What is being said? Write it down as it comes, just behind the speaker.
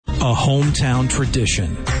A hometown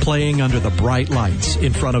tradition, playing under the bright lights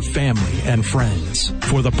in front of family and friends,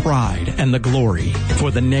 for the pride and the glory,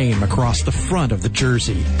 for the name across the front of the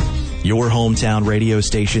jersey. Your hometown radio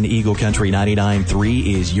station, Eagle Country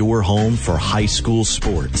 99.3, is your home for high school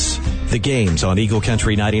sports. The games on Eagle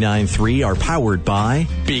Country 99.3 are powered by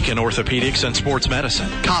Beacon Orthopedics and Sports Medicine,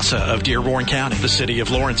 CASA of Dearborn County, the City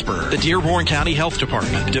of Lawrenceburg, the Dearborn County Health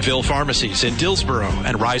Department, DeVille Pharmacies in Dillsboro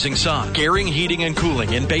and Rising Sun, Gehring Heating and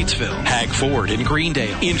Cooling in Batesville, Hag Ford in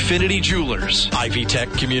Greendale, Infinity Jewelers, Ivy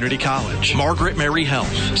Tech Community College, Margaret Mary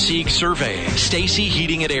Health, Sieg Surveying, Stacy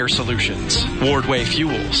Heating and Air Solutions, Wardway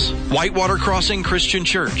Fuels, Whitewater Crossing Christian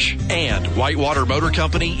Church, and Whitewater Motor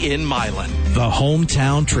Company in Milan. The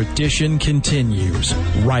hometown tradition continues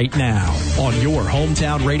right now on your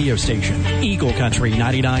hometown radio station, Eagle Country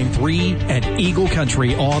 99.3 and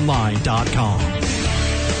EagleCountryOnline.com.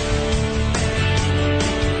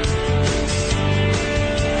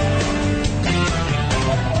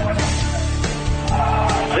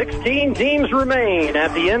 Teams remain.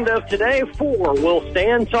 At the end of today, 4 will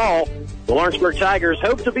stand tall. The Lawrenceburg Tigers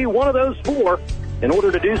hope to be one of those 4. In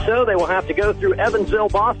order to do so, they will have to go through Evansville,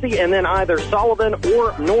 Bosse, and then either Sullivan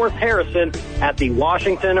or North Harrison at the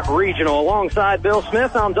Washington Regional. Alongside Bill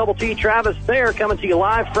Smith, I'm Double T Travis Thayer, coming to you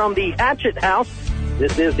live from the Hatchet House.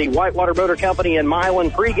 This is the Whitewater Motor Company and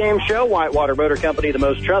Milan pregame show. Whitewater Motor Company, the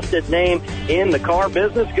most trusted name in the car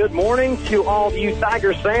business. Good morning to all of you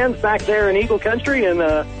Tigers fans back there in Eagle Country, and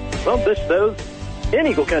those in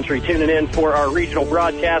Eagle Country tuning in for our regional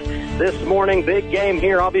broadcast this morning. Big game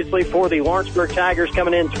here, obviously, for the Lawrenceburg Tigers,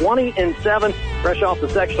 coming in 20-7, fresh off the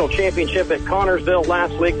sectional championship at Connorsville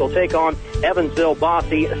last week. They'll take on Evansville Bosse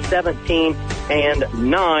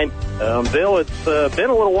 17-9. Bill, it's been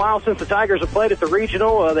a little while since the Tigers have played at the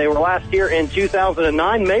regional. They were last here in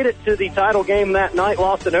 2009, made it to the title game that night,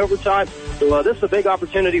 lost in overtime. So this is a big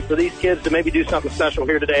opportunity for these kids to maybe do something special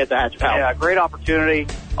here today at the Hatchet House. Yeah, great opportunity.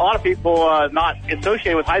 A lot of people not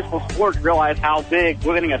associated with high school sports realize how big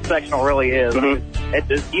winning a sectional really is. Mm-hmm.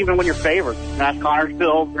 It's even when you're favored. That's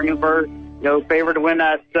Connorsville, Greensburg, favored to win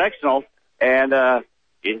that sectional. And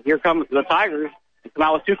here come the Tigers. They come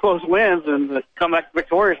out with 2 close wins and come back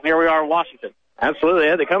victorious, and here we are in Washington.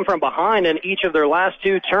 Absolutely. They come from behind in each of their last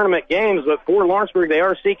 2 tournament games, but for Lawrenceburg, they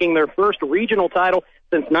are seeking their first regional title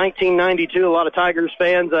since 1992. A lot of Tigers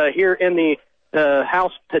fans here in the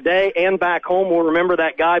house today and back home will remember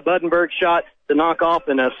that Guy Buddenberg shot to knock off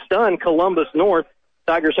and stun Columbus North.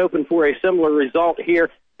 Tigers hoping for a similar result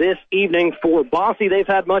here this evening for Bosse. They've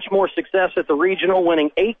had much more success at the regional, winning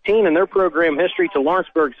 18 in their program history to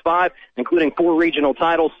Lawrenceburg's 5, including 4 regional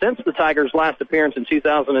titles since the Tigers' last appearance in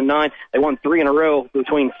 2009. They won 3 in a row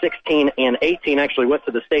between 16 and 18, actually went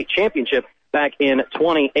to the state championship back in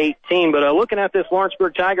 2018. But looking at this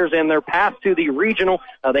Lawrenceburg Tigers and their path to the regional,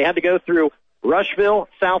 they had to go through Rushville,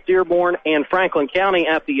 South Dearborn, and Franklin County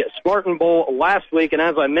at the Spartan Bowl last week. And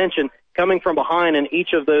as I mentioned, coming from behind in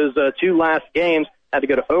each of those 2 last games, had to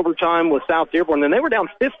go to overtime with South Dearborn. Then they were down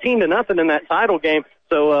 15-0 in that title game.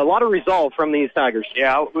 So a lot of resolve from these Tigers.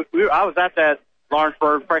 Yeah, I was at that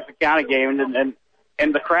Lawrenceburg Franklin County game,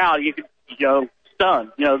 and the crowd, you could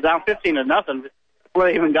stunned. Down 15-0 before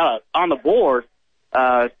they even got on the board.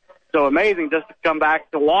 So amazing just to come back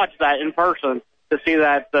to watch that in person, to see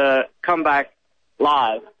that comeback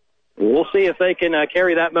live. We'll see if they can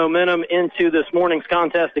carry that momentum into this morning's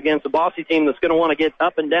contest against the Bosse team that's going to want to get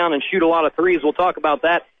up and down and shoot a lot of threes. We'll talk about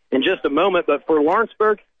that in just a moment. But for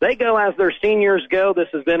Lawrenceburg, they go as their seniors go. This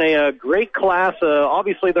has been a great class.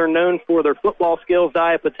 Obviously, they're known for their football skills.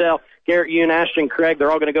 Dia Patel, Garrett Yoon, Ashton Craig, they're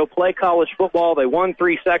all going to go play college football. They won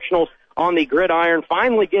 3 sectionals on the gridiron,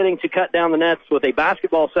 finally getting to cut down the nets with a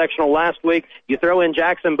basketball sectional last week. You throw in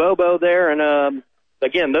Jackson Bobo there, and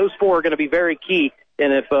again, those 4 are going to be very key.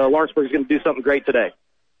 And if Lawrenceburg is going to do something great today.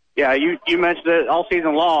 Yeah, you mentioned it all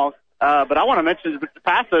season long, but I want to mention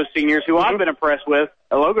past those seniors who I've been impressed with,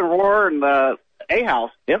 Logan Rohr and A-House.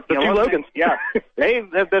 Yep, the 2 Logans. Yeah, they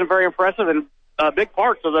have been very impressive and big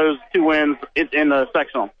parts of those 2 wins in the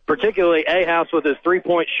sectional. Particularly A-House with his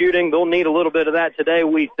 3-point shooting. They'll need a little bit of that today,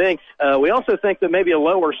 we think. We also think that maybe a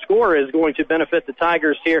lower score is going to benefit the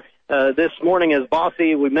Tigers here this morning, as Bosse,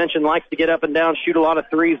 we mentioned, likes to get up and down, shoot a lot of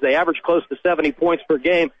threes. They average close to 70 points per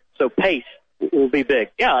game, so pace will be big.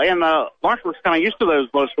 Yeah, and Lawrenceburg's kind of used to those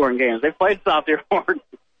low-scoring games. They've played South Dearborn,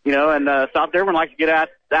 and South Dearborn likes to get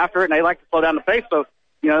after it, and they like to slow down the pace. So,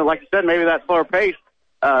 like you said, maybe that slower pace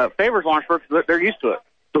favors Lawrenceburg because they're used to it.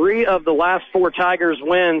 3 of the last 4 Tigers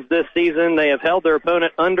wins this season, they have held their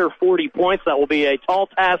opponent under 40 points. That will be a tall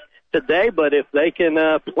task today, but if they can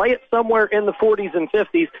play it somewhere in the 40s and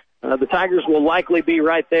 50s, the Tigers will likely be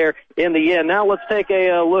right there in the end. Now let's take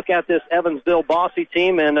a look at this Evansville Bosse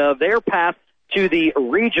team and their path to the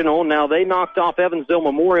regional. Now, they knocked off Evansville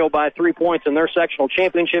Memorial by 3 points in their sectional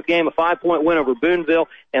championship game, a 5-point win over Boonville,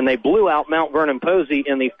 and they blew out Mount Vernon Posey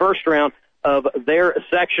in the first round of their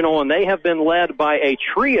sectional, and they have been led by a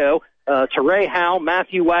trio, Teray Howe,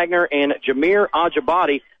 Matthew Wagner, and Jameer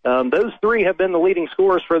Ajabadi. Those three have been the leading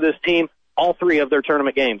scorers for this team all three of their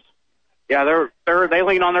tournament games. Yeah, they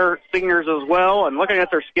lean on their seniors as well, and looking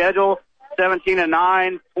at their schedule,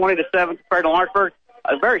 17-9, 20-7 compared to Lawrenceburg,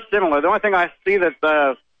 very similar. The only thing I see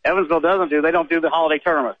that Evansville doesn't do, they don't do the holiday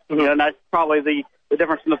tournament. Mm-hmm. And that's probably the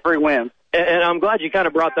difference in the 3 wins. And I'm glad you kind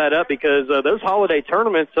of brought that up because those holiday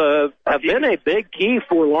tournaments have been a big key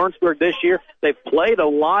for Lawrenceburg this year. They've played a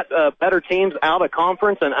lot better teams out of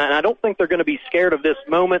conference, and I don't think they're going to be scared of this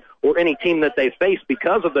moment or any team that they face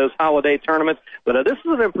because of those holiday tournaments. But this is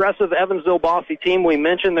an impressive Evansville Bosse team. We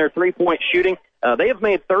mentioned their three-point shooting. They have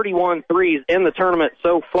made 31 threes in the tournament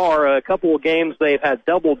so far. A couple of games they've had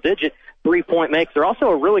double-digit three-point makes. They're also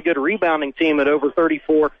a really good rebounding team at over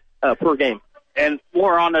 34 per game. And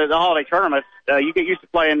more on the holiday tournaments, you get used to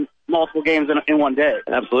playing multiple games in one day.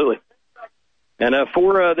 Absolutely. And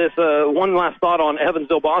for this one last thought on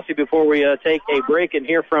Evansville Bosse before we take a break and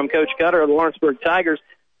hear from Coach Cutter of the Lawrenceburg Tigers,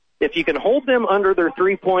 if you can hold them under their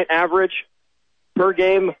three-point average per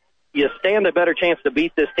game, you stand a better chance to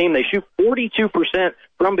beat this team. They shoot 42%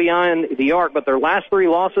 from behind the arc, but their last 3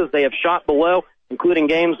 losses they have shot below, including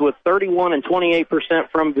games with 31 and 28%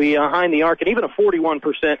 from behind the arc, and even a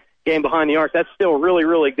 41% game behind the arc. That's still really,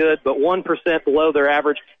 really good, but 1% below their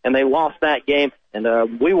average, and they lost that game.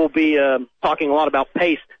 And we will be talking a lot about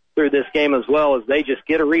pace through this game as well, as they just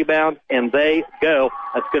get a rebound and they go.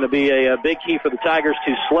 That's going to be a big key for the Tigers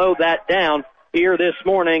to slow that down here this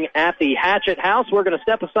morning at the Hatchet House. We're going to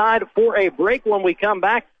step aside for a break. When we come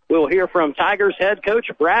back, we'll hear from Tigers head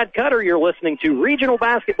coach Brad Cutter. You're listening to Regional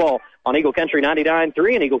Basketball on Eagle Country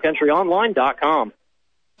 99.3 and EagleCountryOnline.com.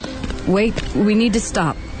 Wait, we need to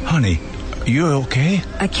stop. Honey, you okay?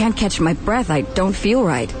 I can't catch my breath. I don't feel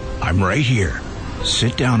right. I'm right here.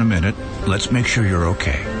 Sit down a minute. Let's make sure you're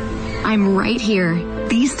okay. I'm right here.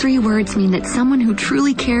 These 3 words mean that someone who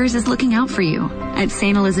truly cares is looking out for you. At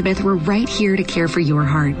St. Elizabeth, we're right here to care for your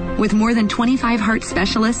heart. With more than 25 heart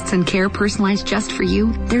specialists and care personalized just for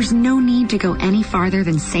you, there's no need to go any farther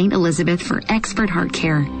than St. Elizabeth for expert heart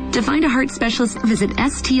care. To find a heart specialist, visit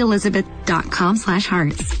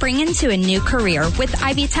stelizabeth.com/heart. Spring into a new career with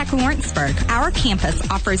Ivy Tech Lawrenceburg. Our campus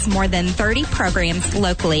offers more than 30 programs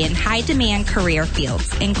locally in high-demand career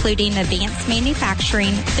fields, including advanced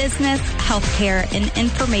manufacturing, business, healthcare, and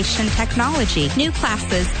information technology. New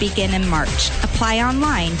classes begin in March. Apply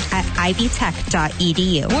online at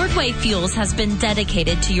ivytech.edu. Wardway Fuels has been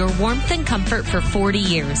dedicated to your warmth and comfort for 40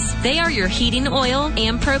 years. They are your heating oil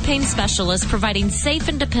and propane specialists, providing safe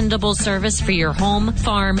and dependable service for your home,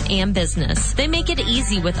 farm, and business. They make it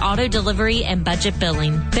easy with auto delivery and budget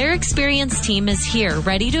billing. Their experienced team is here,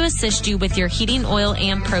 ready to assist you with your heating oil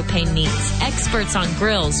and propane needs. Experts on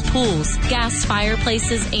grills, pools, gas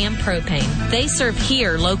fireplaces, and propane. They serve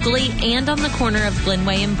here locally and on the corner of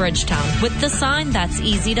Glenway and Bridgetown with the sign that's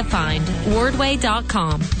easy to find.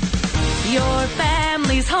 Wardway.com. Your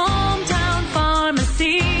family's hometown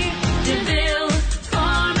pharmacy, DeVille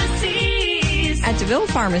Pharmacies. At DeVille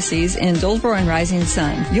Pharmacies in Dillsboro and Rising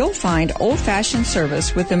Sun, you'll find old-fashioned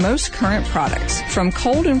service with the most current products. From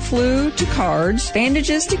cold and flu to cards,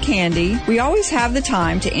 bandages to candy, we always have the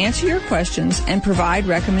time to answer your questions and provide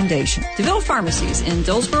recommendations. DeVille Pharmacies in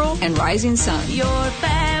Dillsboro and Rising Sun. Your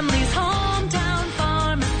family's hometown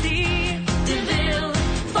pharmacy, DeVille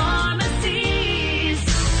Pharmacies.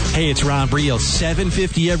 Hey, it's Ron Briel.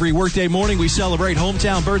 7:50 every workday morning. We celebrate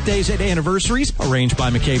hometown birthdays and anniversaries, arranged by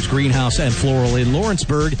McCabe's Greenhouse and Floral in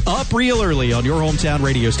Lawrenceburg. Up real early on your hometown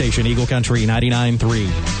radio station, Eagle Country 99.3.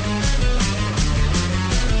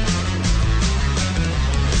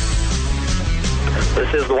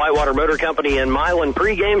 This is the Whitewater Motor Company and Milan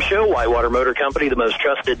pregame show. Whitewater Motor Company, the most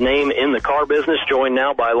trusted name in the car business, joined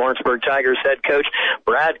now by Lawrenceburg Tigers head coach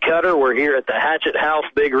Brad Cutter. We're here at the Hatchet House,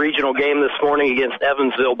 big regional game this morning against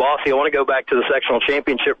Evansville Bosse. I want to go back to the sectional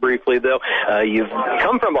championship briefly, though. You've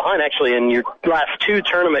come from behind, actually, in your last 2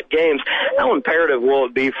 tournament games. How imperative will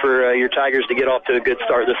it be for your Tigers to get off to a good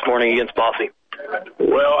start this morning against Bosse?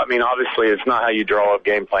 Well, I mean, obviously it's not how you draw up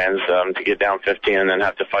game plans to get down 15 and then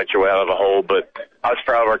have to fight your way out of a hole, but I was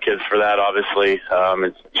proud of our kids for that, obviously.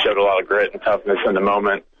 It showed a lot of grit and toughness in the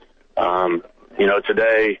moment.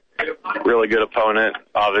 Today, really good opponent.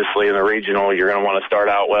 Obviously, in the regional, you're going to want to start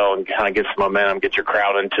out well and kind of get some momentum, get your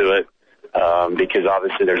crowd into it, because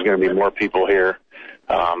obviously there's going to be more people here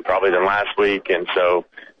probably than last week. And so,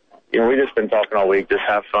 we've just been talking all week, just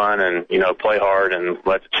have fun and, play hard and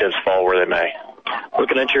let the chips fall where they may.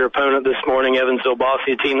 Looking at your opponent this morning, Evansville Bosse,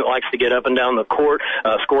 a team that likes to get up and down the court,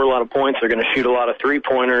 score a lot of points. They're going to shoot a lot of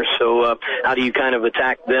three-pointers. So how do you kind of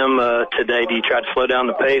attack them today? Do you try to slow down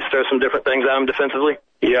the pace, throw some different things at them defensively?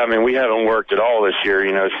 Yeah, we haven't worked at all this year,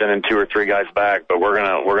 sending 2 or 3 guys back, but we're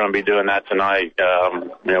gonna be doing that tonight.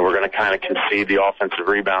 We're gonna kind of concede the offensive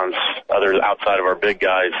rebounds, others outside of our big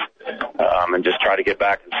guys, and just try to get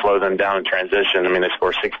back and slow them down in transition. They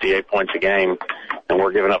score 68 points a game, and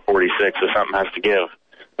we're giving up 46, so something has to give.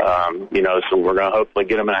 So we're gonna hopefully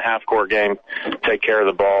get them in a half-court game, take care of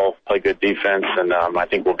the ball, play good defense, and I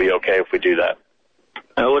think we'll be okay if we do that.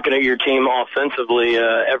 Looking at your team offensively,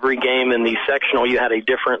 every game in the sectional you had a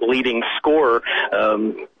different leading scorer.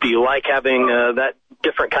 Do you like having that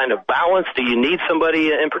different kind of balance? Do you need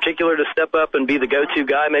somebody in particular to step up and be the go-to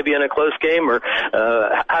guy maybe in a close game? Or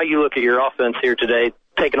how you look at your offense here today,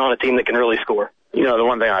 taking on a team that can really score? The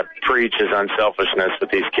one thing I preach is unselfishness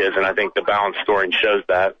with these kids, and I think the balanced scoring shows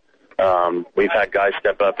that. We've had guys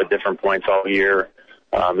step up at different points all year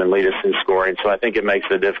and lead us in scoring. So I think it makes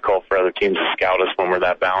it difficult for other teams to scout us when we're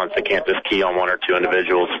that balanced. They can't just key on 1 or 2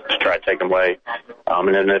 individuals to try to take them away.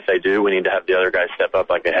 And then if they do, we need to have the other guys step up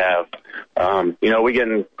like they have. We get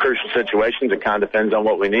in crucial situations. It kind of depends on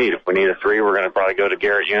what we need. If we need a 3, we're going to probably go to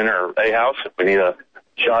Garrett Unit or A-House. If we need a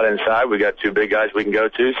shot inside, we got 2 big guys we can go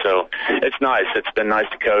to. So it's nice. It's been nice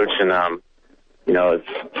to coach, and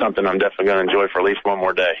it's something I'm definitely going to enjoy for at least one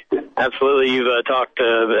more day. Absolutely. You've talked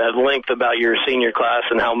at length about your senior class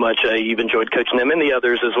and how much you've enjoyed coaching them, and the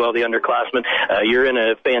others as well, the underclassmen. You're in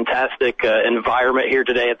a fantastic environment here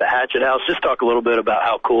today at the Hatchet House. Just talk a little bit about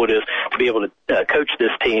how cool it is to be able to coach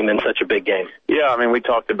this team in such a big game. Yeah, we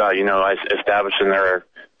talked about, establishing their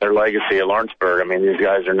legacy at Lawrenceburg. These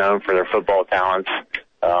guys are known for their football talents.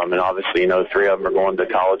 And obviously, 3 of them are going to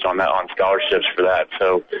college on scholarships for that.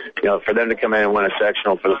 So, for them to come in and win a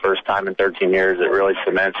sectional for the first time in 13 years, it really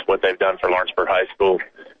cements what they've done for Lawrenceburg High School,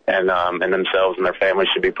 and themselves and their families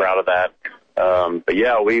should be proud of that. But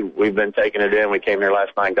yeah, we've been taking it in. We came here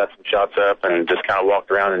last night, got some shots up, and just kind of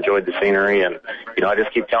walked around, enjoyed the scenery. And, I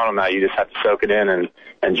just keep telling them that you just have to soak it in and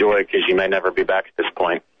enjoy it, because you may never be back at this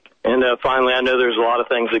point. And finally, I know there's a lot of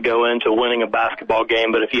things that go into winning a basketball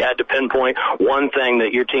game, but if you had to pinpoint one thing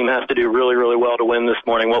that your team has to do really, really well to win this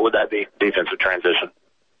morning, what would that be? Defensive transition.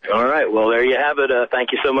 All right. Well, there you have it.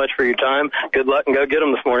 Thank you so much for your time. Good luck, and go get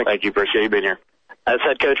them this morning. Thank you. Appreciate you being here. That's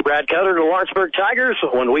head coach Brad Cutter, the Lawrenceburg Tigers.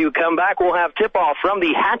 When we come back, we'll have tip-off from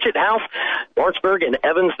the Hatchet House, Lawrenceburg and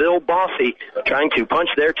Evansville Bosse, trying to punch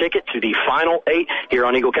their ticket to the Final 8 here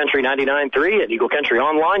on Eagle Country 99.3 at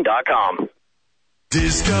EagleCountryOnline.com.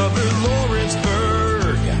 Discover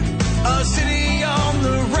Lawrenceburg, a city on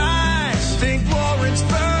the rise. Think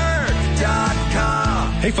Lawrenceburg.com.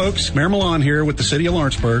 Hey folks, Mayor Milan here with the City of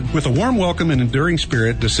Lawrenceburg. With a warm welcome and enduring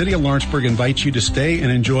spirit, the City of Lawrenceburg invites you to stay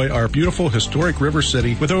and enjoy our beautiful historic River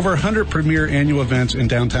City with over 100 premier annual events in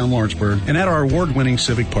downtown Lawrenceburg and at our award-winning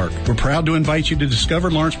Civic Park. We're proud to invite you to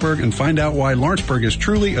discover Lawrenceburg and find out why Lawrenceburg is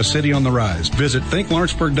truly a city on the rise. Visit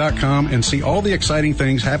thinklawrenceburg.com and see all the exciting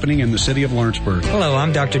things happening in the City of Lawrenceburg. Hello,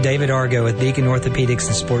 I'm Dr. David Argo with Beacon Orthopedics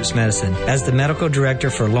and Sports Medicine. As the medical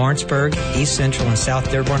director for Lawrenceburg, East Central, and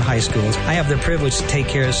South Dearborn High Schools, I have the privilege to take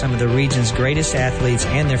care of some of the region's greatest athletes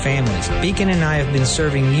and their families. Beacon and I have been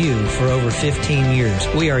serving you for over 15 years.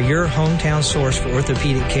 We are your hometown source for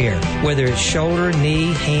orthopedic care. Whether it's shoulder,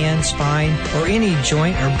 knee, hand, spine, or any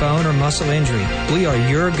joint or bone or muscle injury, we are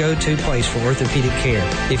your go-to place for orthopedic care.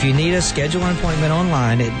 If you need us, schedule an appointment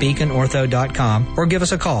online at beaconortho.com or give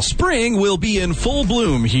us a call. Spring will be in full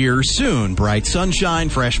bloom here soon. Bright sunshine,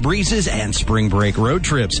 fresh breezes, and spring break road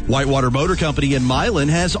trips. Whitewater Motor Company in Milan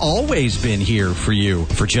has always been here for you.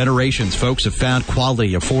 For generations, folks have found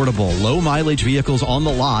quality, affordable, low-mileage vehicles on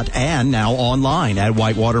the lot and now online at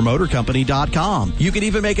whitewatermotorcompany.com. You can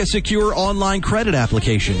even make a secure online credit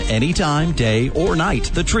application anytime, day or night.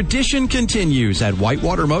 The tradition continues at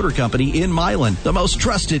Whitewater Motor Company in Milan, the most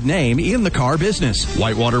trusted name in the car business.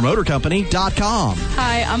 whitewatermotorcompany.com.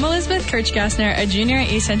 Hi, I'm Elizabeth Kirchgassner, a junior at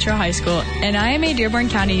East Central High School, and I am a Dearborn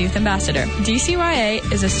County Youth Ambassador.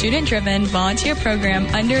 DCYA is a student-driven volunteer program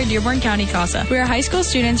under Dearborn County CASA. We are high school school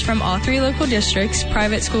students from all 3 local districts,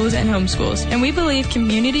 private schools, and homeschools. And we believe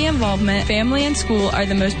community involvement, family, and school are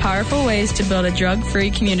the most powerful ways to build a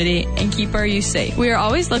drug-free community and keep our youth safe. We are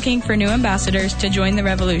always looking for new ambassadors to join the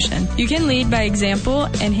revolution. You can lead by example,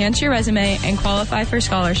 enhance your resume, and qualify for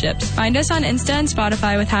scholarships. Find us on Insta and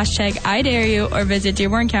Spotify with hashtag #IDareYou or visit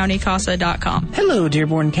DearbornCountyCASA.com. Hello,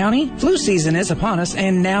 Dearborn County. Flu season is upon us,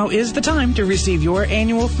 and now is the time to receive your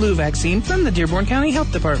annual flu vaccine from the Dearborn County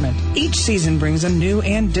Health Department. Each season brings a new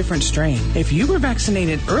and different strain. If you were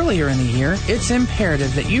vaccinated earlier in the year, it's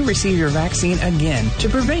imperative that you receive your vaccine again to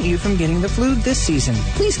prevent you from getting the flu this season.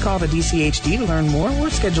 Please call the DCHD to learn more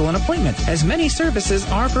or schedule an appointment, as many services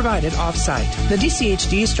are provided off-site. The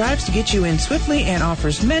DCHD strives to get you in swiftly and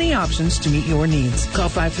offers many options to meet your needs. Call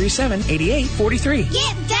 537-8843.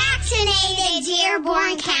 Get vaccinated,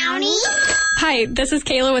 Dearborn County. Hi, this is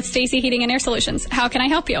Kayla with Stacy Heating and Air Solutions. How can I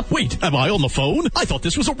help you? Wait, am I on the phone? I thought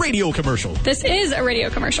this was a radio commercial. This is a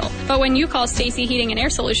radio commercial. But when you call Stacy Heating and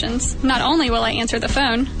Air Solutions, not only will I answer the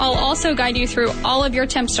phone, I'll also guide you through all of your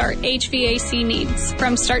TempStar HVAC needs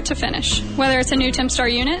from start to finish. Whether it's a new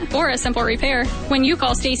TempStar unit or a simple repair, when you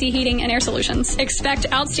call Stacy Heating and Air Solutions, expect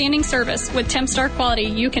outstanding service with TempStar quality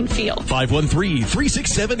you can feel.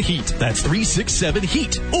 513-367-HEAT. That's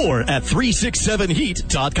 367-HEAT. Or at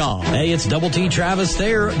 367heat.com. Hey, it's Double T Travis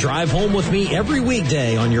there. Drive home with me every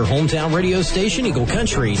weekday on your hometown radio station, Eagle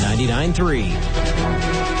Country 99.3.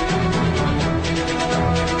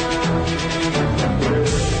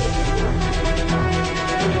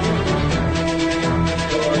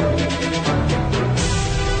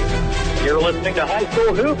 You're listening to High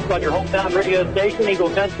School Hoops on your hometown radio station, Eagle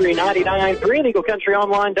Country 99.3 and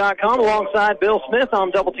EagleCountryOnline.com. Alongside Bill Smith,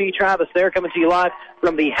 I'm Double T Travis there, coming to you live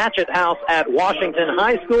from the Hatchet House at Washington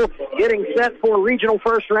High School. Getting set for regional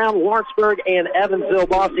first round, Lawrenceburg and Evansville.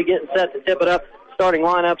 Bosse getting set to tip it up. Starting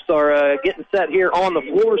lineups are getting set here on the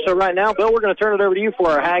floor. So right now, Bill, we're going to turn it over to you for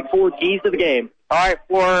our Hag Ford keys to the game. All right,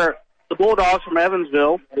 for the Bulldogs from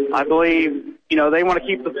Evansville, I believe, they want to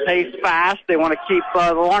keep the pace fast. They want to keep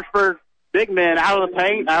the Lawrenceburg big men out of the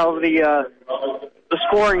paint, out of the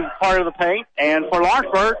scoring part of the paint. And for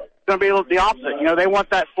Lawrenceburg, it's going to be the opposite. They want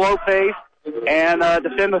that slow pace and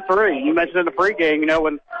defend the three. You mentioned in the pregame,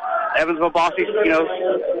 when Evansville Bosse,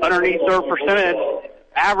 underneath their percentage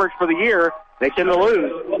average for the year, they tend to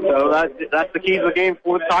lose. So that's the keys of the game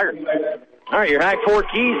for the Tigers. All right, your Hag Ford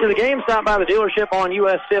keys to the game. Stop by the dealership on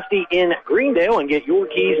US 50 in Greendale and get your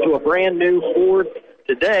keys to a brand new Ford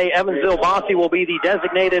today. Evansville Bosse will be the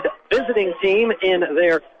designated visiting team in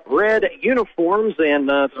their red uniforms. And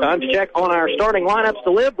it's time to check on our starting lineups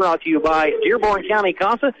to live, brought to you by Dearborn County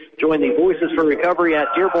CASA. Join the Voices for Recovery at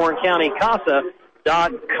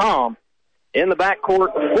DearbornCountyCASA.com. In the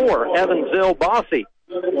backcourt for Evansville Bosse,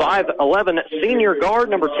 5'11" senior guard,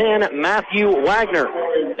 number 10, Matthew Wagner.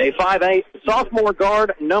 A 5'8" sophomore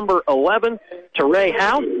guard, number 11, Teray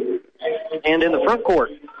House. And in the front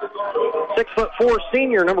court, 6'4"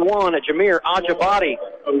 senior, number 1, Jameer Ajabadi.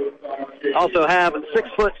 Also have 6'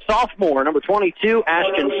 sophomore, number 22,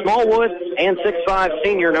 Ashton Smallwood, and 6'5"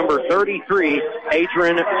 senior, number 33,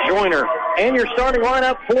 Adrian Joyner. And your starting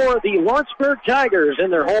lineup for the Lawrenceburg Tigers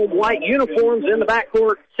in their home white uniforms. In the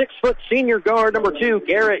backcourt, 6' senior guard, number 2,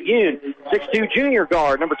 Garrett Yoon, 6'2" junior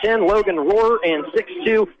guard, number 10, Logan Rohrer, and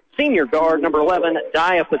 6'2" senior guard, number 11,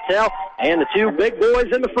 Daya Patel. And the two big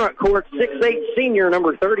boys in the front court, 6'8" senior,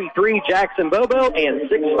 number 33, Jackson Bobo, and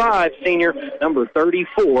 6'5" senior, number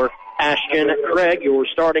 34, Ashton Craig. Your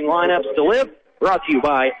starting lineups to live, brought to you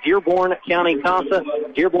by Dearborn County CASA,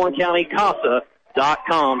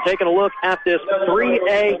 DearbornCountyCASA.com. Taking a look at this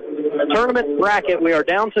 3A tournament bracket, we are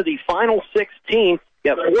down to the final 16.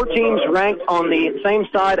 You got 4 teams ranked on the same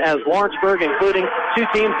side as Lawrenceburg, including 2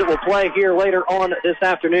 teams that will play here later on this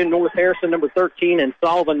afternoon, North Harrison, number 13, and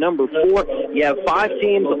Sullivan, number 4. You have 5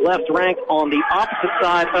 teams left ranked on the opposite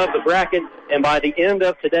side of the bracket, and by the end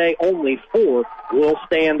of today, only 4 will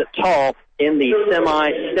stand tall in the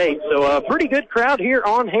semi-state. So a pretty good crowd here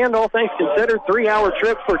on hand, all things considered. 3-hour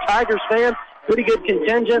trip for Tigers fans. Pretty good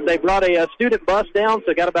contingent. They brought a student bus down,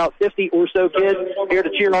 so got about 50 or so kids here to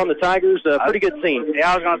cheer on the Tigers. Pretty good scene.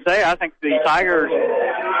 Yeah, I was going to say, I think the Tigers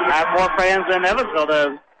have more fans than Evansville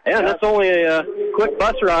does. Yeah, and that's only a quick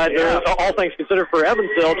bus ride, all things considered, for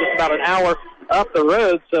Evansville, just about an hour up the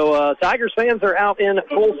road. So Tigers fans are out in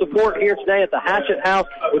full support here today at the Hatchet House,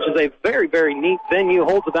 which is a very, very neat venue,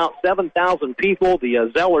 holds about 7,000 people.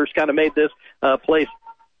 The Zellers kind of made this place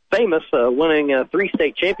famous, winning 3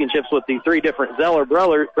 state championships with the 3 different Zeller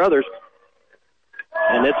brothers.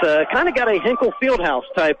 And it's kind of got a Hinkle Fieldhouse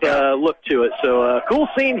type look to it. So cool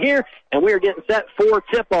scene here, and we are getting set for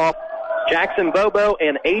tip-off. Jackson Bobo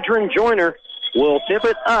and Adrian Joyner will tip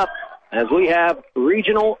it up as we have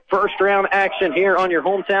regional first-round action here on your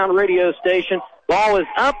hometown radio station. Ball is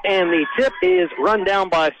up, and the tip is run down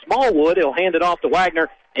by Smallwood. He'll hand it off to Wagner,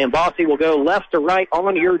 and Bosse will go left to right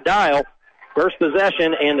on your dial. First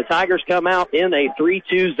possession, and the Tigers come out in a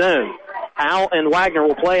 3-2 zone. Howell and Wagner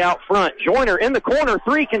will play out front. Joyner in the corner,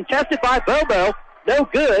 3 contested by Bobo. No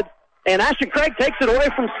good, and Ashton Craig takes it away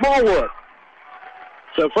from Smallwood.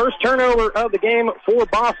 So first turnover of the game for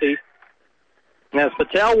Bosse, as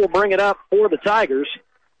Patel will bring it up for the Tigers.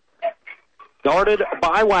 Guarded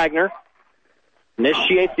by Wagner.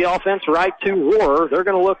 Initiates the offense right to Rohrer. They're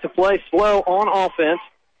going to look to play slow on offense,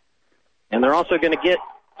 and they're also going to get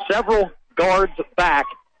several guards back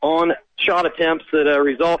on shot attempts that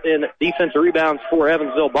result in defensive rebounds for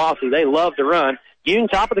Evansville Bosse. They love to run. Yoon,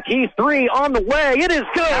 top of the key, 3 on the way. It is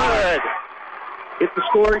good. It's the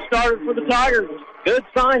scoring started for the Tigers. Good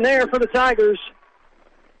sign there for the Tigers.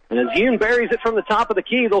 And as Yoon buries it from the top of the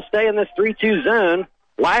key, they'll stay in this 3-2 zone.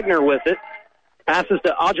 Wagner with it. Passes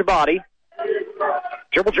to Ajabadi.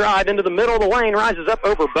 Dribble drive into the middle of the lane, rises up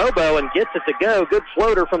over Bobo and gets it to go. Good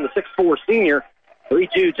floater from the 6'4 senior.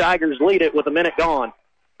 3-2 Tigers lead it with a minute gone.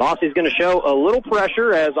 Bosse's going to show a little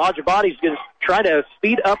pressure as Ajabadi's going to try to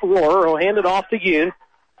speed up Rohrer. He'll hand it off to Yoon.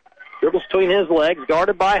 Dribbles between his legs,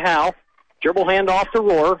 guarded by Howe. Dribble hand off to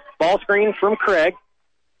Rohrer. Ball screen from Craig.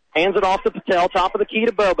 Hands it off to Patel, top of the key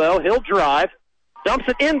to Bobo. He'll drive. Dumps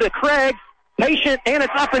it into Craig. Patient, and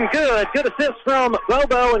it's up and good. Good assist from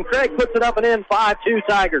Bobo, and Craig puts it up and in. 5-2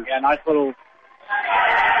 Tigers. Yeah, nice little...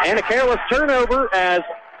 And a careless turnover as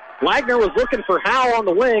Wagner was looking for Howe on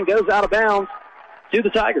the wing. Goes out of bounds to the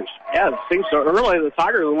Tigers. Yeah, it seems so. Really, the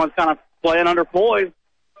Tigers are the ones kind of playing under poise.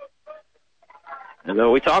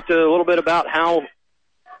 And we talked a little bit about how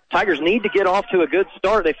Tigers need to get off to a good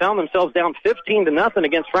start. They found themselves down 15-0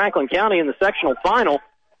 against Franklin County in the sectional final.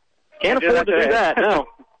 Can't afford to do that, no.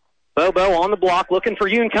 Bobo on the block, looking for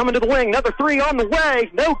Yoon, coming to the wing. Another 3 on the way.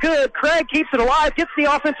 No good. Craig keeps it alive, gets the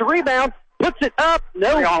offensive rebound, puts it up.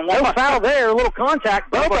 No foul there. A little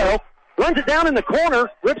contact. Bobo runs it down in the corner,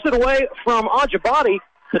 rips it away from Ajabadi.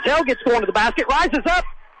 Patel gets going to the basket, rises up.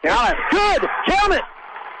 Got it. Good. Count it.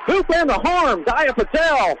 Hoop and the harm. Daya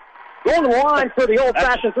Patel going to the line for the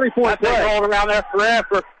old-fashioned three-point play. That's rolled around there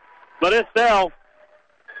forever, but it fell.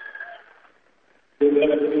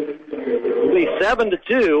 It'll be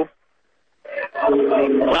 7-2.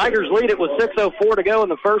 Tigers lead it with 6:04 to go in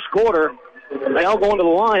the first quarter. Patel going to the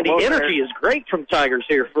line. The energy is great from Tigers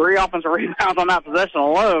here. 3 offensive rebounds on that possession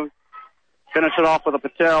alone. Finish it off with a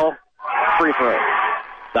Patel free throw.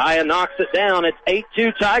 Daya knocks it down. It's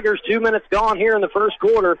 8-2 Tigers. 2 minutes gone here in the first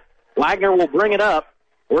quarter. Wagner will bring it up.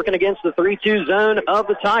 Working against the 3-2 zone of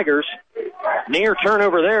the Tigers. Near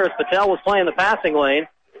turnover there as Patel was playing the passing lane.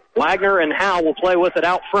 Wagner and Howe will play with it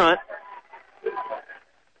out front.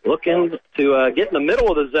 Looking to get in the middle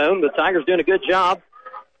of the zone. The Tigers doing a good job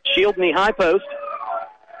shielding the high post.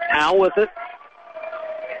 Howe with it.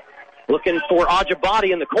 Looking for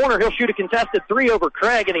Ajabadi in the corner. He'll shoot a contested 3 over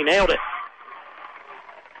Craig, and he nailed it.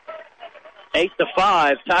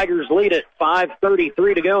 8-5. Tigers lead it.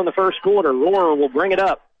 5:33 to go in the first quarter. Rohrer will bring it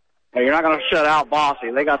up. Hey, you're not going to shut out Bosse.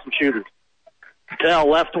 They got some shooters. Patel,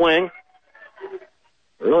 left wing.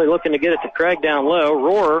 Really looking to get it to Craig down low.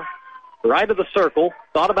 Rohrer, right of the circle.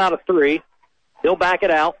 Thought about a 3. He'll back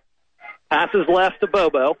it out. Passes left to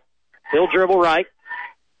Bobo. He'll dribble right.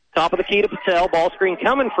 Top of the key to Patel. Ball screen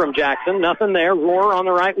coming from Jackson. Nothing there. Rohrer on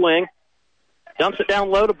the right wing. Dumps it down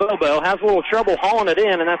low to Bobo. Has a little trouble hauling it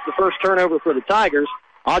in, and that's the first turnover for the Tigers.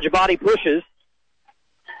 Ajabadi pushes.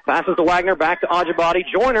 Passes to Wagner. Back to Ajabadi.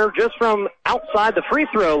 Joyner just from outside the free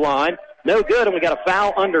throw line. No good, and we got a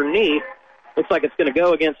foul underneath. Looks like it's going to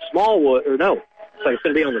go against Smallwood. Or no, looks like it's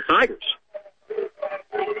going to be on the Tigers.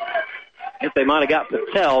 I guess they might have got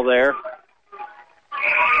Patel there.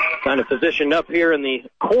 Kind of positioned up here in the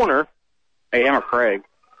corner. Hey, him or Craig.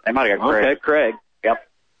 They might have got Craig. Okay, Craig. Yep.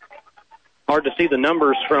 Hard to see the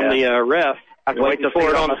numbers from the ref. I have to wait to see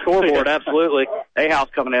it on the scoreboard, absolutely. A-House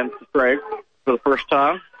coming in for Craig for the first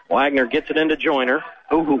time. Wagner gets it into Joyner.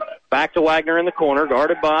 Ooh. Back to Wagner in the corner,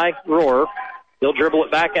 guarded by Rohrer. He'll dribble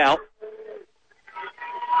it back out.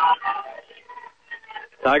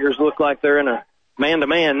 Tigers look like they're in a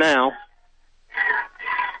man-to-man now.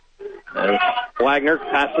 As Wagner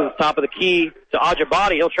passes top of the key to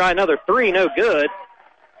Ajabadi. He'll try another 3, no good.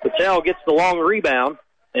 Patel gets the long rebound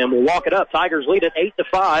and will walk it up. Tigers lead at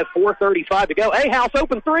 8-5, 4:35 to go. A-House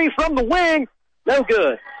open 3 from the wing, no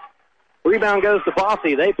good. Rebound goes to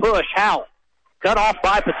Bosse. They push. Howe cut off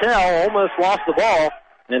by Patel, almost lost the ball,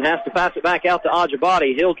 and has to pass it back out to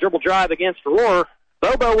Ajabadi. He'll dribble drive against Rohrer.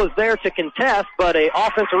 Bobo was there to contest, but a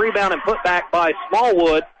offensive rebound and put back by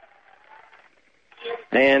Smallwood.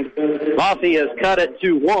 And Bosse has cut it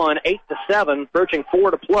to 1, 8-7, approaching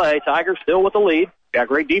 4 to play. Tigers still with the lead. Got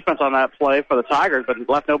great defense on that play for the Tigers, but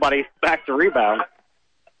left nobody back to rebound.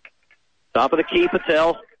 Top of the key,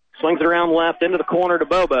 Patel swings it around left into the corner to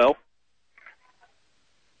Bobo.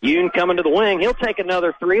 Yoon coming to the wing. He'll take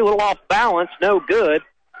another three. A little off balance. No good.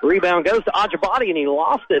 Rebound goes to Ajabadi, and he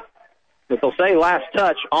lost it. But they'll say last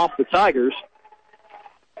touch off the Tigers.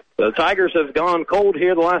 The Tigers have gone cold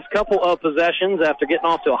here the last couple of possessions after getting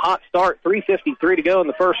off to a hot start. 3:53 to go in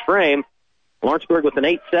the first frame. Lawrenceburg with an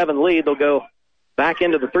 8-7 lead. They'll go back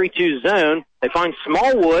into the 3-2 zone. They find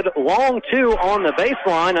Smallwood, long two on the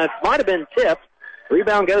baseline. It might have been tipped.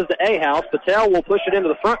 Rebound goes to A-House. Patel will push it into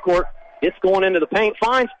the front court. It's going into the paint.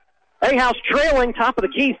 Finds A-House trailing. Top of the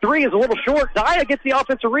key. Three is a little short. Daya gets the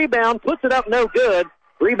offensive rebound. Puts it up. No good.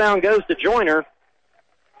 Rebound goes to Joyner.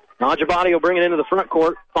 Ajabadi will bring it into the front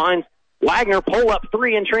court. Finds Wagner. Pull up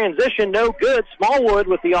three in transition. No good. Smallwood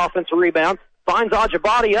with the offensive rebound. Finds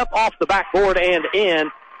Ajabadi up off the backboard and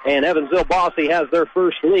in. And Evansville Bosse has their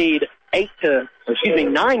first lead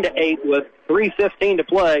 9-8 with 3:15 to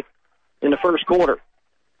play in the first quarter.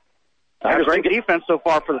 Tigers great defense so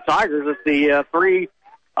far for the Tigers. It's the three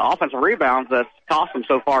offensive rebounds that's cost them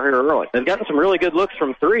so far here early. They've gotten some really good looks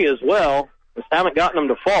from three as well. Just haven't gotten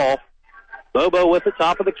them to fall. Bobo with the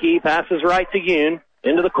top of the key, passes right to Yoon,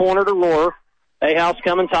 into the corner to Rohr. A-House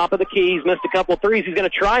coming top of the key. He's missed a couple of threes. He's going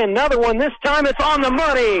to try another one. This time it's on the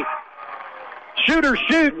money. Shooter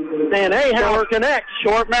shoot, and A-House connects.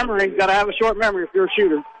 Short memory. You've got to have a short memory if you're a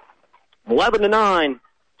shooter. 11-9.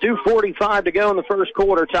 2:45 to go in the first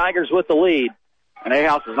quarter. Tigers with the lead. And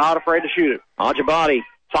A-House is not afraid to shoot it. Ajabadi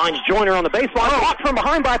finds Joyner on the baseline. Blocked from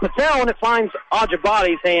behind by Patel, and it finds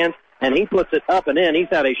Ajabadi's hands, and he puts it up and in. He's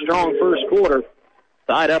had a strong first quarter.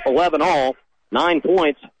 Tied up 11-all. 9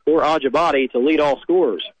 points for Ajabadi to lead all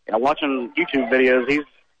scorers. Yeah, watching YouTube videos, he's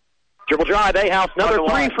dribble drive. A-House, another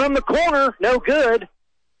three from the corner. No good.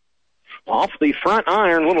 Off the front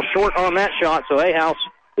iron. A little short on that shot, so A-House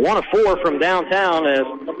 1 of 4 from downtown as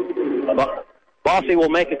Bosse will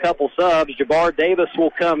make a couple subs. Jabbar Davis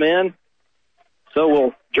will come in. So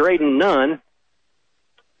will Drayden Nunn.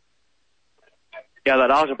 Yeah,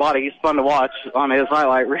 that Ajabadi, he's fun to watch on his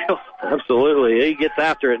highlight reel. Absolutely. He gets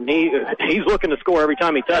after it, and he's looking to score every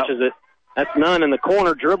time he touches it. That's Nunn in the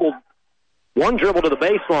corner. One dribble to the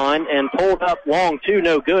baseline and pulled up long two.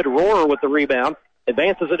 No good. Rohr with the rebound.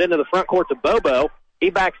 Advances it into the front court to Bobo.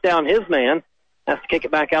 He backs down his man. Has to kick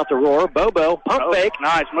it back out to Rohr. Bobo, pump fake.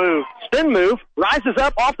 Nice move. Spin move. Rises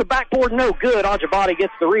up off the backboard. No good. Ajabadi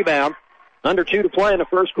gets the rebound. Under 2 to play in the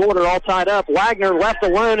first quarter. All tied up. Wagner left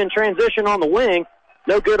alone in transition on the wing.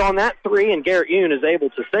 No good on that three, and Garrett Yoon is able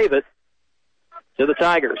to save it to the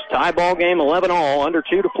Tigers. Tie ball game, 11-all. Under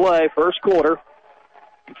 2 to play, first quarter.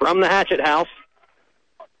 From the Hatchet House.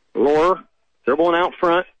 Rohr dribbling out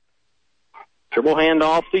front. Dribble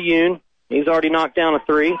handoff to Yoon. He's already knocked down a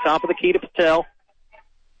three. Top of the key to Patel.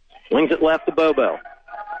 Wings it left to Bobo.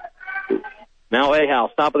 Now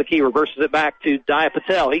A-House, top of the key, reverses it back to Daya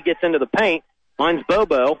Patel. He gets into the paint, finds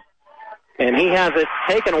Bobo, and he has it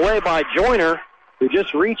taken away by Joyner, who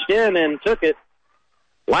just reached in and took it.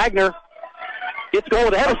 Wagner gets going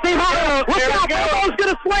with the head of steam. Look out, Bobo's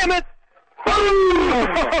going to slam it.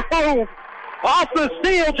 Boom! Off the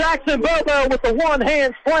steal, Jackson Bobo with the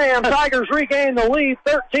one-hand slam. Tigers regain the lead,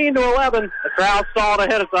 13-11. The crowd saw it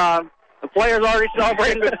ahead of time. The players already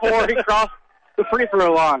celebrated before he crossed the free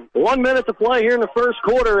throw line. 1 minute to play here in the first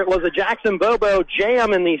quarter. It was a Jackson Bobo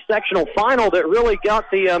jam in the sectional final that really got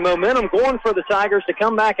the momentum going for the Tigers to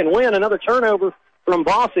come back and win. Another turnover from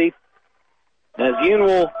Bosse as Yoon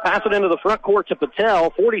will pass it into the front court to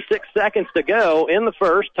Patel. 46 seconds to go in the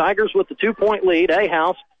first. Tigers with the 2-point lead.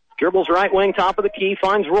 A-House dribbles right wing, top of the key,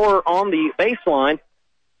 finds Rohr on the baseline.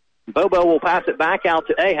 Bobo will pass it back out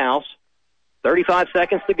to A-House. 35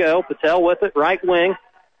 seconds to go. Patel with it, right wing.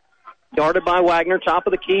 Guarded by Wagner, top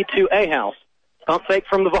of the key to A-House. Pump fake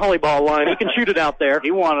from the volleyball line. He can shoot it out there.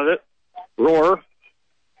 He wanted it. Rohr.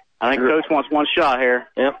 I think Coach wants one shot here.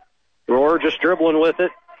 Yep. Rohr just dribbling with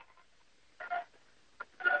it.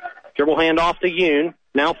 Dribble handoff to Yoon.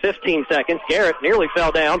 Now 15 seconds. Garrett nearly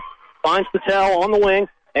fell down. Finds Patel on the wing.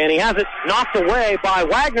 And he has it knocked away by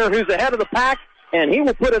Wagner, who's ahead of the pack. And he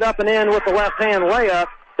will put it up and in with the left-hand layup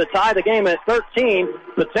to tie the game at 13.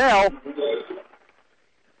 Patel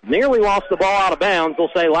nearly lost the ball out of bounds. We'll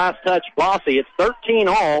say last touch Bosse. It's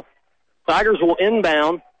 13-all. Tigers will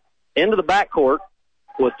inbound into the backcourt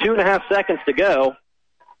with 2.5 seconds to go.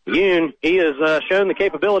 Yoon, he has shown the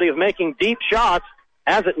capability of making deep shots.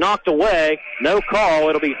 has it knocked away. No call.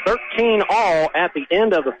 It'll be 13 all at the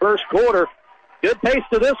end of the first quarter. Good pace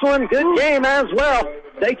to this one. Good game as well.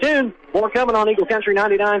 Stay tuned. More coming on Eagle Country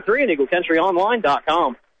 99.3 and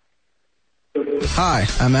EagleCountryOnline.com. Hi,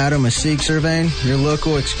 I'm Adam with Sieg Surveying, your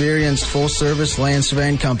local experienced full-service land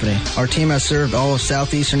surveying company. Our team has served all of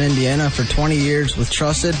southeastern Indiana for 20 years with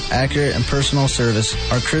trusted, accurate, and personal service.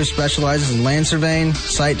 Our crew specializes in land surveying,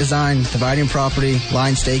 site design, dividing property,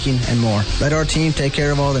 line staking, and more. Let our team take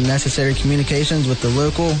care of all the necessary communications with the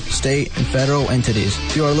local, state, and federal entities.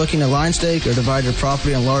 If you are looking to line stake or divide your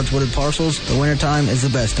property on large wooded parcels, the wintertime is the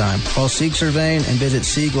best time. Call Sieg Surveying and visit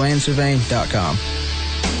SiegLandSurveying.com.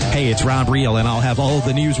 Hey, it's Rob Reel, and I'll have all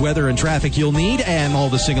the news, weather, and traffic you'll need, and all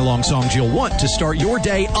the sing-along songs you'll want to start your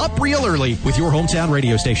day up real early with your hometown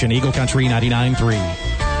radio station, Eagle Country 99.3.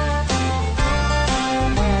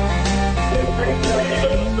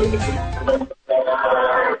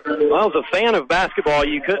 Well, as a fan of basketball,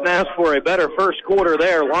 you couldn't ask for a better first quarter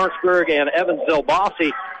there. Lawrenceburg and Evansville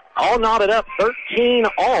Bosse all knotted up 13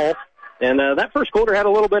 all. And that first quarter had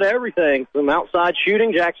a little bit of everything. Some outside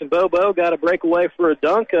shooting. Jackson Bobo got a breakaway for a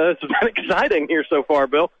dunk. It's been exciting here so far,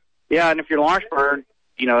 Bill. Yeah, and if you're Lawrenceburg,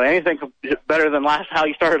 anything better than how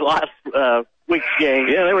you started last week's game.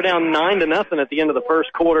 Yeah, they were down 9-0 at the end of the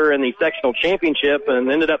first quarter in the sectional championship and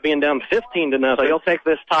ended up being down 15-0. So you'll take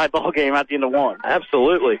this tie ball game at the end of one.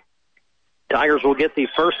 Absolutely. Tigers will get the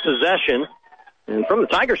first possession. And from the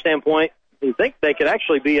Tiger standpoint, you think they could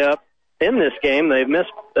actually be up in this game. They've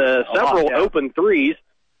missed several open threes,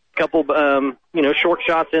 a couple, short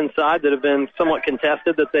shots inside that have been somewhat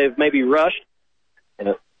contested that they've maybe rushed.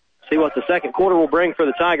 See what the second quarter will bring for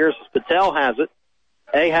the Tigers. Patel has it.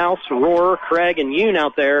 A-House, Rohrer, Craig, and Yoon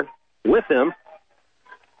out there with him.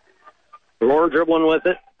 Rohrer dribbling with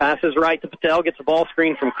it. Passes right to Patel. Gets a ball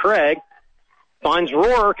screen from Craig. Finds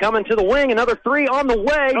Rohrer coming to the wing. Another three on the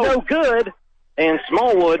way. No good. And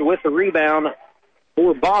Smallwood with the rebound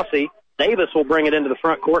for Bosse. Davis will bring it into the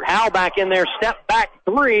front court. Howe back in there. Step back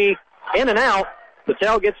three. In and out.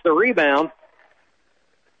 Patel gets the rebound.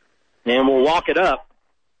 And we'll walk it up.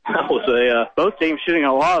 That was both teams shooting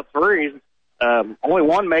a lot of threes. Only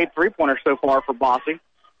one made three-pointer so far for Bosse.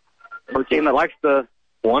 For a team that likes to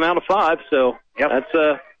 1 out of 5. So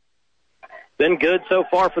that's been good so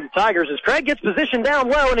far for the Tigers. As Craig gets positioned down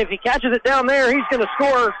low, and if he catches it down there, he's going to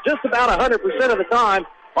score just about 100% of the time.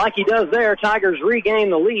 Like he does there, Tigers regain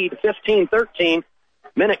the lead, 15-13.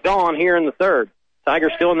 Minute gone here in the third.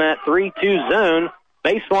 Tigers still in that 3-2 zone.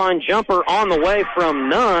 Baseline jumper on the way from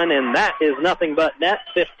Nunn, and that is nothing but net,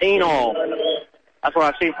 15 all. That's what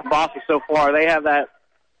I've seen from Bosse so far. They have that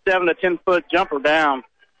 7 to 10-foot jumper down.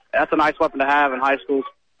 That's a nice weapon to have in high school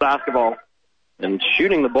basketball. And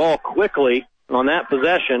shooting the ball quickly on that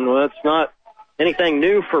possession, well, it's not anything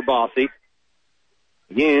new for Bosse.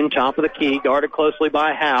 Yoon, top of the key, guarded closely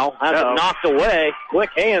by Howe. Has it knocked away. Quick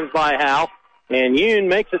hands by Howe. And Yoon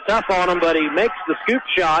makes it tough on him, but he makes the scoop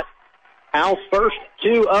shot. Howe's first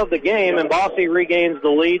two of the game, and Bosse regains the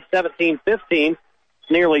lead, 17-15.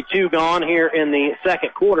 Nearly 2 gone here in the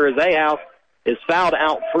second quarter as A-House is fouled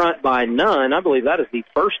out front by Nunn. I believe that is the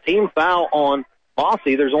first team foul on Bosse.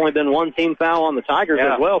 There's only been one team foul on the Tigers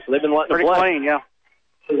as well, so they've been letting them play. Pretty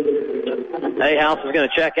clean, A-House is going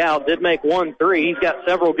to check out. Did make 1 3. He's got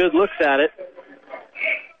several good looks at it.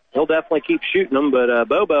 He'll definitely keep shooting them, but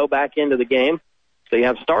Bobo back into the game. So you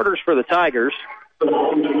have starters for the Tigers.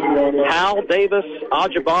 Hal, Davis,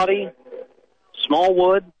 Ajabadi,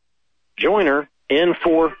 Smallwood, Joyner in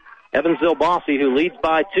for Evansville Bosse, who leads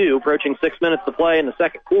by 2, approaching 6 minutes to play in the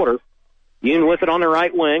second quarter. Yoon with it on the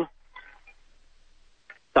right wing.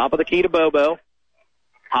 Top of the key to Bobo.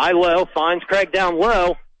 High-low, finds Craig down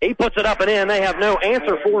low. He puts it up and in. They have no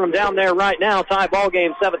answer for him down there right now. Tie ball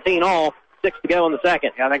game, 17 all. 6 to go in the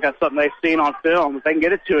second. Yeah, I think that's something they've seen on film. If they can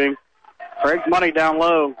get it to him. Craig's money down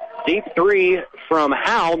low. Deep three from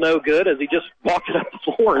Howell, no good, as he just walked it up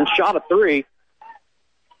the floor and shot a 3.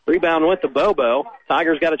 Rebound went to Bobo.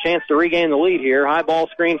 Tigers got a chance to regain the lead here. High ball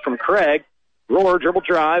screen from Craig. Roar, dribble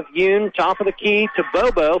drive. Yoon, top of the key to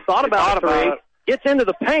Bobo. Thought about a 3. Gets into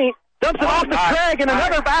the paint. Dumps it off to Craig, and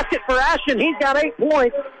another basket for Ashton. He's got 8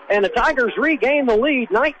 points, and the Tigers regain the lead,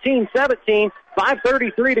 19-17,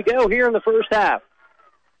 5:33 to go here in the first half.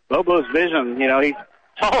 Bobo's vision, he's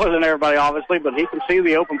taller than everybody, obviously, but he can see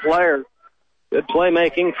the open player. Good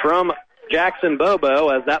playmaking from Jackson Bobo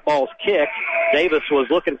as that ball's kicked. Davis was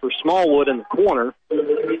looking for Smallwood in the corner.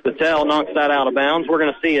 Patel knocks that out of bounds. We're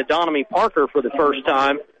going to see Adonomy Parker for the first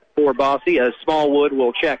time for Bosse as Smallwood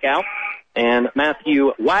will check out. And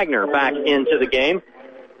Matthew Wagner back into the game.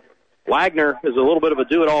 Wagner is a little bit of a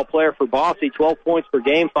do-it-all player for Bosse, 12 points per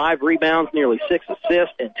game, 5 rebounds, nearly 6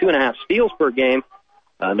 assists, and 2.5 steals per game.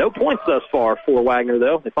 No points thus far for Wagner,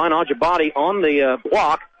 though. They find Ajabadi on the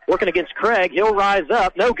block, working against Craig. He'll rise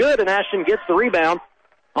up. No good, and Ashton gets the rebound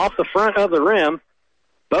off the front of the rim.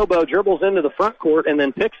 Bobo dribbles into the front court and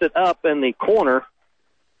then picks it up in the corner.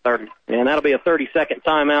 30. And that'll be a 30-second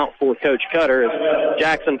timeout for Coach Cutter as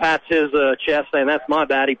Jackson pats his chest saying, that's my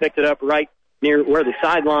bad. He picked it up right near where the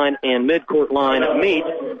sideline and midcourt line meet.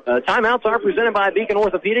 Timeouts are presented by Beacon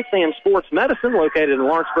Orthopedics and Sports Medicine, located in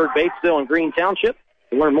Lawrenceburg, Batesville, and Green Township.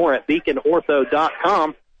 You learn more at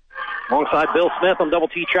beaconortho.com. Alongside Bill Smith, I'm Double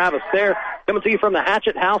T Travis there. Coming to you from the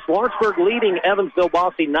Hatchet House, Lawrenceburg leading Evansville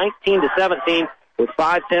Bosse 19-17 with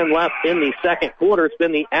 5:10 left in the second quarter. It's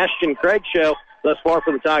been the Ashton Craig show thus far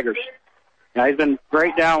for the Tigers. Yeah, he's been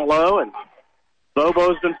great down low, and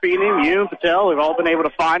Bobo's been feeding him. You and Patel have all been able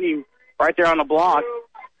to find him right there on the block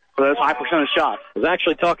for those high percentage shots. I was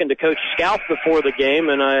actually talking to Coach Scout before the game,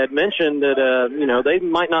 and I had mentioned that, they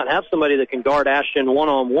might not have somebody that can guard Ashton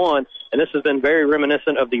one-on-one, and this has been very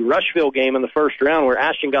reminiscent of the Rushville game in the first round where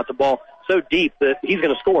Ashton got the ball so deep that he's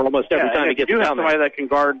going to score almost every time he gets down there. You have somebody that can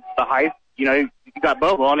guard the height. You got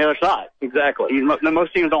Bobo on the other side. Exactly.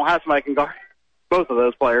 Most teams don't have somebody that can guard both of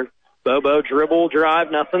those players. Bobo, dribble,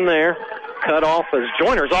 drive, nothing there. Cut off as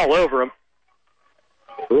Joyner's all over him.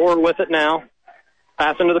 Roar with it now.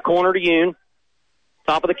 Pass into the corner to Yoon.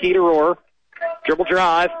 Top of the key to Roar. Dribble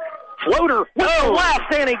drive. Floater with the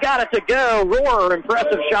left, and he got it to go. Roar,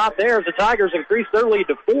 impressive shot there as the Tigers increase their lead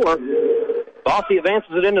to 4. Bosse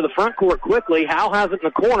advances it into the front court quickly. Howe has it in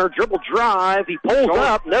the corner. Dribble drive. He pulls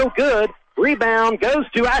up. No good. Rebound goes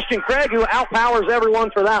to Ashton Craig, who outpowers everyone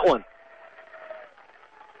for that one.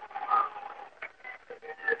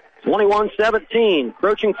 21-17.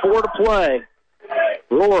 Approaching 4 to play.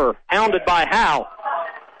 Roar hounded by Howe.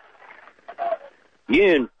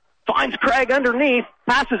 Yoon finds Craig underneath.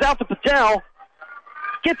 Passes out to Patel.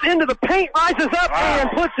 Gets into the paint, rises up,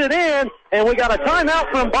 and puts it in. And we got a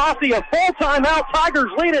timeout from Bosse, a full timeout.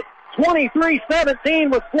 Tigers lead it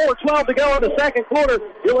 23-17 with 4:12 to go in the second quarter.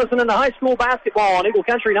 You're listening to high school basketball on Eagle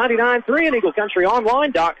Country 99.3 and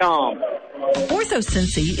EagleCountryOnline.com.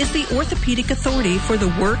 OrthoCincy is the orthopedic authority for the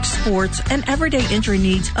work, sports, and everyday injury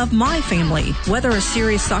needs of my family. Whether a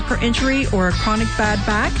serious soccer injury or a chronic bad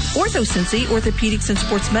back, OrthoCincy Orthopedics and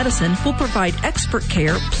Sports Medicine will provide expert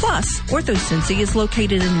care. Plus, OrthoCincy is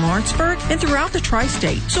located in Lawrenceburg and throughout the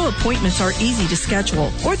tri-state, so appointments are easy to schedule.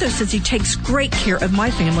 OrthoCincy takes great care of my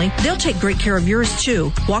family. They'll take great care of yours,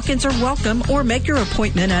 too. Walk-ins are welcome, or make your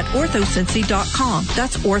appointment at orthocincy.com.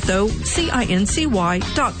 That's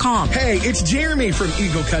orthocincy.com. Hey, it's Jeremy from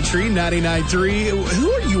Eagle Country 99.3.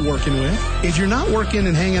 Who are you working with? If you're not working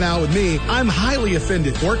and hanging out with me, I'm highly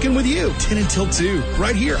offended. Working with you 10 until 2,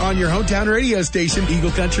 right here on your hometown radio station,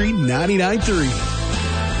 Eagle Country 99.3.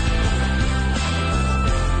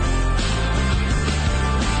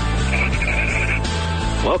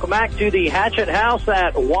 Welcome back to the Hatchet House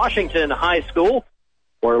at Washington High School,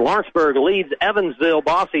 where Lawrenceburg leads Evansville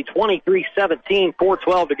Bosse 23-17,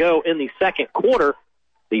 4:12 to go in the second quarter.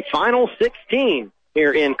 The final 16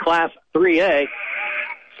 here in Class 3A.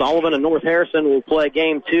 Sullivan and North Harrison will play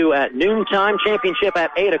Game 2 at noontime. Championship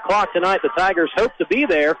at 8 o'clock tonight. The Tigers hope to be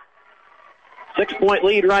there. 6-point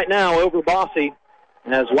lead right now over Bosse,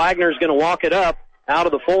 as Wagner's going to walk it up out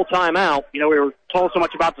of the full timeout. We were told so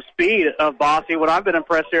much about the speed of Bosse. What I've been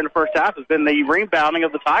impressed here in the first half has been the rebounding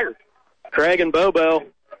of the Tigers. Craig and Bobo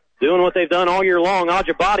doing what they've done all year long.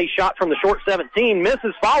 Ajabadi shot from the short 17,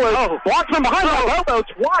 misses, follows, blocked from behind by Bobo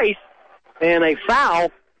twice, and a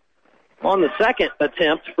foul on the second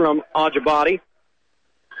attempt from Ajabadi.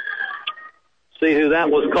 See who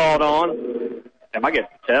that was called on. I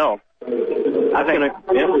get to tell. I think,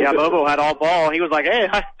 Bobo had all ball. He was like, hey,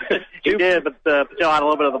 he did, but Patel had a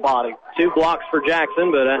little bit of the body. 2 blocks for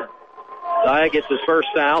Jackson, but Zaya gets his first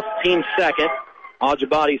foul, team second.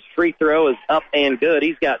 Ajabadi's free throw is up and good.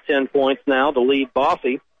 He's got 10 points now to lead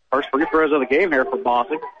Bosse. First free throws of the game here for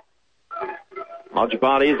Bosse.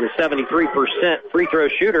 Ajabadi is a 73% free throw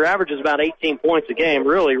shooter, averages about 18 points a game.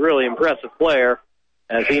 Really, really impressive player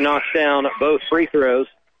as he knocks down both free throws.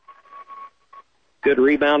 Good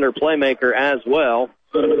rebounder, playmaker as well.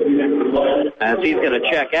 As he's going to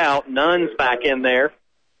check out, Nunn's back in there.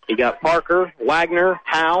 You got Parker, Wagner,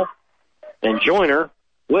 Howe, and Joyner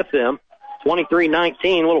with them.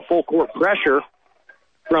 23-19, little full court pressure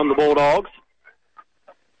from the Bulldogs.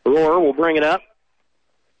 Roar will bring it up.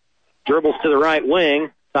 Dribbles to the right wing.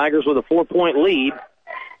 Tigers with a 4-point lead.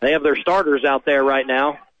 They have their starters out there right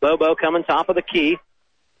now. Bobo coming top of the key.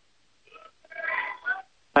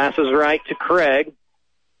 Passes right to Craig.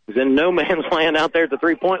 He's in no man's land out there at the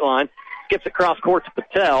three-point line. Skips across court to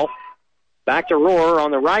Patel. Back to Rohr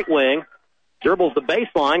on the right wing. Dribbles the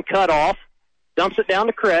baseline, cut off. Dumps it down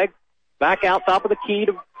to Craig. Back out top of the key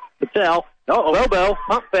to Patel. Bobo,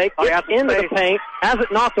 pump fake, gets into the paint, has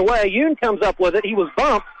it knocked away. Yoon comes up with it. He was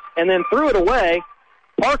bumped and then threw it away.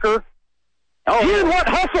 Parker. Yoon, what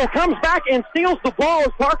hustle, comes back and steals the ball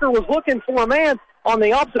as Parker was looking for a man on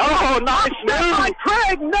the opposite side. Nice move by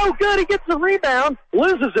Craig. No good. He gets the rebound,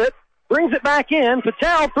 loses it, brings it back in.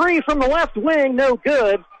 Patel, three from the left wing, no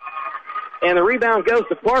good. And the rebound goes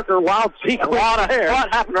to Parker. Wild sequence. A lot of hair.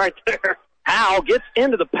 What happened right there? Howe gets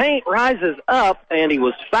into the paint, rises up, and he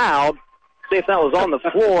was fouled. See if that was on the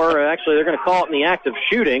floor. Actually, they're going to call it in the act of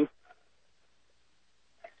shooting.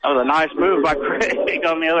 That was a nice move by Craig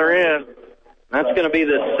on the other end. That's going to be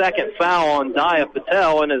the second foul on Daya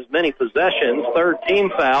Patel in as many possessions. Third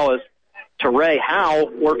team foul as Teray Howe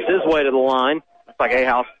works his way to the line. Looks like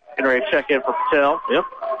A-House getting ready to check in for Patel. Yep.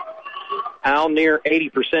 Howe near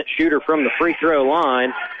 80% shooter from the free throw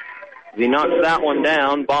line. He knocks that one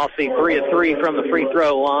down. Bosse 3 of 3 from the free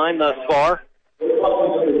throw line thus far.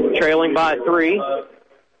 Trailing by 3.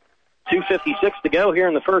 2:56 to go here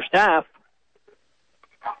in the first half.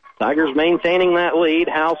 Tigers maintaining that lead.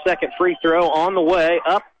 Howe's second free throw on the way,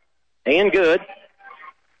 up and good.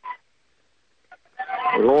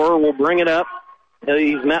 Rohr will bring it up.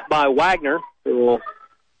 He's met by Wagner, who will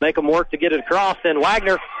make him work to get it across. And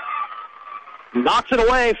Wagner knocks it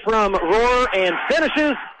away from Rohr and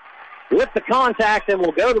finishes with the contact and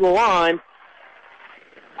will go to the line.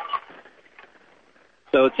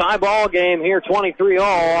 So tie ball game here,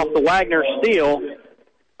 23-all off the Wagner steal.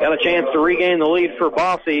 Got a chance to regain the lead for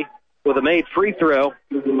Bosse with a made free throw.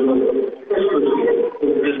 Just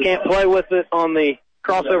can't play with it on the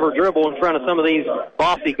crossover dribble in front of some of these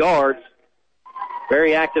Bosse guards.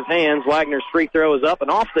 Very active hands. Wagner's free throw is up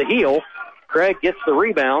and off the heel. Craig gets the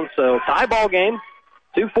rebound, so tie ball game.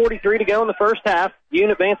 2:43 to go in the first half.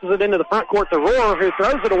 Yoon advances it into the front court to Rohr, who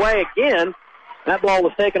throws it away again. That ball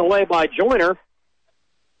was taken away by Joyner.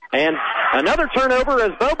 And another turnover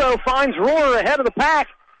as Bobo finds Rohr ahead of the pack.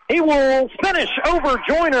 He will finish over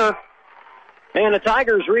Joyner. And the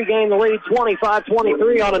Tigers regain the lead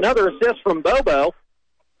 25-23 on another assist from Bobo.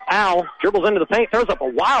 Howe dribbles into the paint, throws up a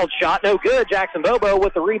wild shot. No good. Jackson Bobo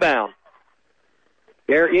with the rebound.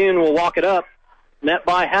 Garrett Yoon will walk it up. Net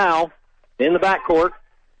by Howe in the backcourt.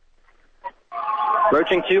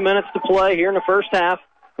 Approaching 2 minutes to play here in the first half.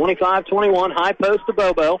 25-21, high post to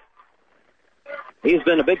Bobo. He's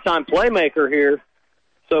been a big-time playmaker here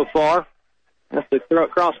so far. Has to throw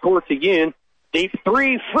it cross court to Yoon. Deep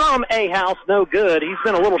three from A-House, no good. He's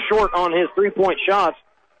been a little short on his three-point shots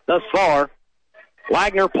thus far.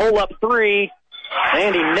 Wagner pull up three,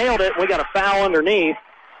 and he nailed it. We got a foul underneath.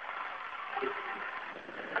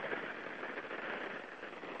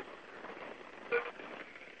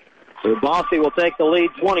 So Bosse will take the lead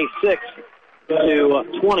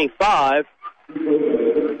 26-25.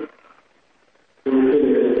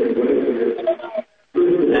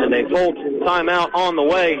 And a full timeout on the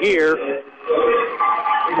way here.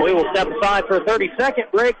 We will step aside for a 30-second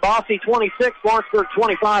break. Bosse 26, Lawrenceburg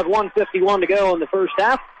 25, 1:51 to go in the first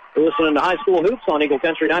half. We're listening to High School Hoops on Eagle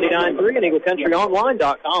Country 99.3 and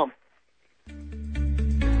EagleCountryOnline.com.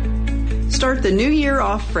 Start the new year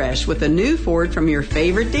off fresh with a new Ford from your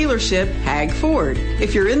favorite dealership, Hag Ford.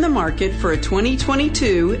 If you're in the market for a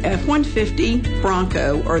 2022 F-150,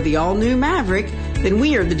 Bronco, or the all-new Maverick, then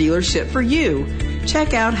we are the dealership for you.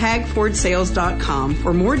 Check out hagfordsales.com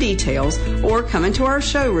for more details or come into our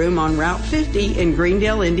showroom on Route 50 in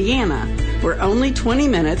Greendale, Indiana. We're only 20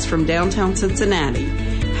 minutes from downtown Cincinnati.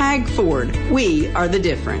 Hag Ford, we are the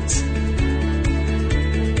difference.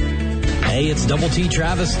 Hey, it's Double T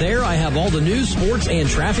Travis there. I have all the news, sports, and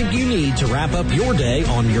traffic you need to wrap up your day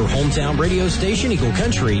on your hometown radio station, Eagle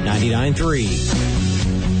Country 99.3.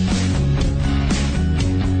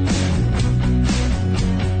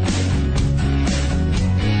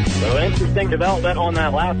 So an interesting development on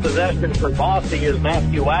that last possession for Bosse as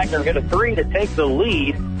Matthew Wagner hit a three to take the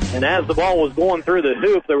lead. And as the ball was going through the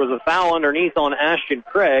hoop, there was a foul underneath on Ashton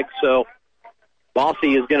Craig. So Bosse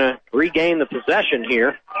is going to regain the possession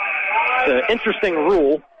here. It's an interesting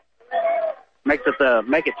rule. Makes it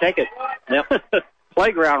make it take it. Yep.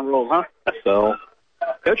 Playground rule, huh? So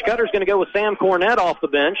Coach Cutter's going to go with Sam Cornett off the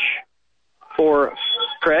bench for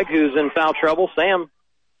Craig, who's in foul trouble. Sam,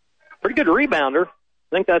 pretty good rebounder. I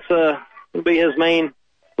think that's going to be his main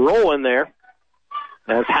role in there.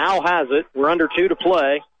 As Howe has it, we're under 2 to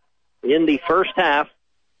play in the first half.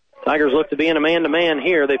 Tigers look to be in a man-to-man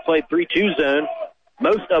here. They played 3-2 zone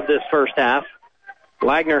most of this first half.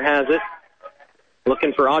 Wagner has it.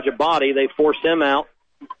 looking for Ajabadi. They force him out.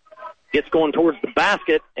 Gets going towards the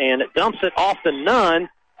basket, and it dumps it off to Nunn,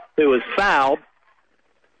 who is fouled.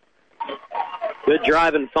 Good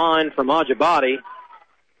drive and find from Ajabadi.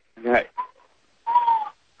 Right.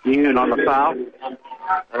 Yoon on the foul.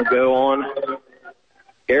 I'll go on.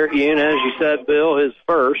 Garrett Yoon, as you said, Bill, his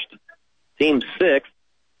first. Team 6.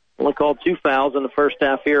 Only called 2 fouls in the first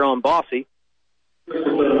half here on Bosse.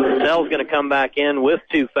 Patel's going to come back in with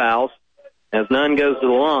 2 fouls as Nunn goes to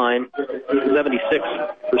the line.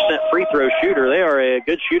 76% free throw shooter. They are a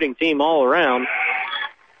good shooting team all around.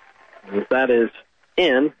 That is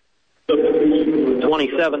in.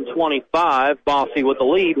 27-25. Bosse with the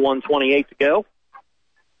lead. 1:28 to go.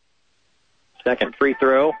 Second free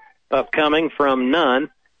throw upcoming from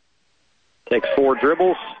Nunn. Takes 4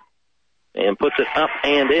 dribbles and puts it up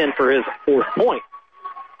and in for his 4th point.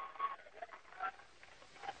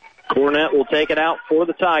 Cornett will take it out for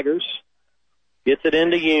the Tigers. Gets it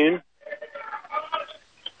into Yoon.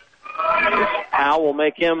 Howe will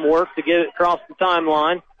make him work to get it across the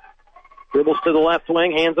timeline. Dribbles to the left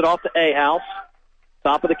wing, hands it off to A-House.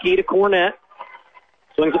 Top of the key to Cornett.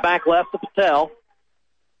 Swings it back left to Patel.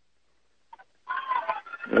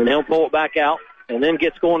 And he'll pull it back out and then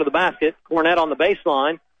gets going to the basket. Cornett on the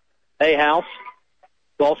baseline. A-House.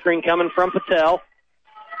 Ball screen coming from Patel.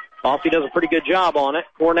 Bosse does a pretty good job on it.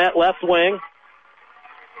 Cornett left wing.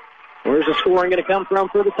 Where's the scoring going to come from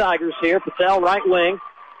for the Tigers here? Patel right wing.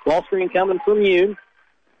 Ball screen coming from Yoon.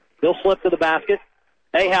 He'll slip to the basket.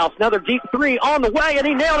 A-House, another deep 3 on the way, and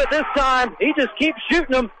he nailed it this time. He just keeps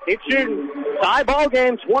shooting them. Keeps shooting. Tie ball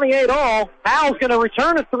game, 28 all. Howe's going to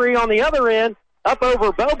return a 3 on the other end. Up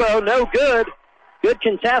over Bobo, no good. Good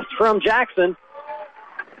contest from Jackson.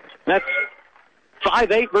 That's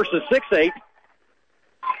 5'8" versus 6'8".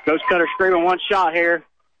 Coach Cutter screaming one shot here.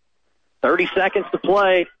 30 seconds to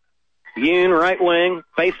play. Yoon, right wing,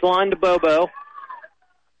 baseline to Bobo.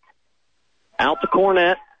 Out to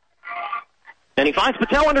Cornett. And he finds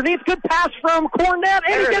Patel underneath. Good pass from Cornett,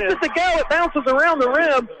 and he gets it to go. It bounces around the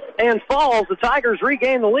rim and falls. The Tigers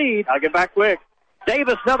regain the lead. I'll get back quick.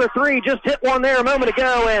 Davis, another 3, just hit one there a moment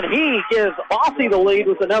ago, and he gives Bosse the lead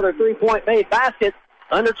with another 3-point made basket.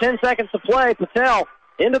 Under 10 seconds to play. Patel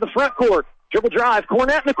into the front court. Dribble drive.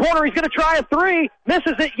 Cornett in the corner. He's going to try a 3.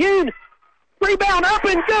 Misses it. Yoon. Rebound up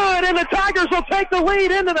and good, and the Tigers will take the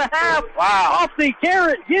lead into the half. Wow. Off the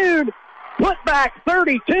Garrett Yoon. Put back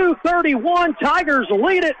 32-31. Tigers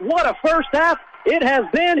lead it. What a first half it has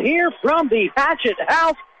been here from the Hatchet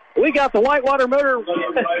House. We got the Whitewater Motor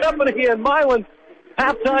Company in Milan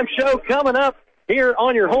halftime show coming up here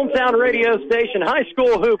on your hometown radio station, High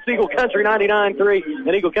School Hoops, Eagle Country 99.3 and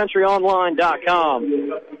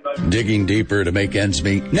EagleCountryOnline.com. Digging deeper to make ends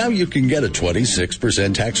meet? Now you can get a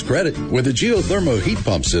 26% tax credit with a geothermal heat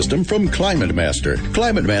pump system from Climate Master.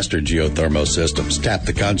 Climate Master geothermal systems tap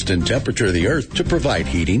the constant temperature of the earth to provide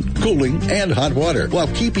heating, cooling, and hot water while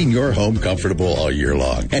keeping your home comfortable all year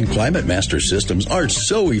long. And Climate Master systems are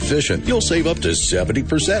so efficient, you'll save up to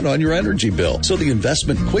 70% on your energy bill. So the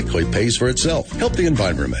investment quickly pays for itself. Help the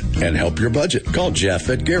environment and help your budget. Call Jeff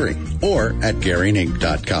at Gehring or at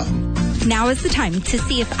GehringInc.com. Now is the time to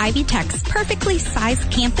see if Ivy Tech's perfectly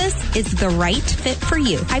sized campus is the right fit for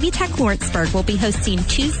you. Ivy Tech Lawrenceburg will be hosting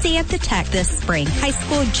Tuesday at the Tech this spring. High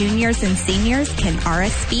school juniors and seniors can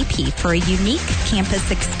RSVP for a unique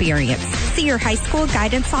campus experience. See your high school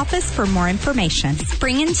guidance office for more information.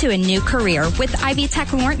 Spring into a new career with Ivy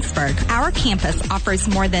Tech Lawrenceburg. Our campus offers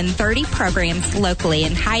more than 30 programs locally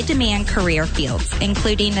in high-demand career fields,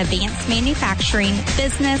 including advanced manufacturing,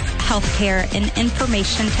 business, healthcare, and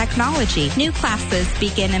information technology. New classes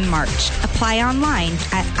begin in March. Apply online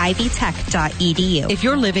at ivytech.edu. If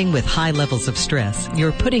you're living with high levels of stress,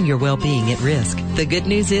 you're putting your well-being at risk. The good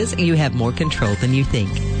news is you have more control than you think.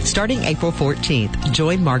 Starting April 14th,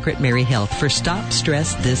 join Margaret Mary Health for Stop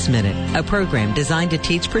Stress This Minute, a program designed to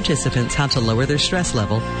teach participants how to lower their stress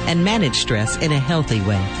level and manage stress in a healthy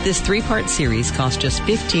way. This 3-part series costs just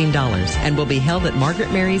 $15 and will be held at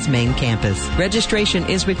Margaret Mary's main campus. Registration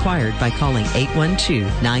is required by calling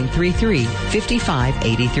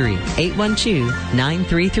 812-933-5583.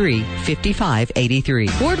 812-933-5583.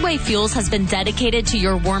 Wardway Fuels has been dedicated to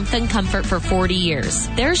your warmth and comfort for 40 years.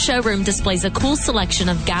 Their showroom displays a cool selection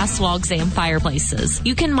of gas logs and fireplaces.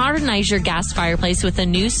 You can modernize your gas fireplace with a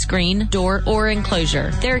new screen, door, or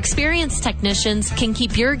enclosure. Their experienced technicians can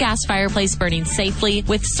keep your gas fireplace burning safely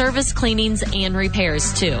with service cleanings and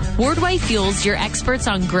repairs too. Wardway Fuels, your experts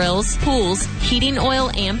on grills, pools, heating oil,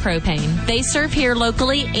 and propane. They serve here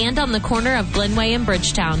locally and on the corner of Glenway and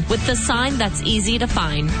Bridgetown with the sign that's easy to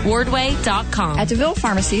find. Wardway.com. At DeVille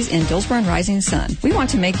Pharmacies in Dillsboro and Rising Sun, we want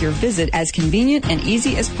to make your visit as convenient and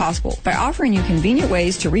easy as possible by offering you convenient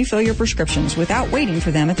ways to refill your prescriptions without waiting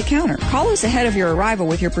for them at the counter. Call us ahead of your arrival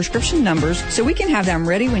with your prescription numbers so we can have them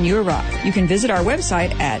ready when you arrive. You can visit our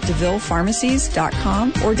website at DeVillePharmacies.com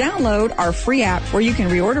or download our free app where you can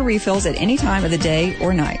reorder refills at any time of the day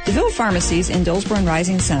or night. DeVille Pharmacies in Dillsboro and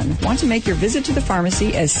Rising Sun want to make your visit to the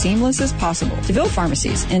pharmacy as seamless as possible. DeVille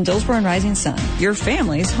Pharmacies in Dillsboro and Rising Sun, your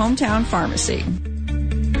family's hometown pharmacy.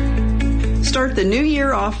 Start the new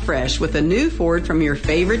year off fresh with a new Ford from your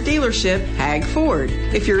favorite dealership, Hag Ford.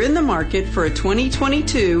 If you're in the market for a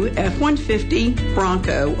 2022 F-150,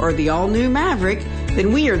 Bronco, or the all-new Maverick,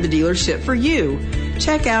 then we are the dealership for you.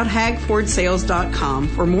 Check out hagfordsales.com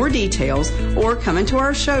for more details or come into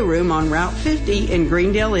our showroom on Route 50 in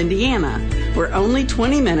Greendale, Indiana. We're only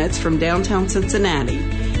 20 minutes from downtown Cincinnati.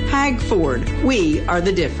 Hag Ford, we are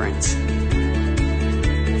the difference.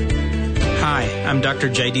 Hi, I'm Dr.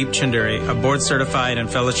 Jaideep Chunduri, a board-certified and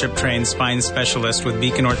fellowship-trained spine specialist with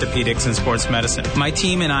Beacon Orthopedics and Sports Medicine. My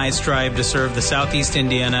team and I strive to serve the Southeast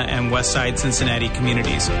Indiana and West Side Cincinnati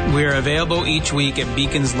communities. We are available each week at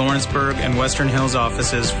Beacon's Lawrenceburg and Western Hills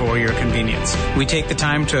offices for your convenience. We take the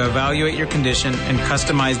time to evaluate your condition and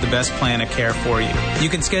customize the best plan of care for you. You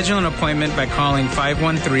can schedule an appointment by calling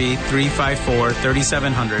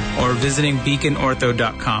 513-354-3700 or visiting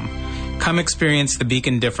beaconortho.com. Come experience the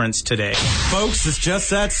Beacon difference today. Folks, it's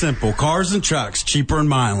just that simple. Cars and trucks, cheaper in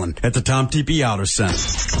Milan at the Tom Tepe Auto Center.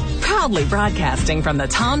 Proudly broadcasting from the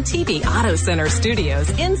Tom Tepe Auto Center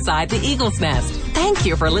studios inside the Eagle's Nest. Thank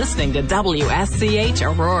you for listening to WSCH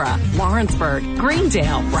Aurora, Lawrenceburg,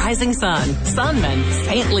 Greendale, Rising Sun, Sunman,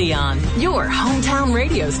 St. Leon. Your hometown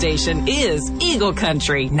radio station is Eagle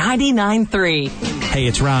Country 99.3. Hey,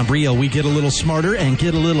 it's Ron Breel. We get a little smarter and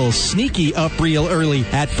get a little sneaky up real early.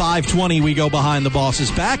 At 5:20, we go behind the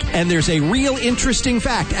Boss's back, and there's a real interesting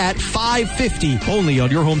fact at 5:50, only on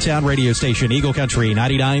your hometown radio station, Eagle Country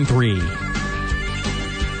 99.3.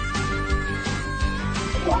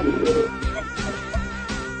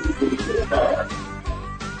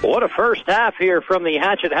 What a first half here from the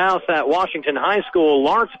Hatchet House at Washington High School.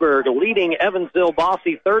 Lawrenceburg leading Evansville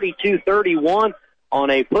Bosse 32-31 on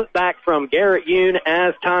a putback from Garrett Yoon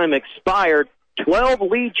as time expired. 12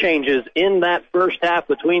 lead changes in that first half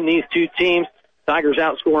between these two teams. Tigers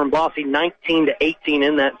outscoring Bosse 19-18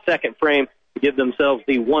 in that second frame to give themselves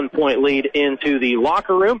the 1-point lead into the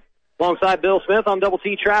locker room. Alongside Bill Smith, I'm Double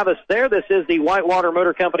T Travis there. This is the Whitewater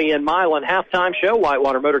Motor Company in Milan halftime show.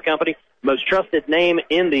 Whitewater Motor Company, most trusted name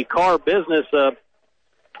in the car business.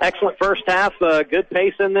 Excellent first half, good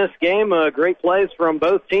pace in this game, great plays from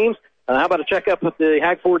both teams. How about a checkup with the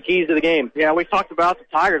Hag Ford keys to the game? Yeah, we talked about the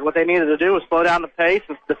Tigers. What they needed to do was slow down the pace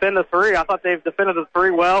and defend the three. I thought they've defended the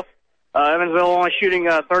three well. Evansville only shooting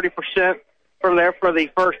 30% from there for the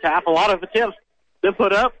first half. A lot of attempts been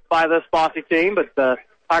put up by this Bosse team, but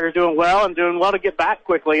Tigers doing well to get back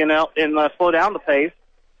quickly and slow down the pace.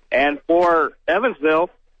 And for Evansville,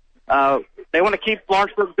 they want to keep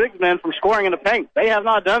Lawrenceburg big men from scoring in the paint. They have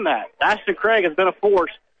not done that. Ashton Craig has been a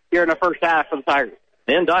force here in the first half for the Tigers.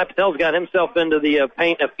 And Di Patel's got himself into the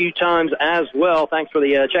paint a few times as well. Thanks for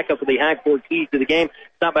the checkup of the Hag Ford keys to the game.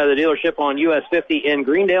 Stop by the dealership on US 50 in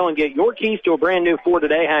Greendale and get your keys to a brand new Ford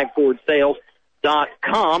today,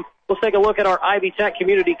 hagfordsales.com. Let's take a look at our Ivy Tech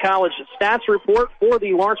Community College stats report for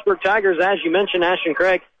the Lawrenceburg Tigers. As you mentioned, Ashton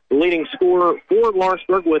Craig, the leading scorer for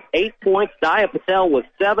Lawrenceburg with 8 points. Di Patel with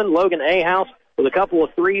 7. Logan Ahouse with a couple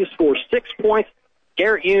of threes for 6 points.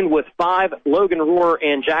 Garrett Yoon with 5, Logan Rohr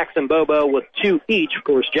and Jackson Bobo with 2 each. Of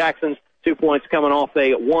course, Jackson's 2 points coming off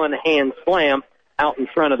a one-hand slam out in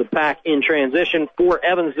front of the pack in transition. For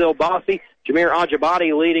Evansville Bosse, Jameer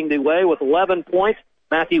Ajabadi leading the way with 11 points.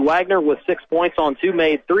 Matthew Wagner with 6 points on 2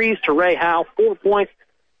 made threes. Teray Howe, 4 points.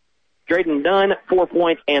 Drayden Dunn, 4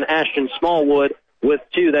 points. And Ashton Smallwood with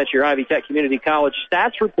 2. That's your Ivy Tech Community College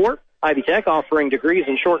stats report. Ivy Tech offering degrees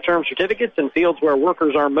and short-term certificates in fields where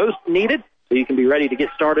workers are most needed, so you can be ready to get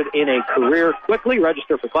started in a career quickly.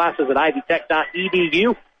 Register for classes at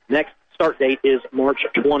ivytech.edu. Next start date is March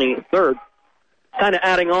 23rd. Kind of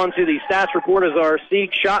adding on to the stats report is our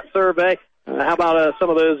Sieg shot survey. How about some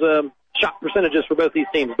of those shot percentages for both these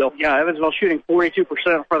teams, Bill? Yeah, Evansville shooting 42%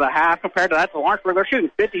 for the half. Compared to that to Lawrenceburg, they're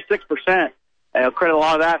shooting 56%. Credit a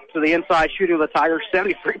lot of that to the inside shooting of the Tigers.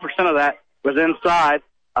 73% of that was inside.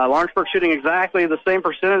 Lawrenceburg shooting exactly the same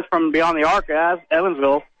percentage from beyond the arc as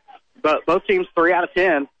Evansville, but both teams 3 out of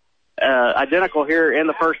 10. Identical here in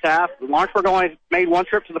the first half. Lawrenceburg only made one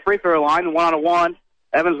trip to the free throw line, 1 out of 1.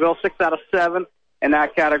 Evansville 6 out of 7 in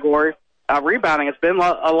that category. Rebounding, it's been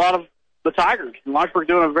a lot of the Tigers. Lawrenceburg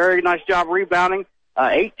doing a very nice job rebounding,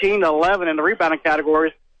 18 to 11 in the rebounding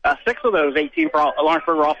categories. 6 of those 18 for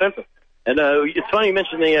Lawrenceburg were offensive. And it's funny you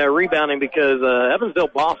mentioned the rebounding because Evansville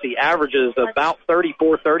Bosse averages about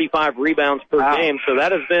 34, 35 rebounds per game. So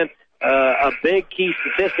that has been a big key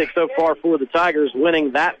statistic so far for the Tigers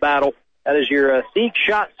winning that battle. That is your Sieg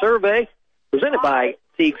Shot Survey presented by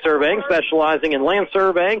Sieg Surveying, specializing in land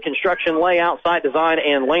surveying, construction layout, site design,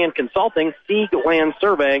 and land consulting.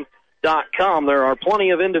 SiegLandSurveying.com. There are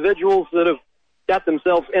plenty of individuals that have got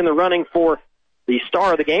themselves in the running for the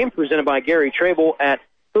star of the game, presented by Gary Trable at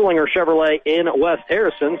Pullinger Chevrolet in West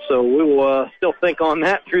Harrison. So we will still think on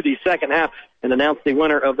that through the second half and announce the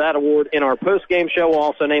winner of that award in our post-game show. We'll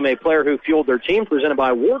also name a player who fueled their team, presented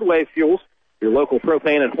by Wardway Fuels, your local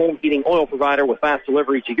propane and home heating oil provider with fast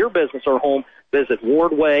delivery to your business or home. Visit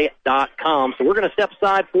wardway.com. So we're going to step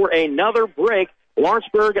aside for another break.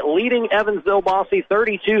 Lawrenceburg leading Evansville Bosse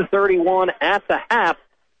 32-31 at the half.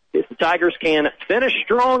 If the Tigers can finish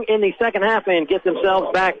strong in the second half and get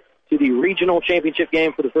themselves back to the regional championship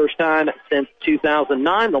game for the first time since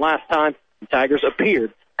 2009, the last time the Tigers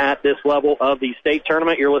appeared at this level of the state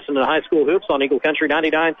tournament. You're listening to High School Hoops on Eagle Country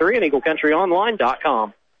 99.3 and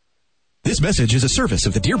EagleCountryOnline.com. This message is a service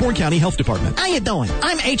of the Dearborn County Health Department. How you doing?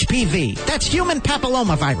 I'm HPV. That's human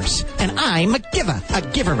papillomavirus. And I'm a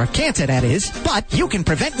giver of cancer, that is. But you can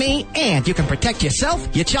prevent me, and you can protect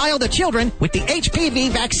yourself, your child, or children with the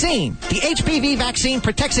HPV vaccine. The HPV vaccine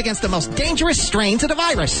protects against the most dangerous strains of the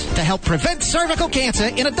virus to help prevent cervical cancer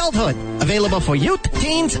in adulthood. Available for youth,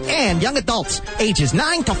 teens, and young adults, ages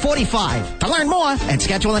 9 to 45. To learn more and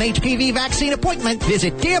schedule an HPV vaccine appointment,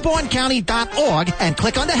 visit DearbornCounty.org and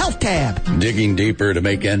click on the Health tab. Digging deeper to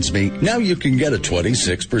make ends meet? Now you can get a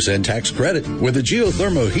 26% tax credit with a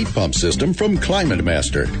geothermal heat pump system from Climate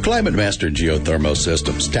Master. Climate Master geothermal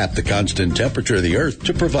systems tap the constant temperature of the earth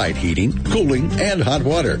to provide heating, cooling, and hot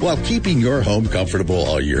water while keeping your home comfortable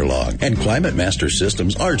all year long. And Climate Master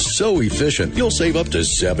systems are so efficient, you'll save up to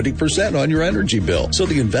 70% on your energy bill. So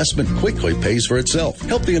the investment quickly pays for itself.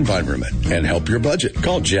 Help the environment and help your budget.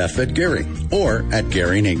 Call Jeff at Gehring or at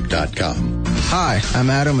GehringInc.com. Hi, I'm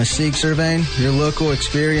Adam with Sieg Surveying, your local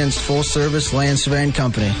experienced full-service land surveying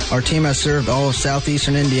company. Our team has served all of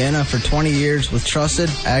southeastern Indiana for 20 years with trusted,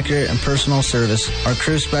 accurate, and personal service. Our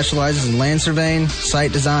crew specializes in land surveying,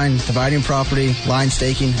 site design, dividing property, line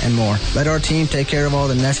staking, and more. Let our team take care of all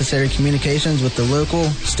the necessary communications with the local,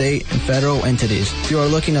 state, and federal entities. If you are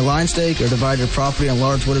looking to line stake or divide your property on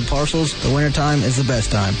large wooded parcels, the wintertime is the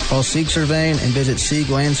best time. Call Sieg Surveying and visit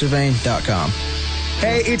SiegLandSurveying.com.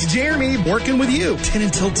 Hey, it's Jeremy working with you 10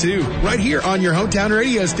 until 2 right here on your hometown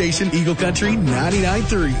radio station, Eagle Country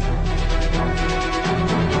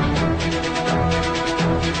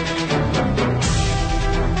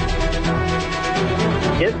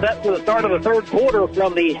 99.3. Get set for the start of the third quarter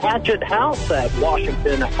from the Hatchet House at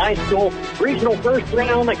Washington High School. Regional first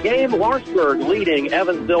round game, Lawrenceburg leading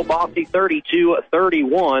Evansville Bosse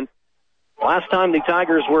 32-31. Last time the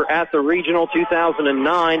Tigers were at the regional,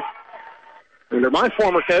 2009. Under my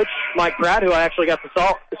former coach, Mike Pratt, who I actually got to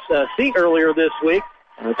see earlier this week.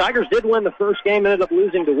 The Tigers did win the first game, ended up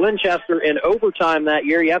losing to Winchester in overtime that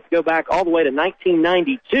year. You have to go back all the way to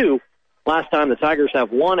 1992. Last time the Tigers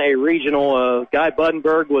have won a regional. Guy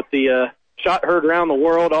Budenberg with the shot heard around the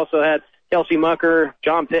world. Also had Kelsey Mucker,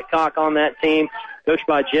 John Pitcock on that team, coached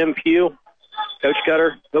by Jim Pugh. Coach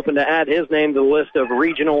Cutter hoping to add his name to the list of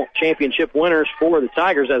regional championship winners for the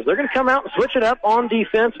Tigers as they're going to come out and switch it up on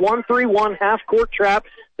defense. 1-3-1 half-court trap.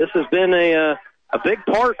 This has been a big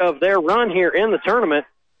part of their run here in the tournament.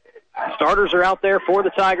 Starters are out there for the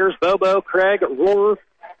Tigers. Bobo, Craig, Rohrer,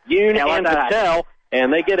 Yoon, and Patel.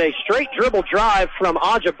 And they get a straight dribble drive from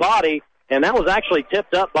Ajabadi, and that was actually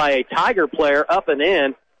tipped up by a Tiger player up and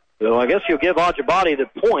in. So I guess you'll give Ajabadi the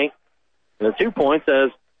point, the 2 points, as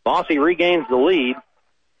Bosse regains the lead.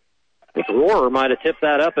 I think Rohrer might have tipped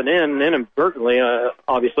that up and in inadvertently,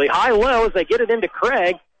 obviously. High-low as they get it into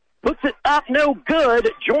Craig. Puts it up, no good.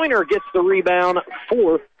 Joyner gets the rebound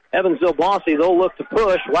for Evansville Bosse. They'll look to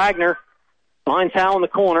push. Wagner finds Howe in the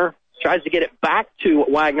corner. Tries to get it back to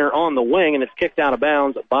Wagner on the wing, and it's kicked out of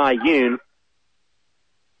bounds by Yoon.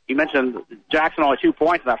 You mentioned Jackson only 2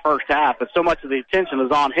 points in that first half, but so much of the attention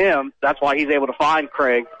is on him. That's why he's able to find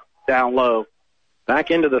Craig down low.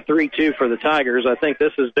 Back into the 3-2 for the Tigers. I think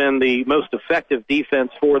this has been the most effective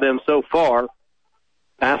defense for them so far.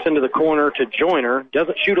 Pass into the corner to Joyner.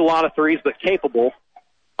 Doesn't shoot a lot of threes, but capable.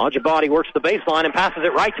 Ajabadi works the baseline and passes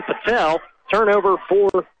it right to Patel. Turnover for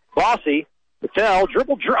Bosse. Patel,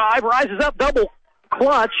 dribble drive, rises up, double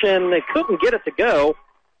clutch, and they couldn't get it to go.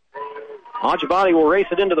 Ajabadi will race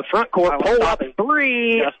it into the front court. Pull up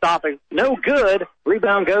three. Stopping. No good.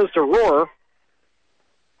 Rebound goes to Rohrer.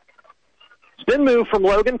 Spin move from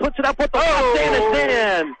Logan. Puts it up with the left hand. It's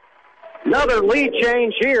in. Another lead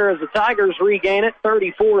change here as the Tigers regain it.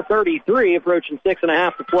 34-33, approaching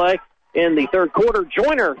 6.5 to play in the third quarter.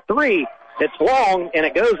 Joyner, three. It's long, and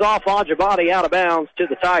it goes off Ajabadi out of bounds to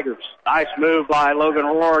the Tigers. Nice move by Logan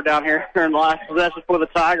Rohrer down here in the last possession for the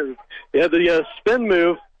Tigers. Yeah, the spin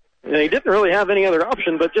move. And he didn't really have any other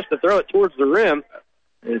option but just to throw it towards the rim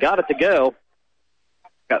and got it to go.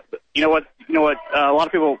 You know what? A lot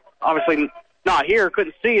of people obviously not here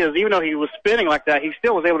couldn't see is even though he was spinning like that, he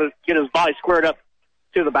still was able to get his body squared up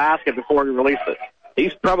to the basket before he released it.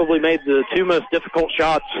 He's probably made the two most difficult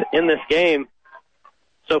shots in this game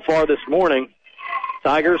so far this morning.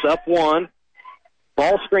 Tigers up one.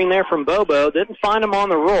 Ball screen there from Bobo. Didn't find him on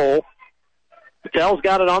the roll. Patel's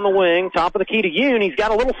got it on the wing. Top of the key to Yoon. He's got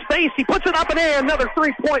a little space. He puts it up and in. Another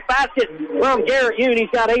three-point basket from Garrett Yoon. He's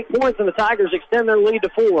got 8 points, and the Tigers extend their lead to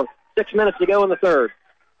 4. 6 minutes to go in the third.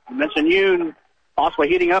 You mentioned Yoon possibly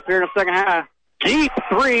heating up here in the second half. Deep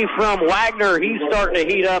three from Wagner. He's starting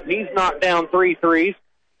to heat up. He's knocked down 3 threes.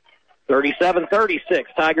 37-36.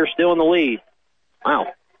 Tigers still in the lead. Wow.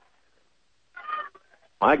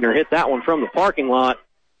 Wagner hit that one from the parking lot.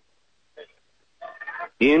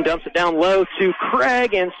 Yoon dumps it down low to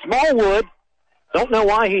Craig and Smallwood. Don't know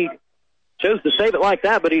why he chose to save it like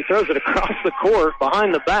that, but he throws it across the court,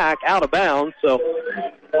 behind the back, out of bounds. So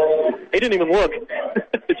he didn't even look.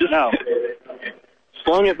 Just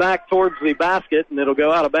slung it back towards the basket, and it'll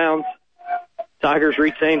go out of bounds. Tigers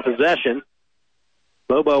retain possession.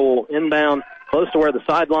 Bobo will inbound close to where the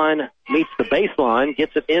sideline meets the baseline,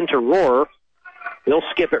 gets it into Rohrer. He'll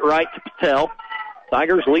skip it right to Patel.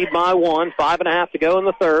 Tigers lead by 1, 5.5 to go in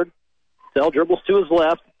the third. Patel dribbles to his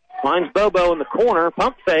left, finds Bobo in the corner,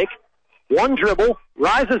 pump fake. One dribble,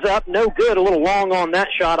 rises up, no good. A little long on that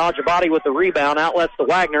shot. Ajabadi with the rebound, outlets to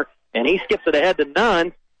Wagner, and he skips it ahead to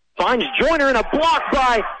Nunn. Finds Joyner, and a block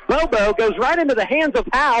by Bobo. Goes right into the hands of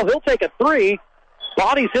Howe. He'll take a three.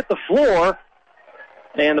 Bodies hit the floor,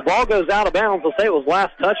 and the ball goes out of bounds. They'll say it was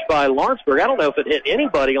last touched by Lawrenceburg. I don't know if it hit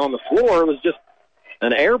anybody on the floor. It was just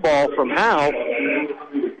an air ball from Howe.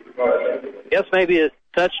 I guess maybe it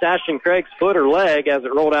touched Ashton Craig's foot or leg as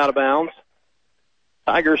it rolled out of bounds.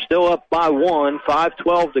 Tigers still up by 1,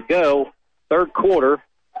 5:12 to go, third quarter.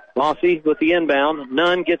 Bosse with the inbound.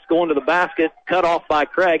 Nunn gets going to the basket, cut off by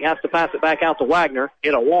Craig, has to pass it back out to Wagner.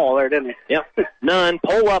 Hit a wall there, didn't he? Yep. Nunn,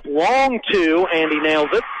 pull up long two, and he nails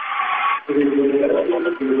it.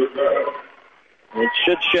 It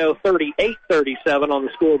should show 38-37 on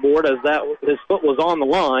the scoreboard as that his foot was on the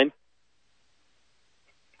line.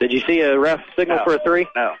 Did you see a ref signal for a three?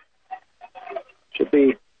 No. Should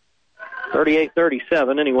be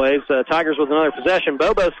 38-37 anyways. Tigers with another possession.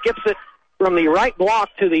 Bobo skips it from the right block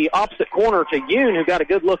to the opposite corner to Yoon, who got a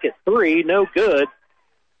good look at three. No good.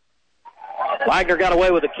 Wagner got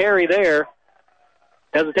away with a carry there.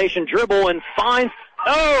 Hesitation dribble and finds...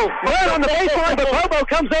 right on the baseline, but Bobo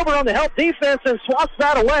comes over on the help defense and swats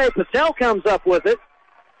that away. Patel comes up with it.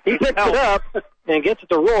 He picks it up and gets it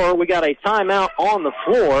to Rohrer. We got a timeout on the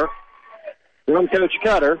floor from Coach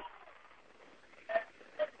Cutter.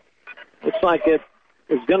 Looks like it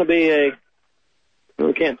is going to be a...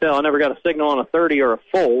 We can't tell. I never got a signal on a 30 or a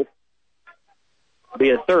full. It'll be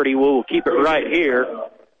a 30. We'll keep it right here.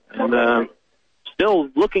 And still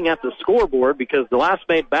looking at the scoreboard because the last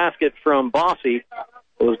made basket from Bosse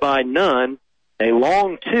was by Nunn, a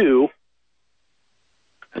long two.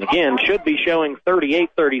 And again, should be showing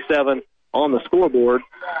 38-37 on the scoreboard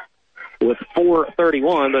with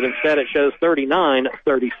 4:31, but instead it shows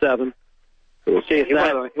 39-37. We'll see if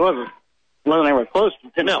that... He wasn't anywhere close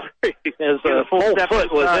to No. His full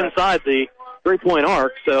foot was inside the three-point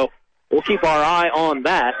arc, so we'll keep our eye on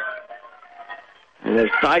that. And the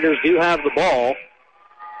Tigers do have the ball.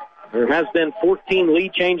 There has been 14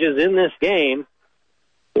 lead changes in this game.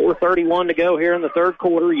 4:31 to go here in the third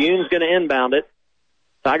quarter. Yoon's going to inbound it.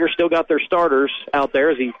 Tigers still got their starters out there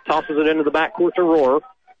as he tosses it into the backcourt to Rohrer.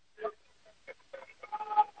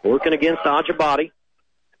 Working against Ajabadi.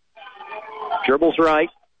 Dribbles right.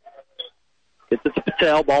 Gets it to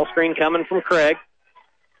Patel. Ball screen coming from Craig.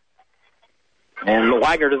 And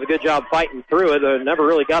Wagner does a good job fighting through it. Never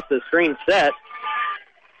really got the screen set.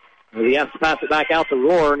 He has to pass it back out to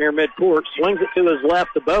Rohr near midcourt. Swings it to his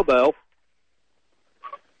left to Bobo.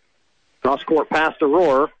 Cross-court pass to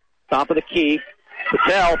Rohr. Top of the key.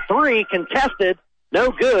 Patel, 3, contested. No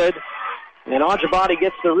good. And Ajabadi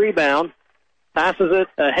gets the rebound. Passes it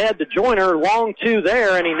ahead to Joyner. Long 2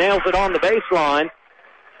 there, and he nails it on the baseline.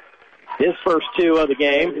 His first 2 of the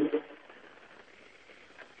game.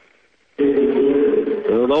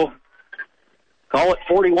 So they'll call it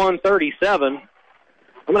 41-37.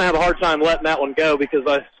 I'm going to have a hard time letting that one go because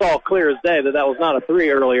I saw clear as day that was not a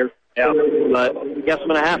 3 earlier. Yeah. But I guess I'm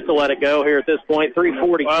going to have to let it go here at this point.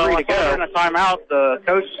 3:43 to go. During the timeout, the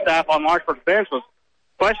coaching staff on Lawrenceburg's bench was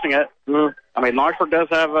questioning it. Mm-hmm. I mean, Lawrenceburg does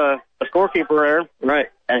have a scorekeeper there. Right.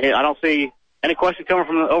 And I don't see any question coming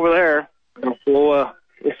from over there. We'll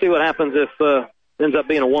see what happens if it ends up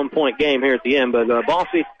being a 1-point game here at the end. But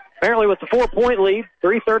Bosse apparently with the 4-point lead.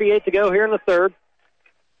 3:38 to go here in the third.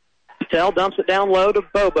 Patel dumps it down low to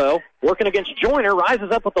Bobo. Working against Joyner. Rises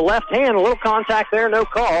up with the left hand. A little contact there. No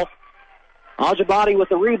call. Ajabadi with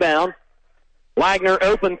the rebound. Wagner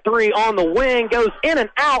open 3 on the wing. Goes in and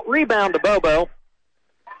out. Rebound to Bobo.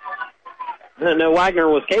 I didn't know Wagner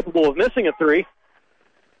was capable of missing a 3.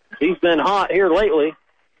 He's been hot here lately.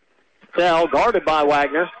 Patel guarded by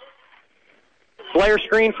Wagner. Flare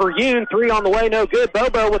screen for Yoon. 3 on the way. No good.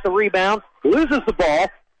 Bobo with the rebound. Loses the ball.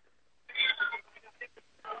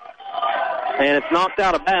 And it's knocked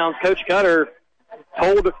out of bounds. Coach Cutter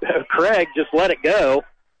told Craig just let it go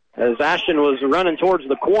as Ashton was running towards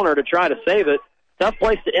the corner to try to save it. Tough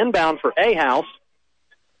place to inbound for A-House.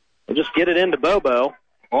 We'll just get it into Bobo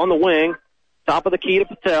on the wing. Top of the key to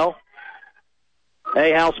Patel.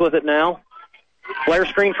 A-House with it now. Flare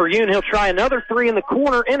screen for Yoon. He'll try another 3 in the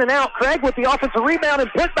corner. In and out. Craig with the offensive rebound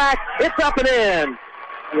and put back. It's up and in.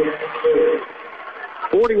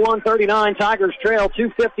 41-39. Tigers trail.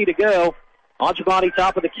 2:50 to go. Ajabadi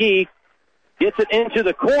top of the key. Gets it into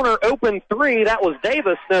the corner. Open 3. That was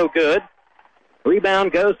Davis. No good.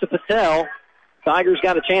 Rebound goes to Patel. Tigers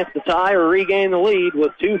got a chance to tie or regain the lead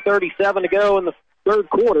with 2:37 to go in the third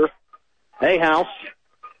quarter. A-House.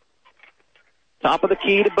 Top of the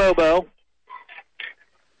key to Bobo.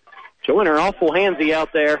 Joyner awful handsy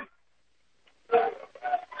out there.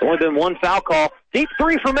 It's only been 1 foul call. Deep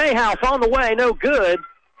 3 from A-House on the way. No good.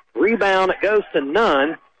 Rebound. It goes to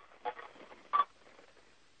Nunn.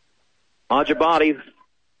 Ajabadi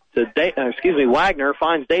to Wagner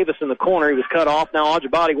finds Davis in the corner. He was cut off. Now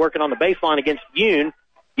Ajabadi working on the baseline against Yoon.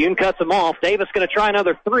 Yoon cuts him off. Davis going to try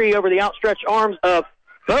another 3 over the outstretched arms of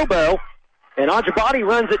Bobo. And Ajabadi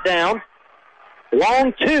runs it down.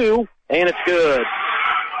 Long 2, and it's good.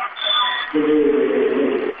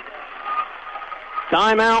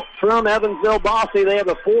 Timeout from Evansville Bosse. They have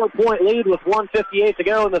a 4-point lead with 1:58 to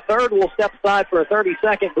go in the third. We'll step aside for a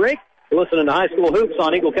 30-second break. You're listening to High School Hoops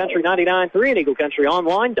on Eagle Country 99.3 and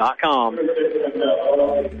EagleCountryOnline.com.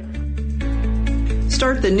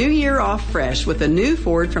 Start the new year off fresh with a new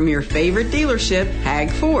Ford from your favorite dealership, Hag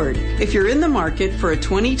Ford. If you're in the market for a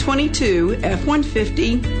 2022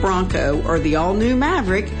 F-150, Bronco, or the all-new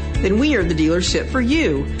Maverick, then we are the dealership for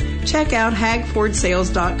you. Check out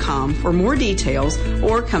hagfordsales.com for more details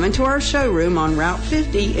or come into our showroom on Route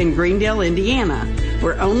 50 in Greendale, Indiana.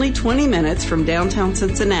 We're only 20 minutes from downtown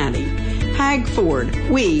Cincinnati. Hag Ford,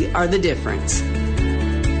 we are the difference.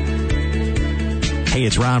 Hey,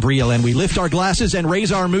 it's Ron Briel, and we lift our glasses and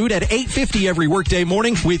raise our mood at 8:50 every workday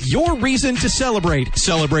morning with your reason to celebrate.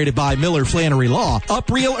 Celebrated by Miller Flannery Law. Up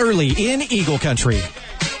real early in Eagle Country.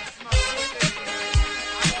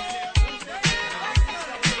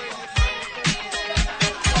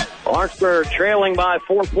 Lawrenceburg trailing by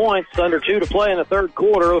 4 points, under 2 to play in the third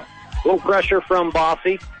quarter. A little pressure from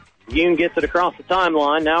Bosse. Yoon gets it across the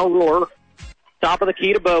timeline. Now Rohr. Top of the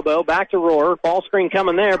key to Bobo. Back to Rohr. Ball screen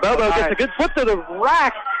coming there. Bobo gets a good flip to the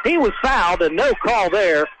rack. He was fouled, and no call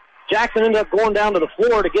there. Jackson ended up going down to the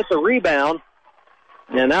floor to get the rebound,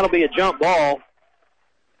 and that'll be a jump ball.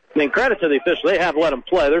 I mean, credit to the officials. They have let him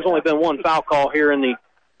play. There's only been 1 foul call here in the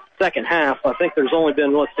second half. I think there's only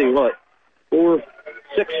been,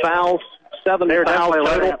 6 fouls, 7 They're fouls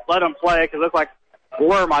definitely total. let him play because it looks like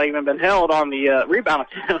Rohr might even been held on the rebound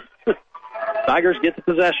attempt. Tigers get the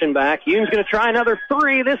possession back. Yoon's going to try another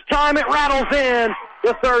 3. This time it rattles in.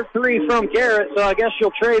 The third 3 from Garrett. So I guess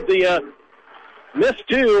you'll trade the missed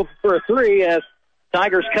 2 for a 3 as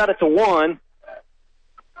Tigers cut it to 1.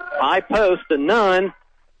 High post to Nunn.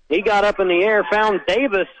 He got up in the air, found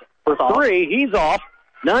Davis for 3. He's off.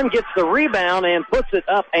 Nunn gets the rebound and puts it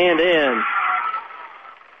up and in.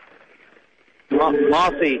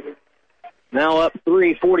 Bosse now up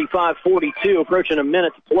 3, 45-42, approaching a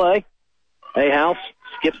minute to play. A-House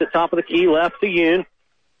skips it top of the key, left to Yoon.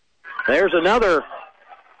 There's another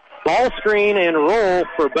ball screen and roll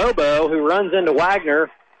for Bobo, who runs into Wagner.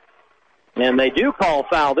 And they do call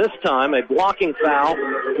foul this time, a blocking foul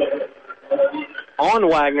on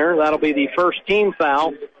Wagner. That'll be the first team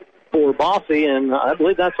foul for Bosse, and I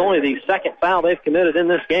believe that's only the second foul they've committed in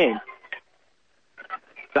this game.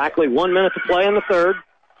 Exactly 1 minute to play in the third.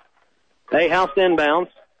 House inbounds.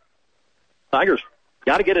 Tigers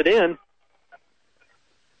got to get it in.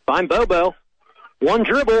 Find Bobo. One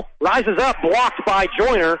dribble, rises up, blocked by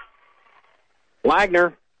Joyner.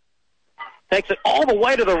 Wagner takes it all the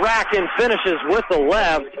way to the rack and finishes with the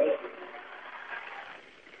left.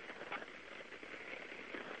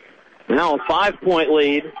 Now a 5-point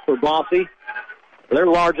lead for Bosse, their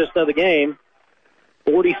largest of the game.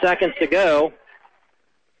 40 seconds to go.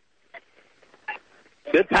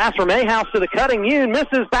 Good pass from House to the cutting Yoon.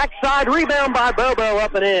 Misses, backside rebound by Bobo,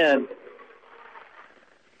 up and in.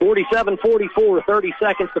 47-44, 30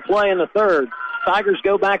 seconds to play in the third. Tigers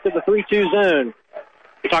go back to the 3-2 zone.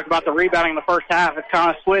 We talked about the rebounding in the first half. It's kind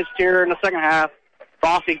of switched here in the second half.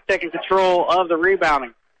 Bosse taking control of the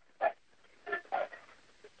rebounding.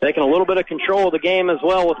 Taking a little bit of control of the game as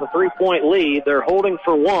well with a 3-point lead. They're holding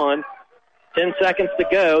for one. 10 seconds to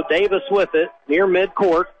go. Davis with it near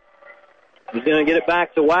midcourt. He's going to get it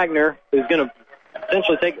back to Wagner, who's going to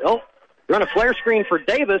essentially run a flare screen for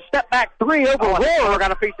Davis. Step back three over Rohr.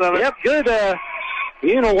 Got a piece of it. Yep, good.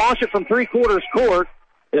 You know, launch it from three-quarters court.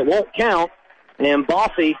 It won't count. And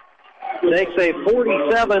Bosse takes a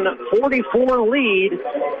 47-44 lead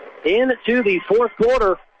into the fourth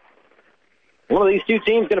quarter. One of these two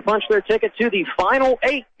teams going to punch their ticket to the Final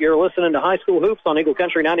Eight. You're listening to High School Hoops on Eagle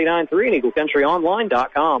Country 99.3 and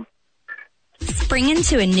EagleCountryOnline.com. Spring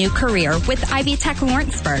into a new career with Ivy Tech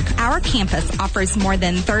Lawrenceburg. Our campus offers more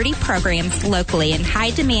than 30 programs locally in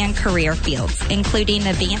high-demand career fields, including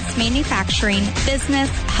advanced manufacturing,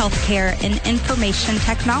 business, healthcare, and information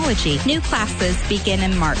technology. New classes begin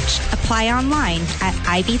in March. Apply online at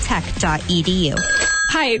ivytech.edu.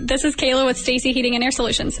 Hi, this is Kayla with Stacy Heating and Air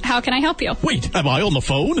Solutions. How can I help you? Wait, am I on the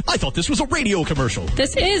phone? I thought this was a radio commercial.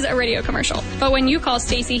 This is a radio commercial. But when you call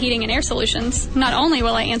Stacy Heating and Air Solutions, not only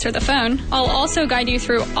will I answer the phone, I'll also guide you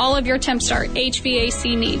through all of your TempStar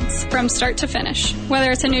HVAC needs from start to finish.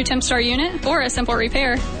 Whether it's a new TempStar unit or a simple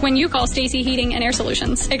repair, when you call Stacy Heating and Air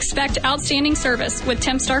Solutions, expect outstanding service with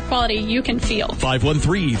TempStar quality you can feel.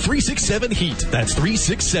 513-367-HEAT. That's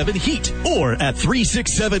 367-HEAT. Or at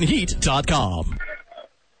 367heat.com.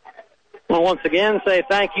 Well, once again, say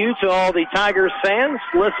thank you to all the Tigers fans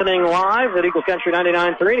listening live at Eagle Country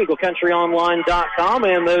 99.3 and EagleCountryOnline.com,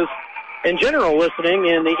 and those in general listening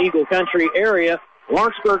in the Eagle Country area.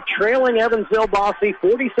 Lawrenceburg trailing Evansville Bosse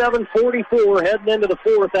 47-44 heading into the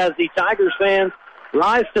fourth as the Tigers fans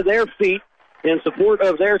rise to their feet in support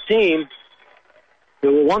of their team,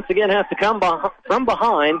 who will once again have to come from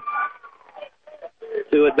behind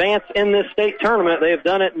to advance in this state tournament. They have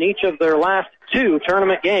done it in each of their last two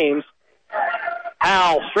tournament games.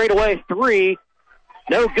 Howell, straightaway three,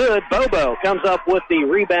 no good. Bobo comes up with the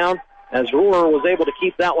rebound as Rohr was able to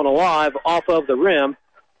keep that one alive off of the rim.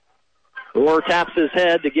 Rohr taps his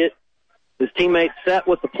head to get his teammates set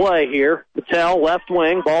with the play here. Patel, left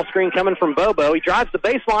wing, ball screen coming from Bobo. He drives the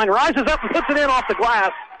baseline, rises up and puts it in off the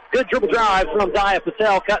glass. Good dribble drive from Dia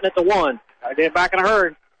Patel, cutting it to one. I did back in a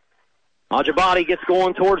hurry. Ajabadi gets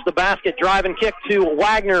going towards the basket, drive and kick to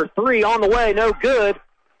Wagner. Three on the way, no good.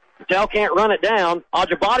 Patel can't run it down.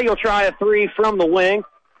 Ajabadi will try a three from the wing.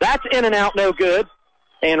 That's in and out, no good.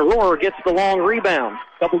 And Rohr gets the long rebound.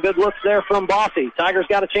 Couple good looks there from Bosse. Tigers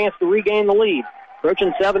got a chance to regain the lead.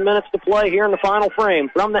 Approaching 7 minutes to play here in the final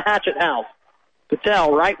frame from the Hatchet House.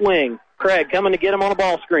 Patel, right wing. Craig coming to get him on a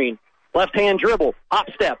ball screen. Left-hand dribble.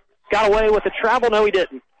 Hop step. Got away with a travel. No, he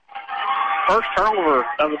didn't. First turnover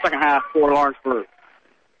of the second half for Lawrenceburg.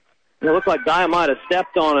 It looked like Dia might have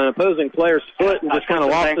stepped on an opposing player's foot and just kind of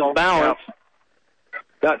lost his balance.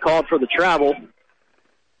 Got called for the travel.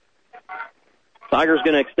 Tigers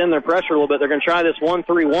going to extend their pressure a little bit. They're going to try this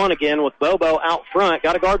 1-3-1 again with Bobo out front.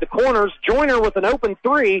 Got to guard the corners. Joyner with an open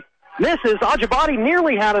three. Misses. Ajabadi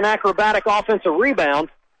nearly had an acrobatic offensive rebound.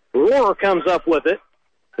 Rohr comes up with it.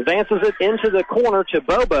 Advances it into the corner to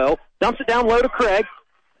Bobo. Dumps it down low to Craig.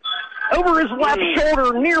 Over his left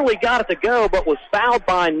shoulder, nearly got it to go, but was fouled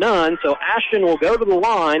by none. So Ashton will go to the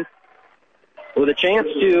line with a chance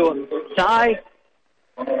to tie,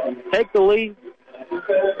 take the lead.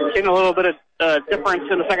 Seen a little bit of difference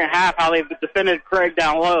in the second half, how they've defended Craig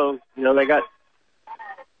down low. You know,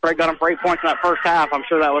 Craig got him for 8 points in that first half. I'm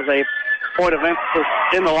sure that was a point of emphasis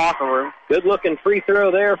in the locker room. Good-looking free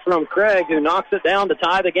throw there from Craig, who knocks it down to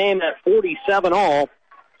tie the game at 47 all.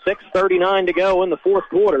 6:39 to go in the fourth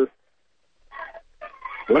quarter.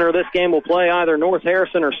 Winner of this game will play either North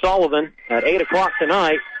Harrison or Sullivan at 8 o'clock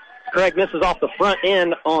tonight. Craig misses off the front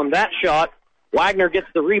end on that shot. Wagner gets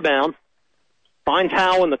the rebound. Finds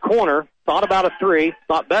Howe in the corner. Thought about a three.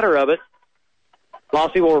 Thought better of it.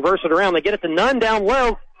 Bosse will reverse it around. They get it to Nunn down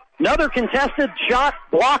low. Another contested shot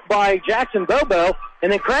blocked by Jackson Bobo.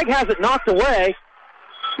 And then Craig has it knocked away.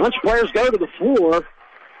 A bunch of players go to the floor.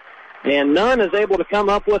 And Nunn is able to come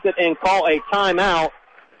up with it and call a timeout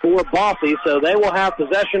for Bosse. So they will have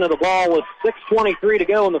possession of the ball with 6:23 to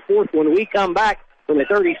go in the fourth when we come back from a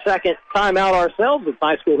 30-second timeout ourselves with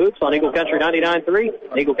High School Hoops on Eagle Country 99.3,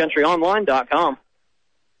 EagleCountryOnline.com.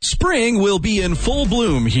 Spring will be in full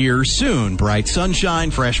bloom here soon. Bright sunshine,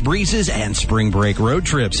 fresh breezes, and spring break road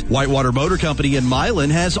trips. Whitewater Motor Company in Milan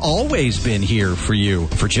has always been here for you.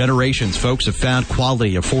 For generations, folks have found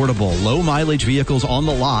quality, affordable, low-mileage vehicles on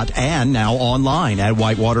the lot and now online at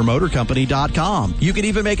whitewatermotorcompany.com. You can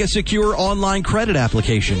even make a secure online credit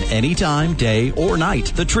application anytime, day or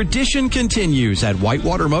night. The tradition continues at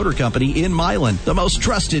Whitewater Motor Company in Milan, the most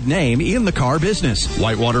trusted name in the car business.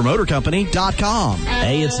 whitewatermotorcompany.com.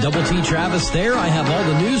 Hey, it's Double T Travis there. I have all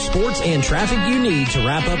the news, sports, and traffic you need to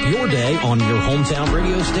wrap up your day on your hometown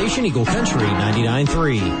radio station, Eagle Country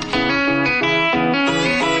 99.3.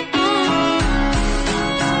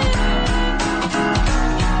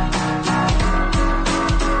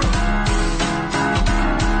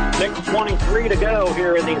 .23 to go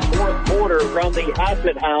here in the fourth quarter from the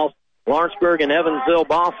Hassett House. Lawrenceburg and Evansville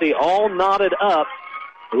Bosse all knotted up.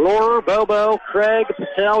 Rohrer, Bobo, Craig,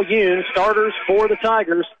 Patel, Yoon, starters for the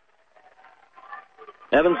Tigers.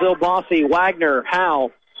 Evansville Bosse, Wagner,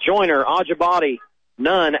 Howe, Joyner, Ajabadi,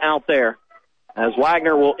 Nunn out there. As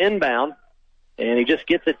Wagner will inbound, and he just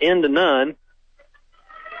gets it into Nunn.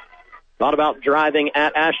 Thought about driving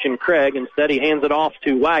at Ashton Craig. Instead, he hands it off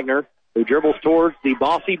to Wagner, who dribbles towards the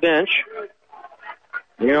Bosse bench.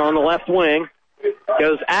 Here on the left wing.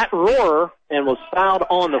 Goes at Rohrer and was fouled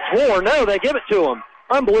on the floor. No, they give it to him.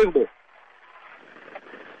 Unbelievable.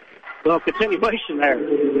 Well, continuation there.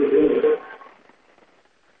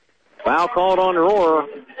 Foul called on Rohrer.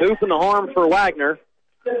 Hoop in the harm for Wagner.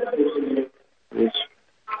 He's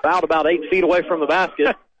fouled about 8 feet away from the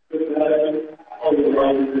basket.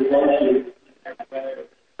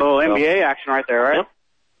 Oh, NBA action right there, right?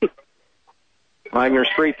 Yep. Wagner's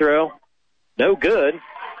free throw. No good.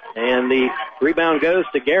 And the rebound goes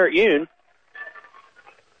to Garrett Yoon.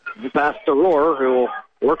 He passed to Rohrer, who will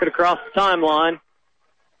work it across the timeline.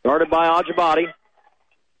 Guarded by Ajabadi.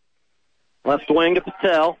 Left wing to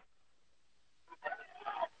Patel.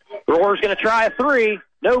 Rohrer's going to try a three.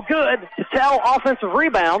 No good. Patel, offensive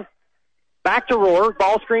rebound. Back to Rohrer.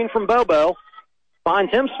 Ball screen from Bobo.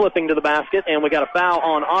 Finds him slipping to the basket, and we got a foul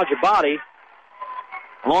on Ajabadi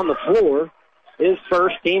on the floor. His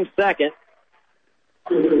first, team second.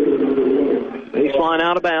 Baseline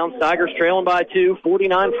out of bounds. Tigers trailing by 2,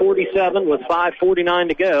 49-47 with 5:49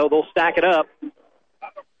 to go. They'll stack it up.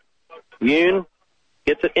 Yoon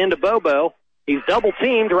gets it into Bobo. He's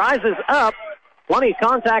double-teamed, rises up. Plenty of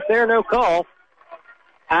contact there, no call.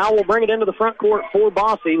 Howe will bring it into the front court for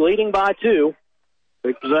Bosse, leading by 2.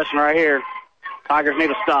 Big possession right here. Tigers need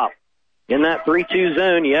to stop. In that 3-2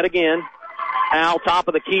 zone yet again. Howe, top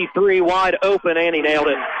of the key, three, wide open, and he nailed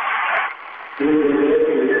it.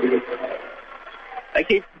 They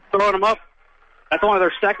keep throwing them up. That's only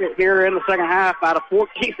their second here in the second half out of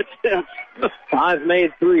 14 attempts. 5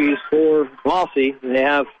 made threes for Bosse. They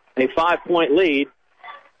have a 5-point lead.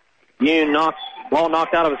 Yoon ball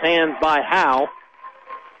knocked out of his hands by Howe.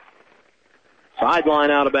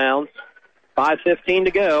 Sideline out of bounds. 5:15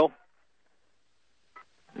 to go.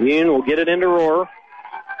 Yoon will get it into Rohrer.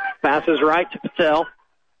 Passes right to Patel.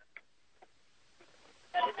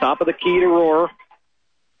 Top of the key to Rohrer.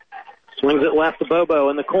 Swings it left to Bobo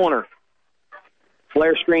in the corner.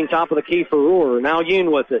 Flare screen top of the key for Rohrer. Now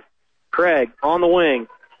Yoon with it. Craig on the wing.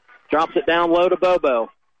 Drops it down low to Bobo.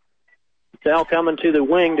 Patel coming to the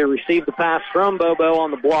wing to receive the pass from Bobo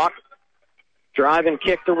on the block. Drive and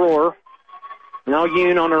kick to Rohrer. Now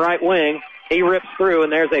Yoon on the right wing. He rips through,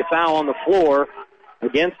 and there's a foul on the floor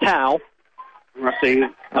against Howe. I see.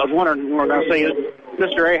 I was wondering, we're going to see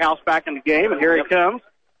Mr. Ahaus back in the game, and here he comes.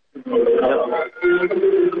 Going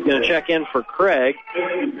to check in for Craig.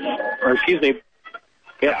 Or, excuse me.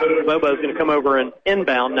 Yep, Bobo's going to come over and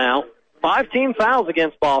inbound now. 5 team fouls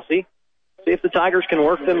against Bosse. See if the Tigers can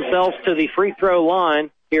work themselves to the free throw line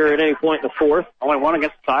here at any point in the fourth. Only one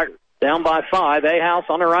against the Tigers. Down by 5. Ahaus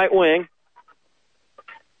on the right wing.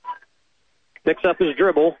 Picks up his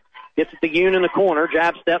dribble. Gets it to Yoon in the corner.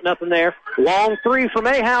 Jab step, nothing there. Long three from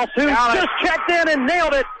Ahaus, who just checked in and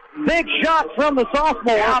nailed it. Big shot from the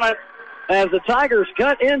sophomore. as the Tigers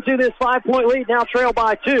cut into this 5-point lead, now trail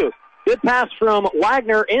by 2. Good pass from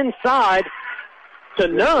Wagner inside to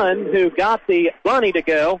Nunn, who got the bunny to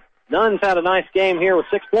go. Nunn's had a nice game here with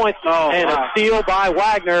 6 points, and a steal by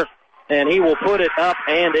Wagner, and he will put it up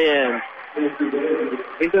and in.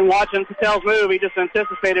 He's been watching Patel's move. He just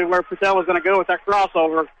anticipated where Patel was going to go with that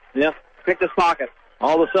crossover. Yep. Picked his pocket.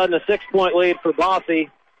 All of a sudden, a 6-point lead for Bosse.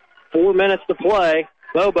 4 minutes to play.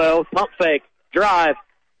 Bobo, pump fake, drive,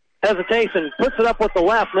 hesitation, puts it up with the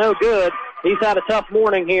left, no good. He's had a tough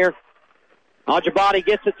morning here. Ajabadi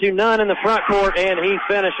gets it to Nunn in the front court, and he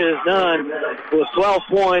finishes. Nunn with 12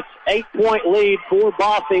 points. 8-point lead for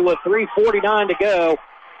Bosse with 3:49 to go.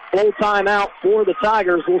 Full timeout for the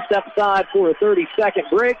Tigers. We'll step aside for a 30-second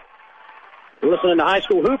break. You're listening to High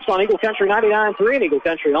School Hoops on Eagle Country 99.3 and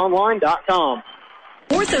EagleCountryOnline.com.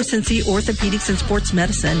 OrthoCincy Orthopedics and Sports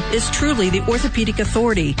Medicine is truly the orthopedic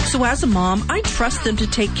authority. So as a mom, I trust them to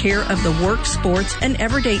take care of the work, sports, and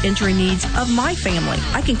everyday injury needs of my family.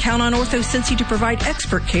 I can count on OrthoCincy to provide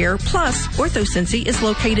expert care. Plus, OrthoCincy is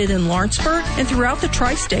located in Lawrenceburg and throughout the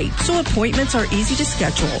tri-state, so appointments are easy to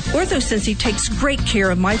schedule. OrthoCincy takes great care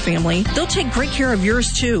of my family. They'll take great care of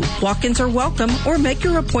yours too. Walk-ins are welcome, or make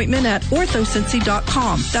your appointment at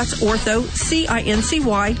orthocincy.com. That's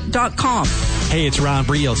orthocincy.com. Hey, it's Ron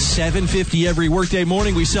Brio. 7:50 every workday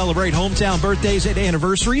morning. We celebrate hometown birthdays and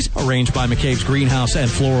anniversaries arranged by McCabe's Greenhouse and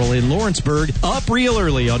Floral in Lawrenceburg. Up real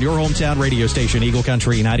early on your hometown radio station, Eagle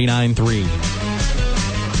Country 99.3.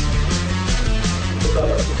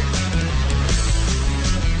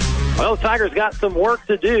 Well, the Tigers got some work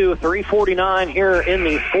to do. 3:49 here in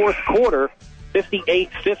the fourth quarter.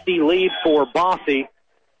 58-50 lead for Bosse.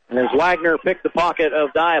 And as Wagner picked the pocket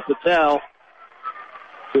of Dia Patel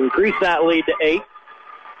to increase that lead to 8.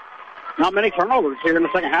 Not many turnovers here in the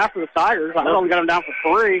second half for the Tigers. I only got them down for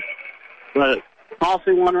 3, but Bosse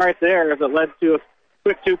one right there as it led to a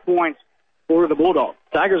quick 2 points for the Bulldogs.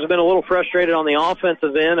 Tigers have been a little frustrated on the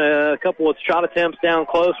offensive end. A couple of shot attempts down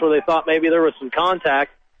close where they thought maybe there was some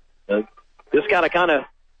contact. Just got to kind of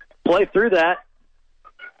play through that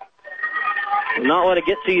and not let it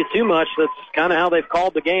get to you too much. That's kind of how they've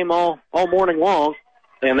called the game all morning long.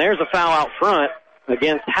 And there's a foul out front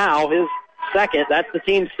against Howe, his second. That's the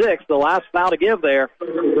team 6, the last foul to give there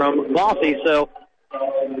from Bosse. So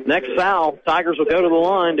next foul, Tigers will go to the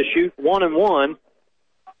line to shoot 1-1.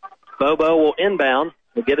 Bobo will inbound.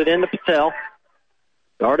 We'll get it into Patel.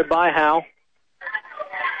 Guarded by Howe.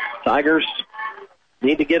 Tigers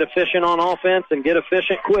need to get efficient on offense and get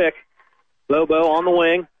efficient quick. Bobo on the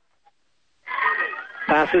wing.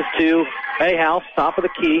 Passes to Hayhouse, top of the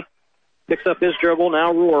key. Picks up his dribble.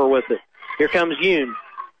 Now Rohr with it. Here comes Yoon.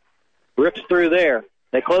 Rips through there.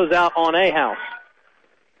 They close out on Hayhouse.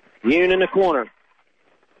 Yoon in the corner.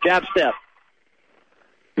 Jab step.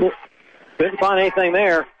 Couldn't find anything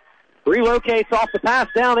there. Relocates off the pass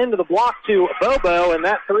down into the block to Bobo, and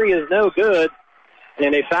that 3 is no good.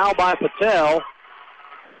 And a foul by Patel,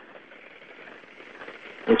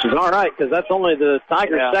 which is all right because that's only the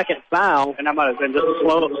Tigers' second foul. And that might have been just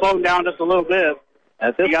slowed down just a little bit.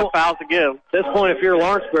 At this you got fouls to give. At this point, if you're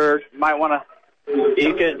Lawrenceburg, you might want to.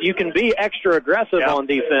 You can be extra aggressive on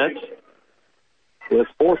defense with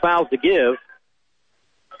 4 fouls to give.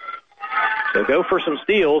 So go for some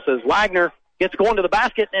steals as Wagner gets going to the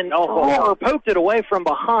basket and poked it away from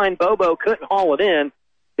behind. Bobo couldn't haul it in.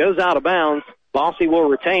 Goes out of bounds. Bosse will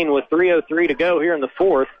retain with 3:03 to go here in the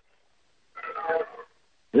fourth.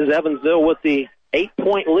 This is Evansville with the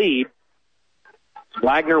 8-point lead.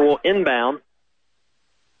 Wagner will inbound.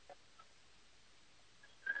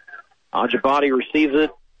 Ajabadi receives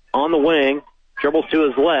it on the wing, dribbles to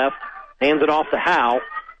his left, hands it off to Howe.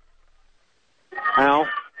 Howe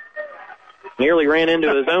nearly ran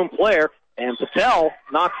into his own player, and Patel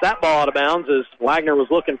knocks that ball out of bounds as Wagner was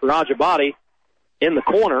looking for Ajabadi in the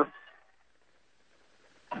corner.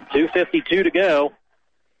 2:52 to go.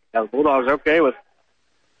 The Bulldogs okay with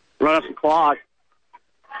running some clock.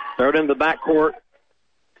 Throw it into the backcourt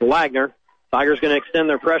to Wagner. Tigers going to extend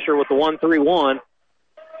their pressure with the 1-3-1.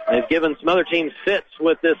 They've given some other teams fits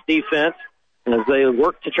with this defense as they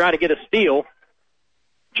work to try to get a steal.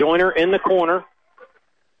 Joyner in the corner.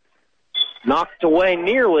 Knocked away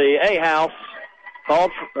nearly. Rohr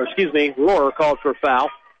called for a foul.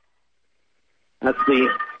 That's the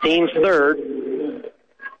team's third.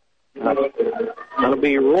 That'll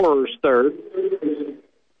be Rohr's third.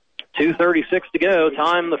 2:36 to go.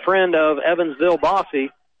 Time the friend of Evansville, Bosse.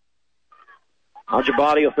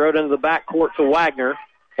 Ajabadi will throw it into the backcourt to Wagner.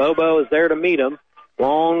 Bobo is there to meet him.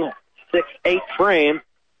 Long 6'8" frame.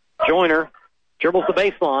 Joyner dribbles the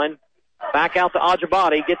baseline. Back out to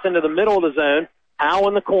Ajabadi. Gets into the middle of the zone. Howe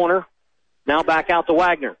in the corner. Now back out to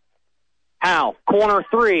Wagner. Howe, corner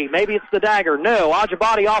three. Maybe it's the dagger. No.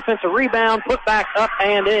 Ajabadi offensive rebound, put back up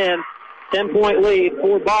and in. 10-point lead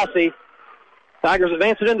for Bosse. Tigers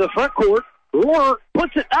advance it into the front court. Rohr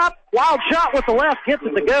puts it up. Wild shot with the left. Gets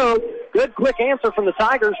it to go. Good quick answer from the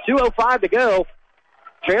Tigers. 2:05 to go.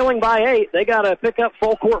 Trailing by 8. They got to pick up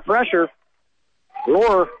full court pressure.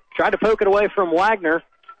 Rohr tried to poke it away from Wagner.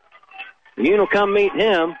 Yoon will come meet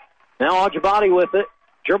him. Now Ajabadi with it.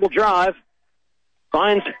 Dribble drive.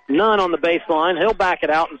 Finds none on the baseline. He'll back it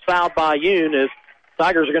out and fouled by Yoon as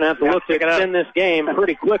Tigers are going to have to look to extend this game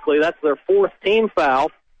pretty quickly. That's their 4th team foul.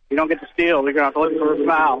 You don't get to steal. You're going to have to look for a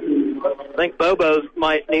foul. I think Bobo's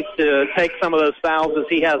might need to take some of those fouls as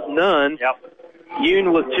he has none. Yep.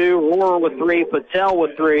 Yoon with 2, Rohr with 3, Patel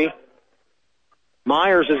with 3.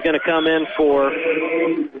 Myers is going to come in for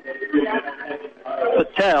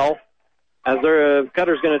Patel as their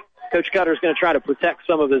Coach Cutter's going to try to protect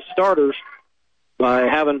some of his starters by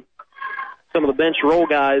having some of the bench roll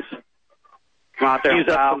guys out there use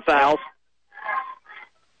up some fouls.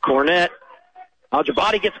 Cornett.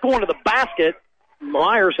 Ajabadi gets going to the basket.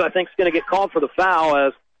 Myers, I think, is going to get called for the foul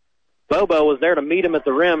as Bobo was there to meet him at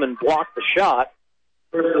the rim and block the shot.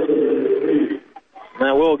 That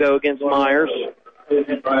will go against Myers.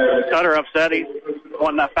 Cutter upset. He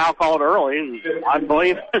wanted that foul called early. And I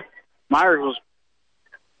believe Myers was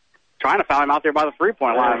trying to foul him out there by the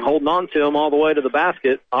three-point line. Holding on to him all the way to the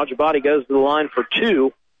basket. Ajabadi goes to the line for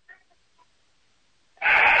 2.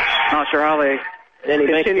 Not sure how they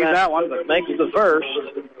continue that one, but makes the first.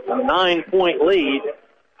 A 9-point lead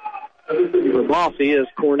for Bosse as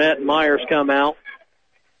Cornett and Myers come out.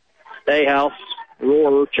 Ahaus,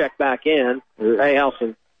 Rohr check back in. Ahaus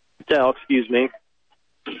and Patel, excuse me.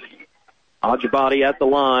 Ajabadi at the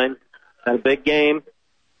line. Had a big game.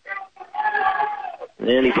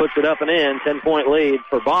 And he puts it up and in. 10-point lead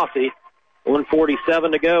for Bosse.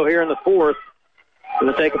 1:47 to go here in the 4th.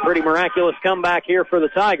 Going to take a pretty miraculous comeback here for the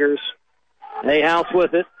Tigers. Ahaus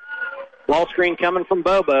with it. Ball screen coming from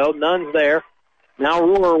Bobo. None's there. Now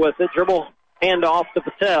Rohr with it. Dribble handoff to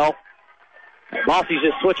Patel. Bosse's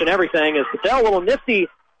just switching everything as Patel, a little nifty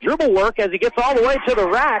dribble work as he gets all the way to the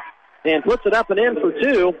rack and puts it up and in for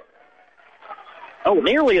 2. Oh,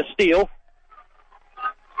 nearly a steal.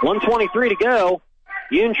 1:23 to go.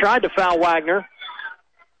 Yoon tried to foul Wagner.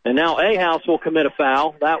 And now Ahaus will commit a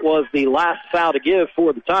foul. That was the last foul to give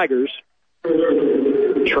for the Tigers.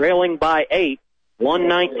 Trailing by 8.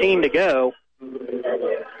 1:19 to go.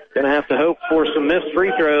 Going to have to hope for some missed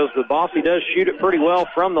free throws, but Bosse does shoot it pretty well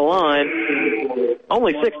from the line.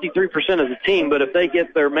 Only 63% as a team, but if they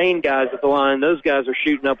get their main guys at the line, those guys are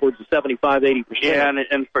shooting upwards of 75-80%. Yeah,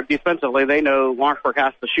 and for defensively, they know Lawrenceburg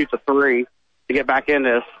has to shoot the 3 to get back in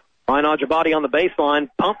this. Fine Ajabadi on the baseline.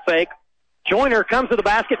 Pump fake. Joyner comes to the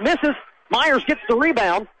basket, misses. Myers gets the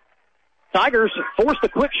rebound. Tigers forced a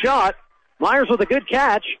quick shot. Myers with a good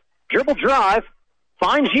catch. Dribble drive.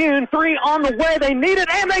 Finds Yoon. 3 on the way. They need it,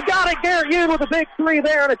 and they got it. Garrett Yoon with a big 3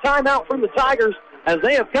 there and a timeout from the Tigers as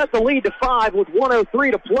they have cut the lead to 5 with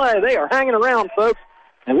 1:03 to play. They are hanging around, folks,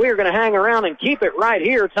 and we are going to hang around and keep it right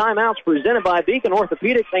here. Timeouts presented by Beacon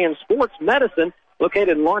Orthopedics and Sports Medicine,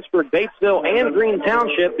 located in Lawrenceburg, Batesville, and Green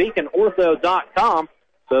Township, beaconortho.com.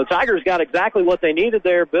 So Tigers got exactly what they needed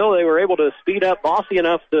there, Bill. They were able to speed up Bosse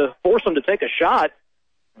enough to force them to take a shot.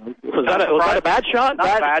 Was that a bad shot?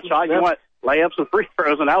 Not a bad shot. You want layups and free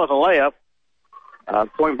throws, and that was a layup.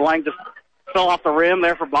 Point blank just fell off the rim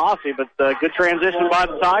there for Bosse, but good transition by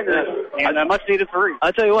the Tigers and a much-needed 3.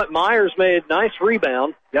 I tell you what, Myers made a nice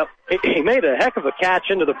rebound. Yep. He made a heck of a catch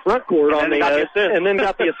into the front court and then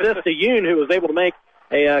got the assist to Yoon, who was able to make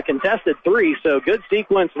a contested 3. So good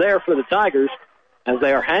sequence there for the Tigers. As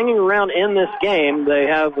they are hanging around in this game, they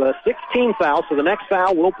have 16 fouls, so the next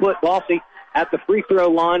foul will put Bosse at the free throw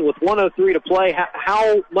line with 1:03 to play.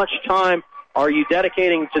 How much time are you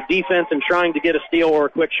dedicating to defense and trying to get a steal or a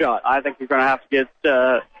quick shot? I think you're going to have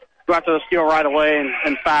to go after the steal right away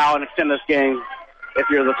and foul and extend this game if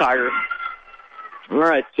you're the Tigers. All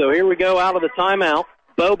right, so here we go out of the timeout.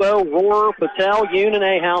 Bobo, Rohr, Patel, Yoon, and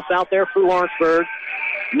Ahaus out there for Lawrenceburg.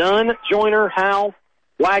 Nunn, Joyner, Howe,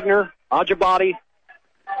 Wagner, Ajabadi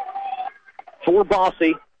for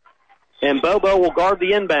Bosse. And Bobo will guard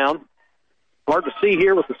the inbound. Hard to see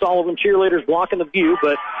here with the Sullivan cheerleaders blocking the view,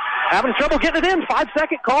 but having trouble getting it in.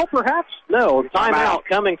 5-second call, perhaps? No, timeout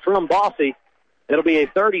coming from Bosse. It'll be a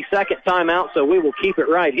 30-second timeout, so we will keep it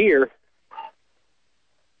right here.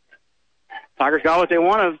 Tigers got what they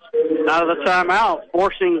wanted out of the timeout,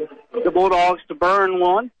 forcing the Bulldogs to burn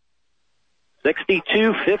one.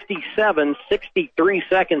 62-57, 63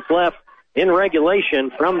 seconds left in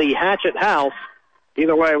regulation from the Hatchet House.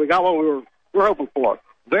 Either way, we got what we were we're hoping for.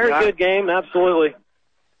 Very good game, absolutely.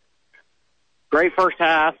 Great first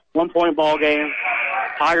half, 1-point ball game.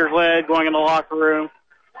 Tigers led going in the locker room.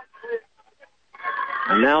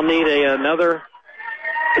 And now need another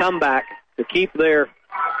comeback to keep their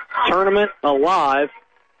tournament alive.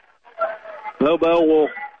 Bobo will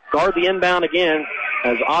guard the inbound again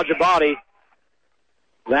as Ajabadi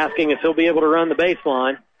is asking if he'll be able to run the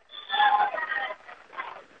baseline.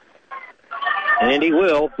 And he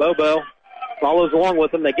will. Bobo follows along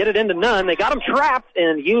with him. They get it into Nunn. They got him trapped,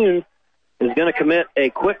 and Yoon is going to commit a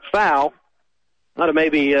quick foul. Ought to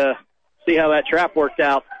maybe see how that trap worked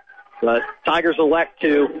out. But Tigers elect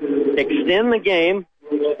to extend the game.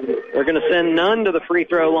 They're going to send Nunn to the free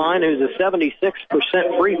throw line, who's a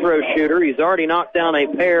 76% free throw shooter. He's already knocked down a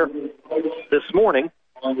pair this morning.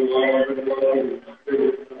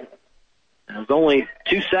 As only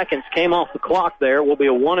 2 seconds came off the clock there, will be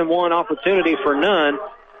a 1-and-1 opportunity for Nunn.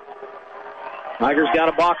 Tigers got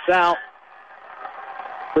a box out.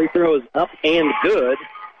 Free throw is up and good.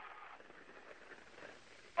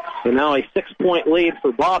 So now a 6-point lead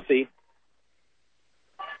for Bosse.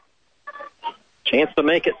 Chance to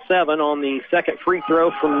make it 7 on the second free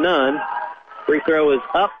throw from Nunn. Free throw is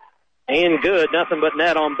up and good. Nothing but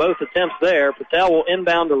net on both attempts there. Patel will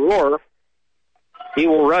inbound to Rohrer. He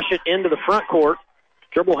will rush it into the front court.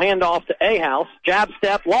 Dribble handoff to A-House. Jab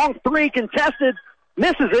step. Long three contested.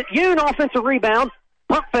 Misses it. Yoon offensive rebound.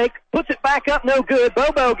 Pump fake. Puts it back up. No good.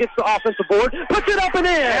 Bobo gets the offensive board. Puts it up and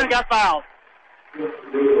in. And got fouled.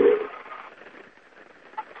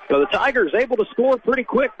 So the Tigers able to score pretty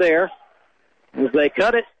quick there as they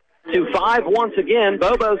cut it to 5 once again.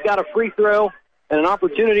 Bobo's got a free throw and an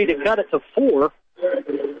opportunity to cut it to 4.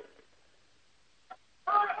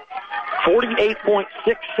 48.6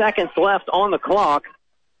 seconds left on the clock.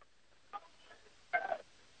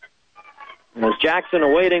 As Jackson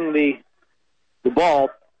awaiting the ball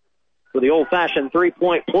for the old-fashioned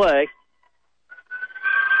three-point play.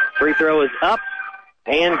 Free throw is up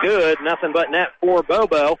and good. Nothing but net for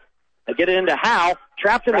Bobo. They get it into Howe.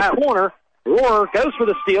 Trapped in the corner. Rohrer goes for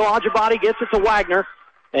the steal. Ajabadi gets it to Wagner,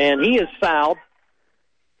 and he is fouled.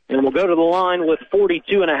 And we'll go to the line with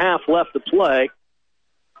 42.5 left to play.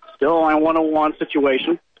 Still only a 1-on-1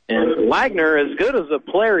 situation. And Wagner, as good as a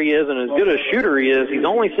player he is and as good a shooter he is, he's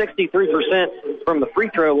only 63% from the free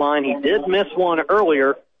throw line. He did miss one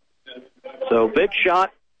earlier. So big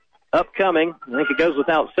shot upcoming. I think it goes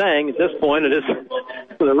without saying at this point. It is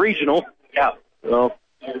for the regional. Yeah. So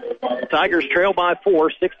the Tigers trail by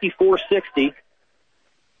 4, 64-60. You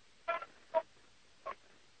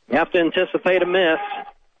have to anticipate a miss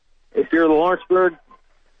if you're the Lawrenceburg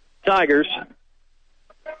Tigers.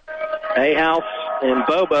 A-House and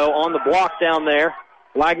Bobo on the block down there.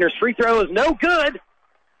 Wagner's free throw is no good.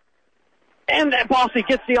 And that Bosse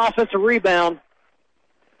gets the offensive rebound.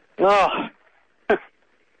 Oh.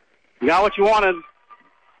 You got what you wanted.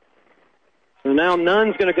 So now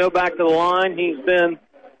Nunn's going to go back to the line. He's been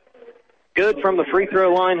good from the free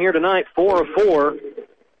throw line here tonight, 4 of 4.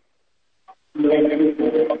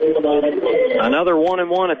 Another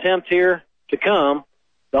 1-and-1 attempt here to come.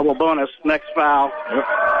 Double bonus, next foul. Yep.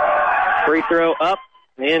 Free throw up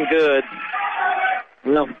and good.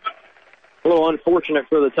 Well, a little unfortunate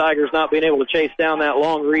for the Tigers not being able to chase down that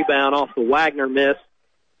long rebound off the Wagner miss.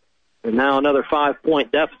 And now another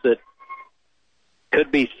 5-point deficit.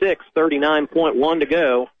 Could be 6, 39.1 to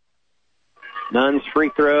go. Nunn's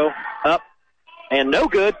free throw up and no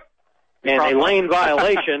good. And a lane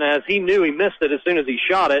violation as he knew he missed it as soon as he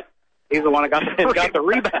shot it. He's the one that got the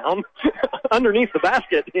rebound underneath the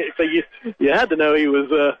basket. So you had to know he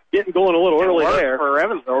was getting going a little early there. For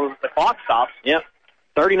Evansville, the clock stops. Yep.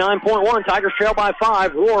 39.1. Tigers trail by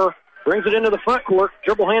 5. Rohrer brings it into the front court.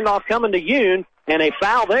 Dribble handoff coming to Yoon. And a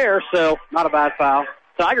foul there, so not a bad foul.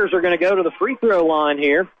 Tigers are going to go to the free throw line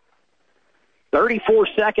here. 34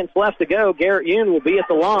 seconds left to go. Garrett Yoon will be at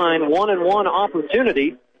the line. 1-and-1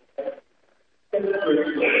 opportunity.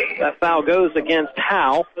 That foul goes against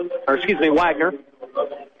Wagner. Just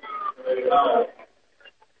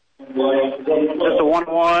a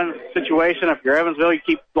 1-on-1 situation. If you're Evansville, you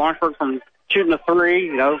keep Lawrenceburg from shooting a three,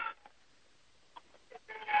 Not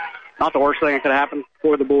the worst thing that could happen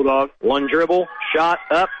for the Bulldogs. One dribble, shot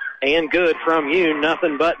up, and good from Yoon.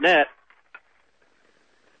 Nothing but net.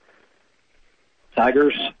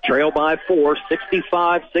 Tigers trail by 4,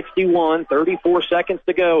 65-61, 34 seconds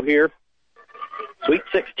to go here. Sweet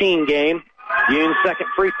 16 game. Yoon's second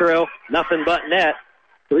free throw, nothing but net.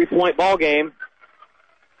 3-point ball game.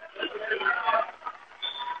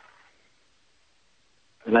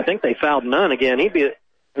 And I think they fouled Nunn again.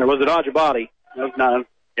 Or was it Ajabadi? It was Nunn.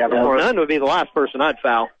 Yeah, Nunn would be the last person I'd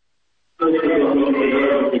foul.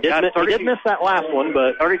 He did miss that last one,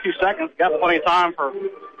 but 32 seconds. Got plenty of time for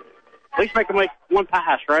at least make him make one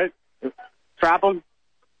pass, right? Trap him.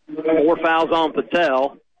 4 fouls on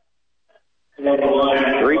Patel.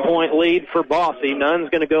 3-point lead for Bosse. Nunn's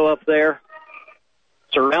going to go up there,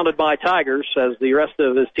 surrounded by Tigers, as the rest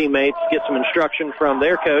of his teammates get some instruction from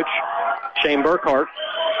their coach, Shane Burkhart.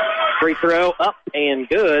 Free throw up and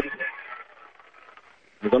good.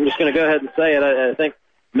 I'm just going to go ahead and say it. I think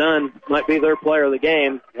Nunn might be their player of the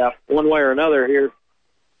game, one way or another here.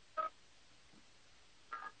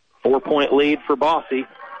 4-point lead for Bosse.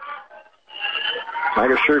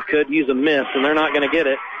 Tigers sure could use a miss, and they're not going to get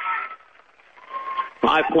it.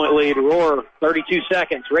 5-point lead. Rohr, 32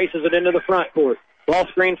 seconds, races it into the front court. Ball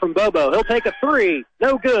screen from Bobo. He'll take a three.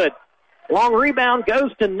 No good. Long rebound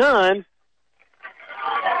goes to Nunn,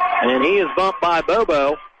 and he is bumped by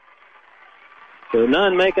Bobo. So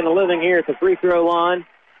Nunn making a living here at the free throw line.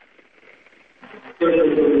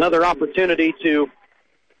 Another opportunity to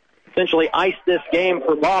essentially ice this game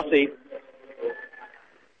for Bosse.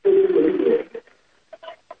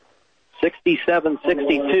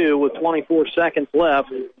 67-62 with 24 seconds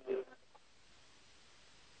left.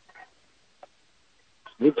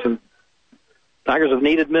 Tigers have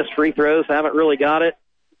needed missed free throws, haven't really got it.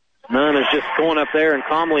 Nunn is just going up there and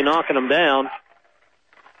calmly knocking them down.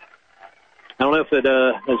 I don't know if it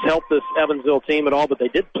has helped this Evansville team at all, but they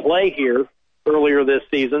did play here earlier this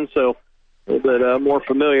season, so a little bit more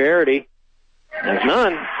familiarity. As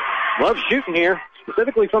Nunn loves shooting here,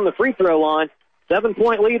 specifically from the free throw line.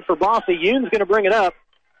 7-point lead for Bosse. Yoon's going to bring it up.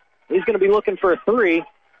 He's going to be looking for a three.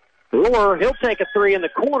 Rohr, he'll take a three in the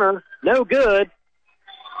corner. No good.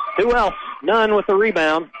 Who else? Nunn with the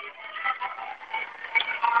rebound.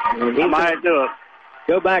 And he might do it.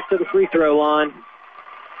 Go back to the free throw line.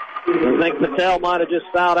 I think Patel might have just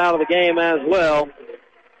fouled out of the game as well.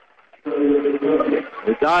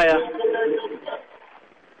 Udaya,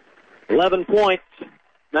 11 points,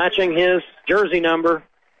 matching his jersey number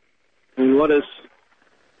in what is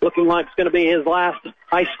looking like it's going to be his last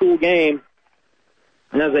high school game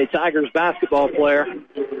as a Tigers basketball player.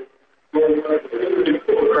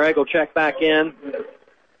 Craig will check back in.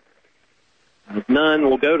 Nunn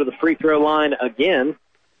will go to the free throw line again.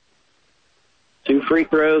 2 free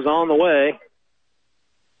throws on the way.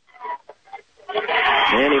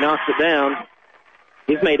 And he knocks it down.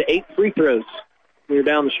 He's made 8 free throws here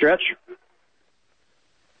down the stretch.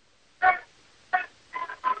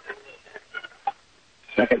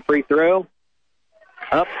 Second free throw.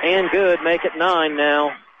 Up and good. Make it 9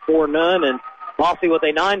 now for Nunn. And Bosse with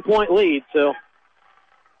a 9-point lead. So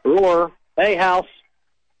Rohr, House,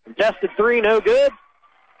 contested three, no good.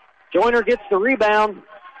 Joyner gets the rebound,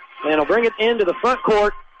 and he'll bring it into the front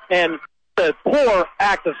court. And a poor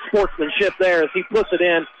act of sportsmanship there as he puts it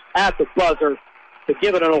in at the buzzer to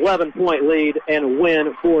give it an 11-point lead and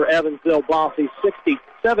win for Evansville. Bosse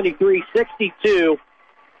 73-62.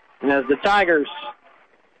 And as the Tigers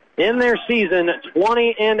in their season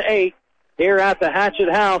 20-8 here at the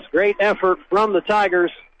Hatchet House, great effort from the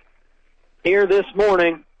Tigers here this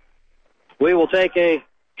morning. We will take a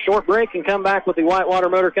short break and come back with the Whitewater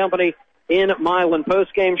Motor Company in Milan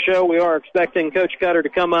postgame show. We are expecting Coach Cutter to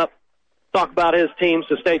come up, talk about his team,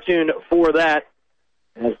 so stay tuned for that.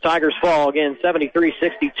 As Tigers fall again,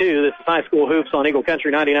 73-62. This is High School Hoops on Eagle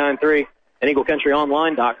Country 99.3 and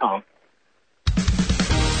EagleCountryOnline.com.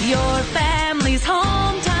 Your family's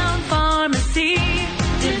hometown pharmacy,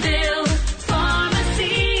 DeVille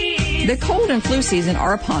Pharmacy. The cold and flu season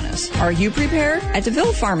are upon us. Are you prepared? At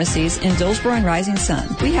DeVille Pharmacies in Dillsboro and Rising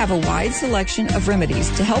Sun, we have a wide selection of remedies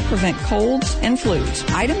to help prevent colds and flus.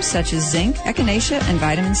 Items such as zinc, echinacea, and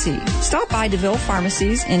vitamin C. Stop by DeVille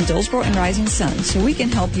Pharmacies in Dillsboro and Rising Sun so we can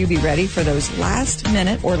help you be ready for those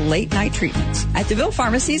last-minute or late-night treatments. At DeVille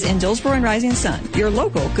Pharmacies in Dillsboro and Rising Sun, your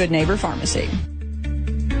local good neighbor pharmacy.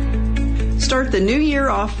 Start the new year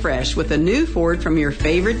off fresh with a new Ford from your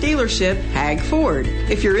favorite dealership, Hag Ford.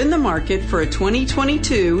 If you're in the market for a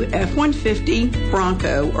 2022 F-150,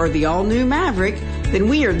 Bronco, or the all-new Maverick, then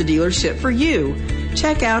we are the dealership for you.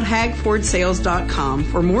 Check out hagfordsales.com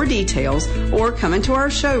for more details or come into our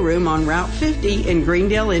showroom on Route 50 in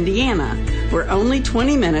Greendale, Indiana. We're only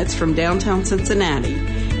 20 minutes from downtown Cincinnati.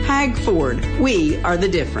 Hag Ford, we are the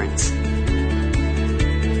difference.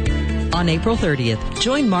 On April 30th,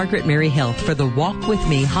 join Margaret Mary Health for the Walk With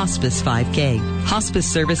Me Hospice 5K.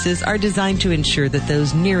 Hospice services are designed to ensure that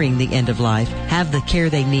those nearing the end of life have the care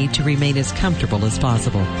they need to remain as comfortable as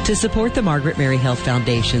possible. To support the Margaret Mary Health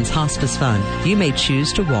Foundation's Hospice Fund, you may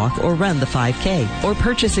choose to walk or run the 5K or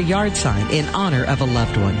purchase a yard sign in honor of a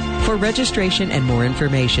loved one. For registration and more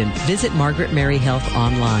information, visit Margaret Mary Health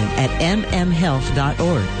online at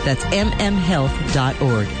mmhealth.org. That's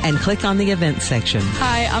mmhealth.org and click on the events section.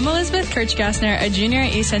 Hi, I'm Elizabeth Kirch-Gassner, a junior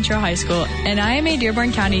at East Central High School, and I am a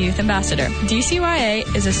Dearborn County Youth Ambassador.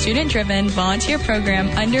 DCYA is a student-driven volunteer program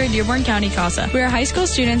under Dearborn County CASA. We are high school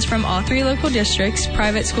students from all 3 local districts,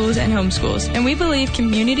 private schools, and homeschools, and we believe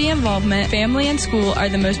community involvement, family, and school are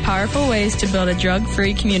the most powerful ways to build a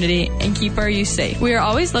drug-free community and keep our youth safe. We are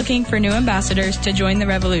always looking for new ambassadors to join the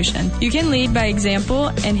revolution. You can lead by example,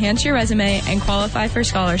 enhance your resume, and qualify for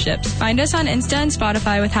scholarships. Find us on Insta and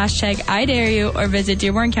Spotify with hashtag #IDareYou or visit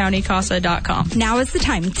DearbornCountyCASA.com. Now is the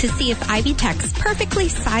time to see if Ivy Tech's perfectly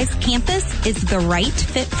sized campus is the right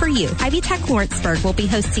fit for you. Ivy Tech Lawrenceburg will be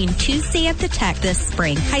hosting Tuesday at the Tech this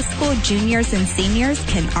spring. High school juniors and seniors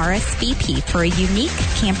can RSVP for a unique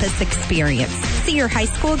campus experience. See your high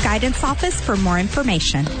school guidance office for more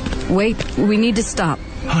information. Wait, we need to stop.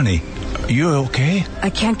 Honey, you okay? I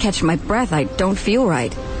can't catch my breath. I don't feel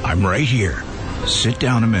right. I'm right here. Sit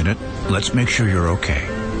down a minute. Let's make sure you're okay.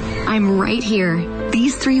 I'm right here.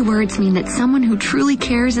 These 3 words mean that someone who truly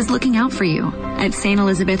cares is looking out for you. At St.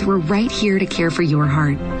 Elizabeth, we're right here to care for your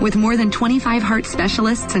heart. With more than 25 heart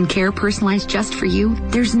specialists and care personalized just for you,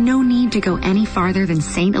 there's no need to go any farther than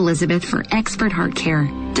St. Elizabeth for expert heart care.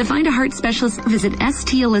 To find a heart specialist, visit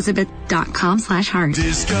stelizabeth.com/heart.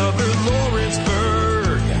 Discover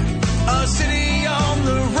Lawrenceburg, a city on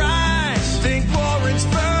the rise. Think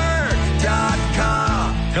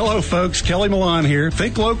Lawrenceburg.com. Hello, folks. Kelly Milan here.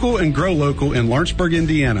 Think local and grow local in Lawrenceburg,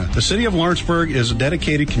 Indiana. The city of Lawrenceburg is a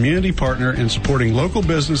dedicated community partner in supporting local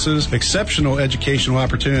businesses, exceptional educational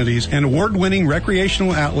opportunities, and award-winning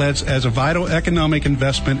recreational outlets as a vital economic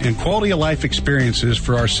investment in quality of life experiences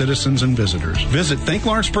for our citizens and visitors. Visit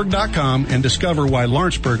thinklawrenceburg.com and discover why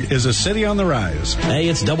Lawrenceburg is a city on the rise. Hey,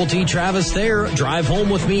 it's Double T Travis there. Drive home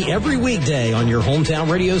with me every weekday on your hometown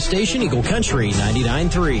radio station, Eagle Country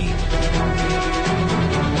 99.3.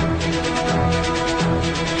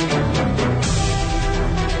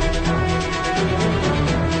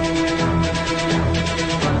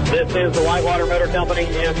 This is the Whitewater Motor Company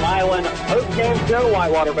in Milan. Post-game show,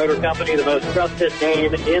 Whitewater Motor Company, the most trusted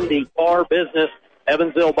name in the car business.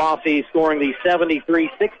 Evansville Bosse scoring the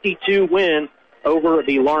 73-62 win over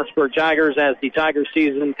the Lawrenceburg Tigers as the Tigers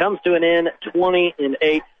season comes to an end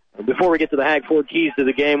 20-8. Before we get to the Hag Ford keys to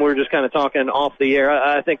the game, we were just kind of talking off the air.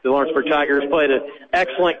 I think the Lawrenceburg Tigers played an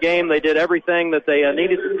excellent game. They did everything that they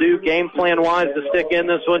needed to do game plan-wise to stick in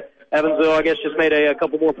this one. Evansville, I guess, just made a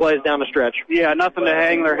couple more plays down the stretch. Yeah, nothing to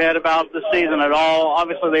hang their head about this season at all.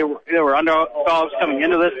 Obviously, they were underdogs coming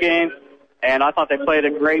into this game, and I thought they played a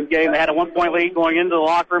great game. They had a 1-point lead going into the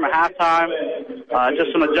locker room at halftime.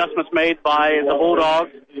 Just some adjustments made by the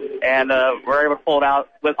Bulldogs, and we're able to pull it out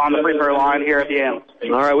on the free throw line here at the end.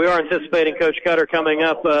 All right, we are anticipating Coach Cutter coming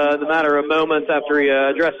up in a matter of moments after he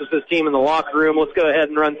addresses his team in the locker room. Let's go ahead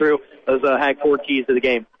and run through those Hag Ford keys to the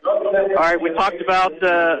game. All right, we talked about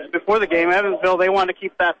before the game, Evansville, they wanted to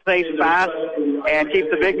keep that pace fast and keep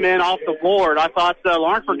the big men off the board. I thought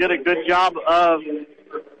Lawrenceburg did a good job of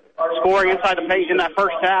scoring inside the paint in that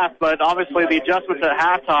first half, but obviously the adjustments at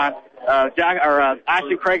halftime,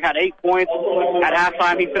 Ashton Craig had 8 points. At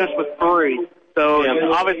halftime, he finished with 3. So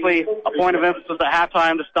obviously a point of emphasis at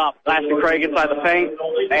halftime to stop Ashton Craig inside the paint.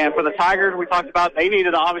 And for the Tigers, we talked about they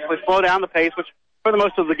needed to obviously slow down the pace, which for the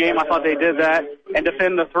most of the game I thought they did that, and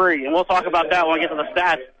defend the 3. And we'll talk about that when we get to the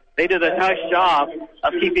stats. They did a nice job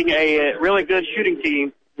of keeping a really good shooting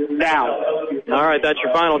team down. All right, that's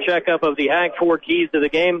your final checkup of the Hag Ford keys to the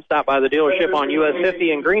game. Stop by the dealership on US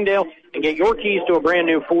 50 in Greendale and get your keys to a brand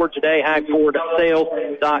new Ford today,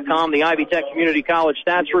 hagfordsales.com. The Ivy Tech Community College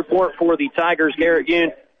stats report for the Tigers. Garrett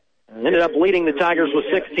Yoon ended up leading the Tigers with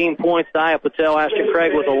 16 points. Daya Patel, Ashton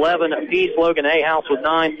Craig with 11 apiece. Logan A-House with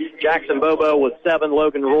 9. Jackson Bobo with 7.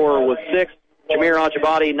 Logan Rohrer with 6. Jameer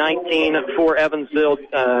Ajabadi, 19 for Evansville.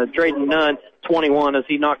 Drayden Nunn, 21, as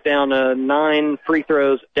he knocked down 9 free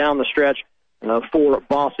throws down the stretch for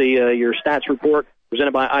Bosse. Your stats report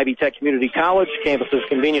presented by Ivy Tech Community College. Campus is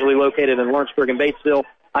conveniently located in Lawrenceburg and Batesville,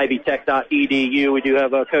 ivytech.edu. We do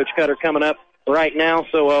have Coach Cutter coming up right now,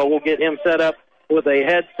 so we'll get him set up with a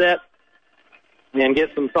headset and get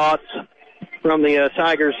some thoughts from the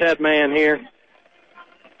Tigers head man here.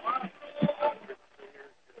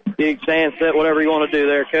 Big stand set, whatever you want to do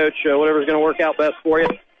there, Coach. Whatever's going to work out best for you.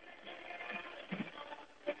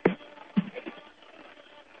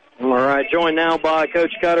 All right, joined now by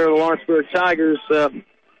Coach Cutter of the Lawrenceburg Tigers.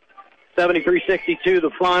 73-62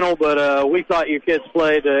 the final, but we thought your kids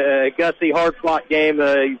played a gutsy, hard-fought game.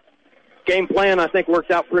 Game plan, I think,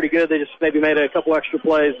 worked out pretty good. They just maybe made a couple extra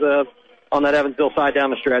plays on that Evansville side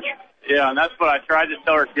down the stretch. Yeah, and that's what I tried to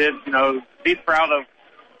tell our kids, be proud of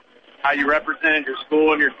how you represented your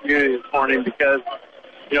school and your community this morning, because,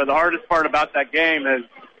 the hardest part about that game is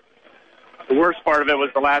the worst part of it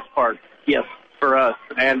was the last part. Yes. For us.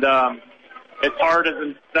 And it's hard as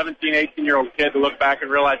a 17, 18-year-old kid to look back and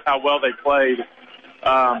realize how well they played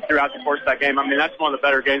throughout the course of that game. I mean, that's one of the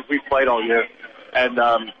better games we've played all year. And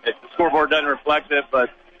the scoreboard doesn't reflect it, but,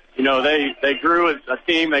 they grew as a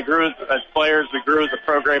team, they grew as players, we grew as a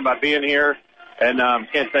program by being here, and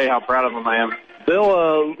can't tell you how proud of them I am.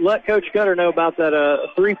 Bill, let Coach Cutter know about that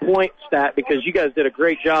 3-point stat, because you guys did a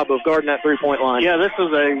great job of guarding that 3-point line. Yeah, this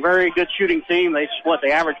was a very good shooting team. They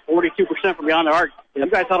averaged 42% from beyond the arc. You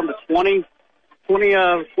guys held them to 21%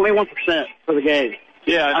 for the game.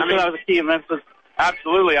 Yeah, I mean, that was a key emphasis.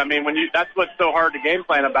 Absolutely. I mean, that's what's so hard to game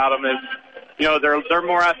plan about them is, they're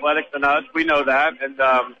more athletic than us. We know that, and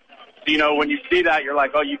when you see that, you're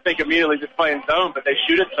like, oh, you think immediately just playing zone, but they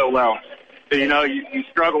shoot it so well. So, you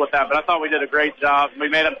struggle with that. But I thought we did a great job. We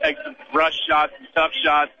made them take some rush shots and tough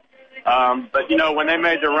shots. But, when they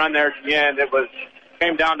made the run there at the end,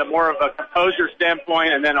 came down to more of a composure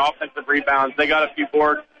standpoint and then offensive rebounds. They got a few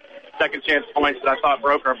boards, second chance points that I thought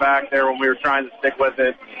broke our back there when we were trying to stick with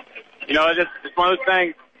it. It's one of those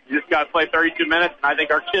things. You just got to play 32 minutes, and I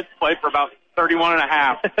think our kids played for about 31 and a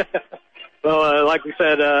half. Well, like we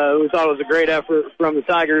said, we thought it was a great effort from the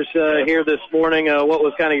Tigers here this morning. What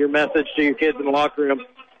was kind of your message to your kids in the locker room?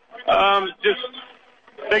 Just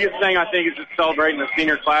the biggest thing, I think, is just celebrating the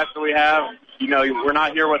senior class that we have. We're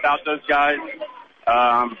not here without those guys.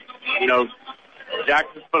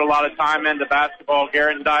 Jackson's put a lot of time into basketball.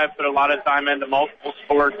 Garrett and I have put a lot of time into multiple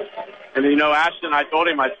sports. And, Ashton, I told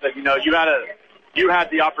him, I said, you had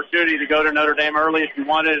the opportunity to go to Notre Dame early if you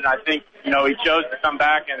wanted, and I think, he chose to come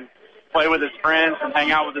back and play with his friends and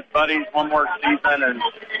hang out with his buddies one more season. And,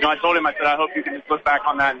 I told him, I said, I hope you can just look back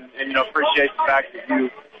on that and appreciate the fact that you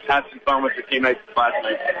had some fun with your teammates and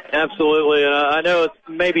classmates. Absolutely. And I know it's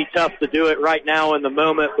maybe tough to do it right now in the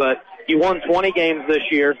moment, but you won 20 games this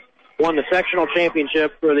year, won the sectional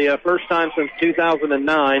championship for the first time since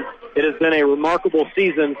 2009. It has been a remarkable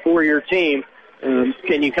season for your team.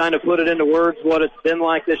 Can you kind of put it into words what it's been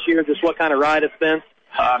like this year, just what kind of ride it's been?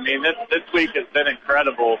 This week has been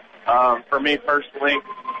incredible for me personally.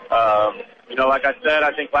 Like I said,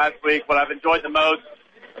 I think last week what I've enjoyed the most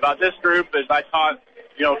about this group is I taught,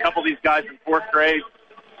 a couple of these guys in fourth grade,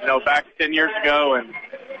 back 10 years ago, and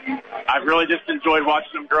I've really just enjoyed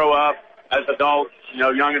watching them grow up as adults,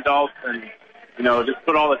 young adults, and, just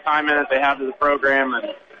put all the time in that they have to the program,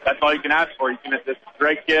 and that's all you can ask for. You can have just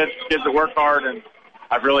great kids that work hard, and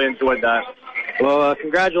I've really enjoyed that. Well,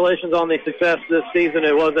 congratulations on the success this season.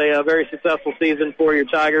 It was a very successful season for your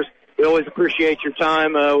Tigers. We always appreciate your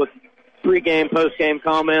time with pre-game, post-game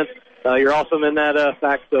comments. You're awesome in that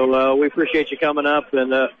fact, so we appreciate you coming up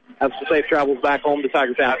and have some safe travels back home to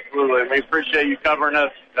Tiger Town. Absolutely. We appreciate you covering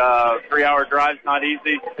us. 3-hour drive's not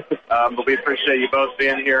easy, but we appreciate you both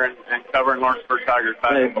being here and covering Lawrenceburg Tigers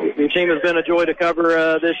basketball. Your team has been a joy to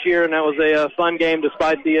cover this year, and that was a fun game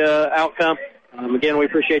despite the outcome. Again, we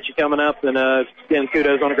appreciate you coming up, and again,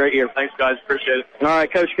 kudos on a great year. Thanks, guys. Appreciate it. All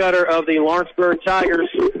right, Coach Cutter of the Lawrenceburg Tigers,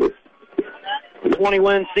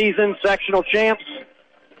 20-win season, sectional champs.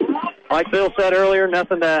 Like Bill said earlier,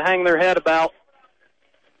 nothing to hang their head about.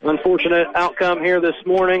 Unfortunate outcome here this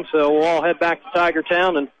morning, so we'll all head back to Tiger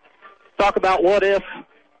Town and talk about what if.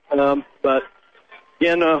 But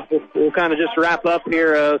again, we'll kind of just wrap up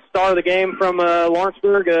here. Star of the game from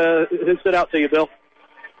Lawrenceburg. Who stood out to you, Bill?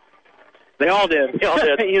 They all did. They all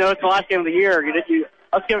did. It's the last game of the year.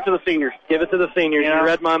 Let's give it to the seniors. Give it to the seniors. You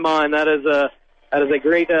read my mind. That is a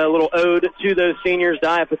great little ode to those seniors.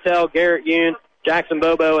 Dia Patel, Garrett Yoon, Jackson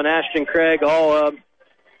Bobo, and Ashton Craig all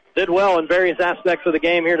did well in various aspects of the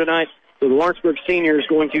game here tonight. So the Lawrenceburg seniors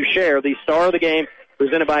going to share the star of the game,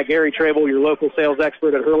 presented by Gary Trable, your local sales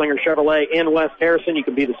expert at Hurlinger Chevrolet in West Harrison. You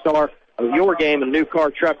can be the star of your game in a new car,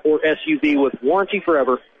 truck, or SUV with warranty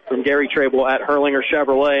forever from Gary Trable at Hurlinger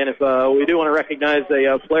Chevrolet. And if we do want to recognize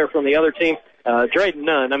a player from the other team, Drayden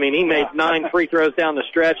Nunn. I mean, he made 9 free throws down the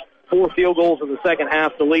stretch, 4 field goals in the second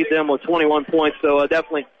half to lead them with 21 points. So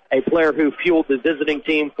definitely a player who fueled the visiting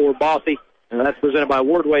team for Bosse. And that's presented by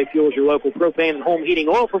Wardway Fuels, your local propane and home heating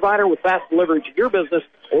oil provider with fast delivery to your business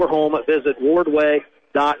or home. Visit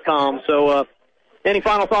wardway.com. So any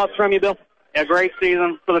final thoughts from you, Bill? Yeah, great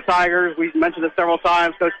season for the Tigers. We mentioned it several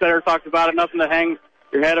times. Coach Setter talked about it. Nothing to hang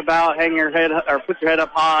your head about, hang your head, or put your head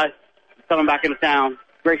up high, coming back into town.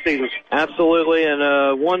 Great season. Absolutely,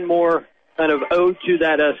 and one more kind of ode to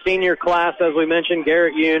that senior class, as we mentioned,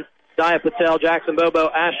 Garrett Yoon, Daya Patel, Jackson Bobo,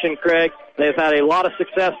 Ashton Craig. They've had a lot of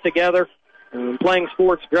success together playing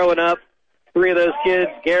sports growing up. 3 of those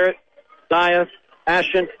kids, Garrett, Daya,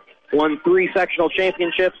 Ashton, won 3 sectional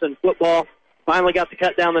championships in football. Finally got to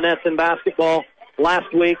cut down the nets in basketball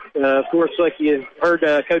last week. Of course, like you heard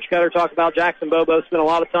Coach Cutter talk about, Jackson Bobo spent a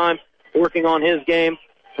lot of time working on his game.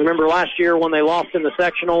 Remember last year when they lost in the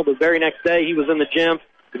sectional, the very next day he was in the gym.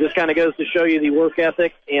 It just kind of goes to show you the work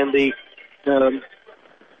ethic and the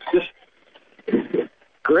just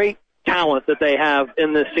great talent that they have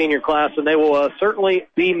in this senior class, and they will certainly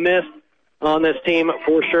be missed on this team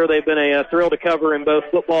for sure. They've been a thrill to cover in both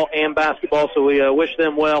football and basketball, so we wish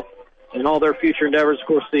them well in all their future endeavors. Of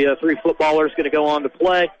course, the 3 footballers going to go on to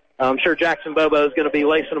play. I'm sure Jackson Bobo is going to be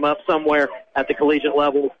lacing them up somewhere at the collegiate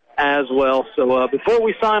level as well. So before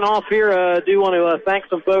we sign off here, I do want to thank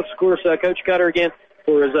some folks. Of course, Coach Cutter again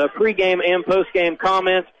for his pregame and postgame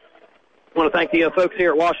comments. I want to thank the folks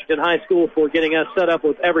here at Washington High School for getting us set up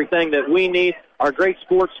with everything that we need. Our great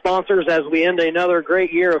sports sponsors as we end another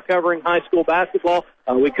great year of covering high school basketball.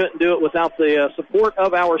 We couldn't do it without the support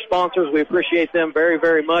of our sponsors. We appreciate them very,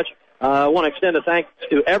 very much. I want to extend a thanks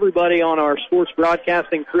to everybody on our sports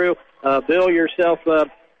broadcasting crew. Bill, yourself,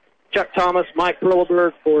 Chuck Thomas, Mike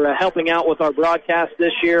Perleberg for helping out with our broadcast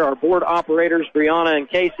this year. Our board operators, Brianna and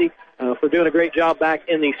Casey, for doing a great job back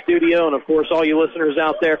in the studio. And, of course, all you listeners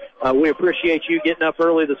out there, we appreciate you getting up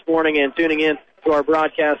early this morning and tuning in to our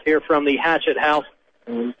broadcast here from the Hatchet House.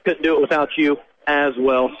 Couldn't do it without you as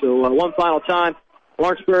well. So one final time,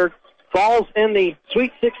 Lawrenceburg falls in the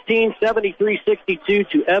Sweet 16, 73-62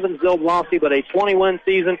 to Evansville Bosse, but a 20-win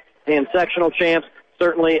season and sectional champs.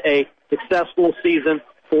 Certainly a successful season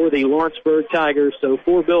for the Lawrenceburg Tigers. So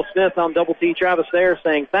for Bill Smith, I'm Double T Travis there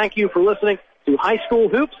saying thank you for listening to High School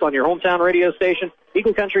Hoops on your hometown radio station,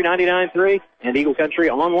 Eagle Country 99.3 and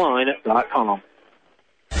EagleCountryOnline.com.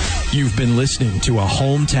 You've been listening to a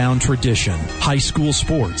hometown tradition, high school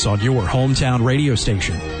sports on your hometown radio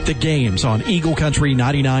station. The games on Eagle Country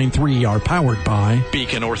 99.3 are powered by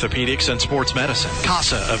Beacon Orthopedics and Sports Medicine,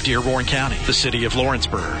 CASA of Dearborn County, the City of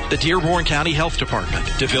Lawrenceburg, the Dearborn County Health Department,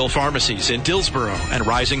 DeVille Pharmacies in Dillsboro and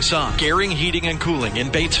Rising Sun, Gehring Heating and Cooling in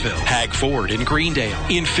Batesville, Hag Ford in Greendale,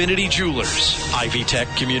 Infinity Jewelers, Ivy Tech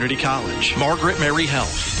Community College, Margaret Mary Health,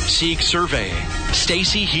 Sieg Surveying,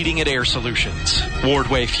 Stacy Heating and Air Solutions,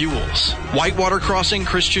 Wardway Fuels, Whitewater Crossing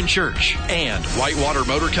Christian Church, and Whitewater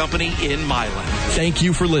Motor Company in Milan. Thank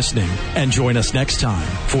you for listening, and join us next time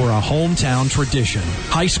for a hometown tradition,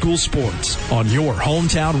 high school sports on your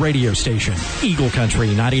hometown radio station, Eagle Country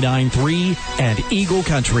 99.3 and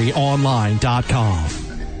EagleCountryOnline.com.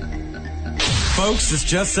 Folks, it's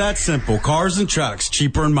just that simple. Cars and trucks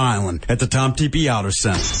cheaper in Milan at the Tom Tepe Auto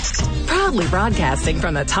Center. Proudly broadcasting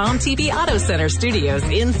from the Tom Tepe Auto Center studios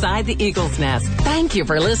inside the Eagle's Nest. Thank you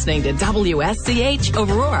for listening to WSCH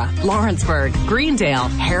Aurora, Lawrenceburg, Greendale,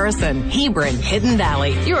 Harrison, Hebron, Hidden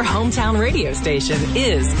Valley. Your hometown radio station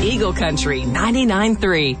is Eagle Country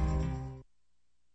 99.3.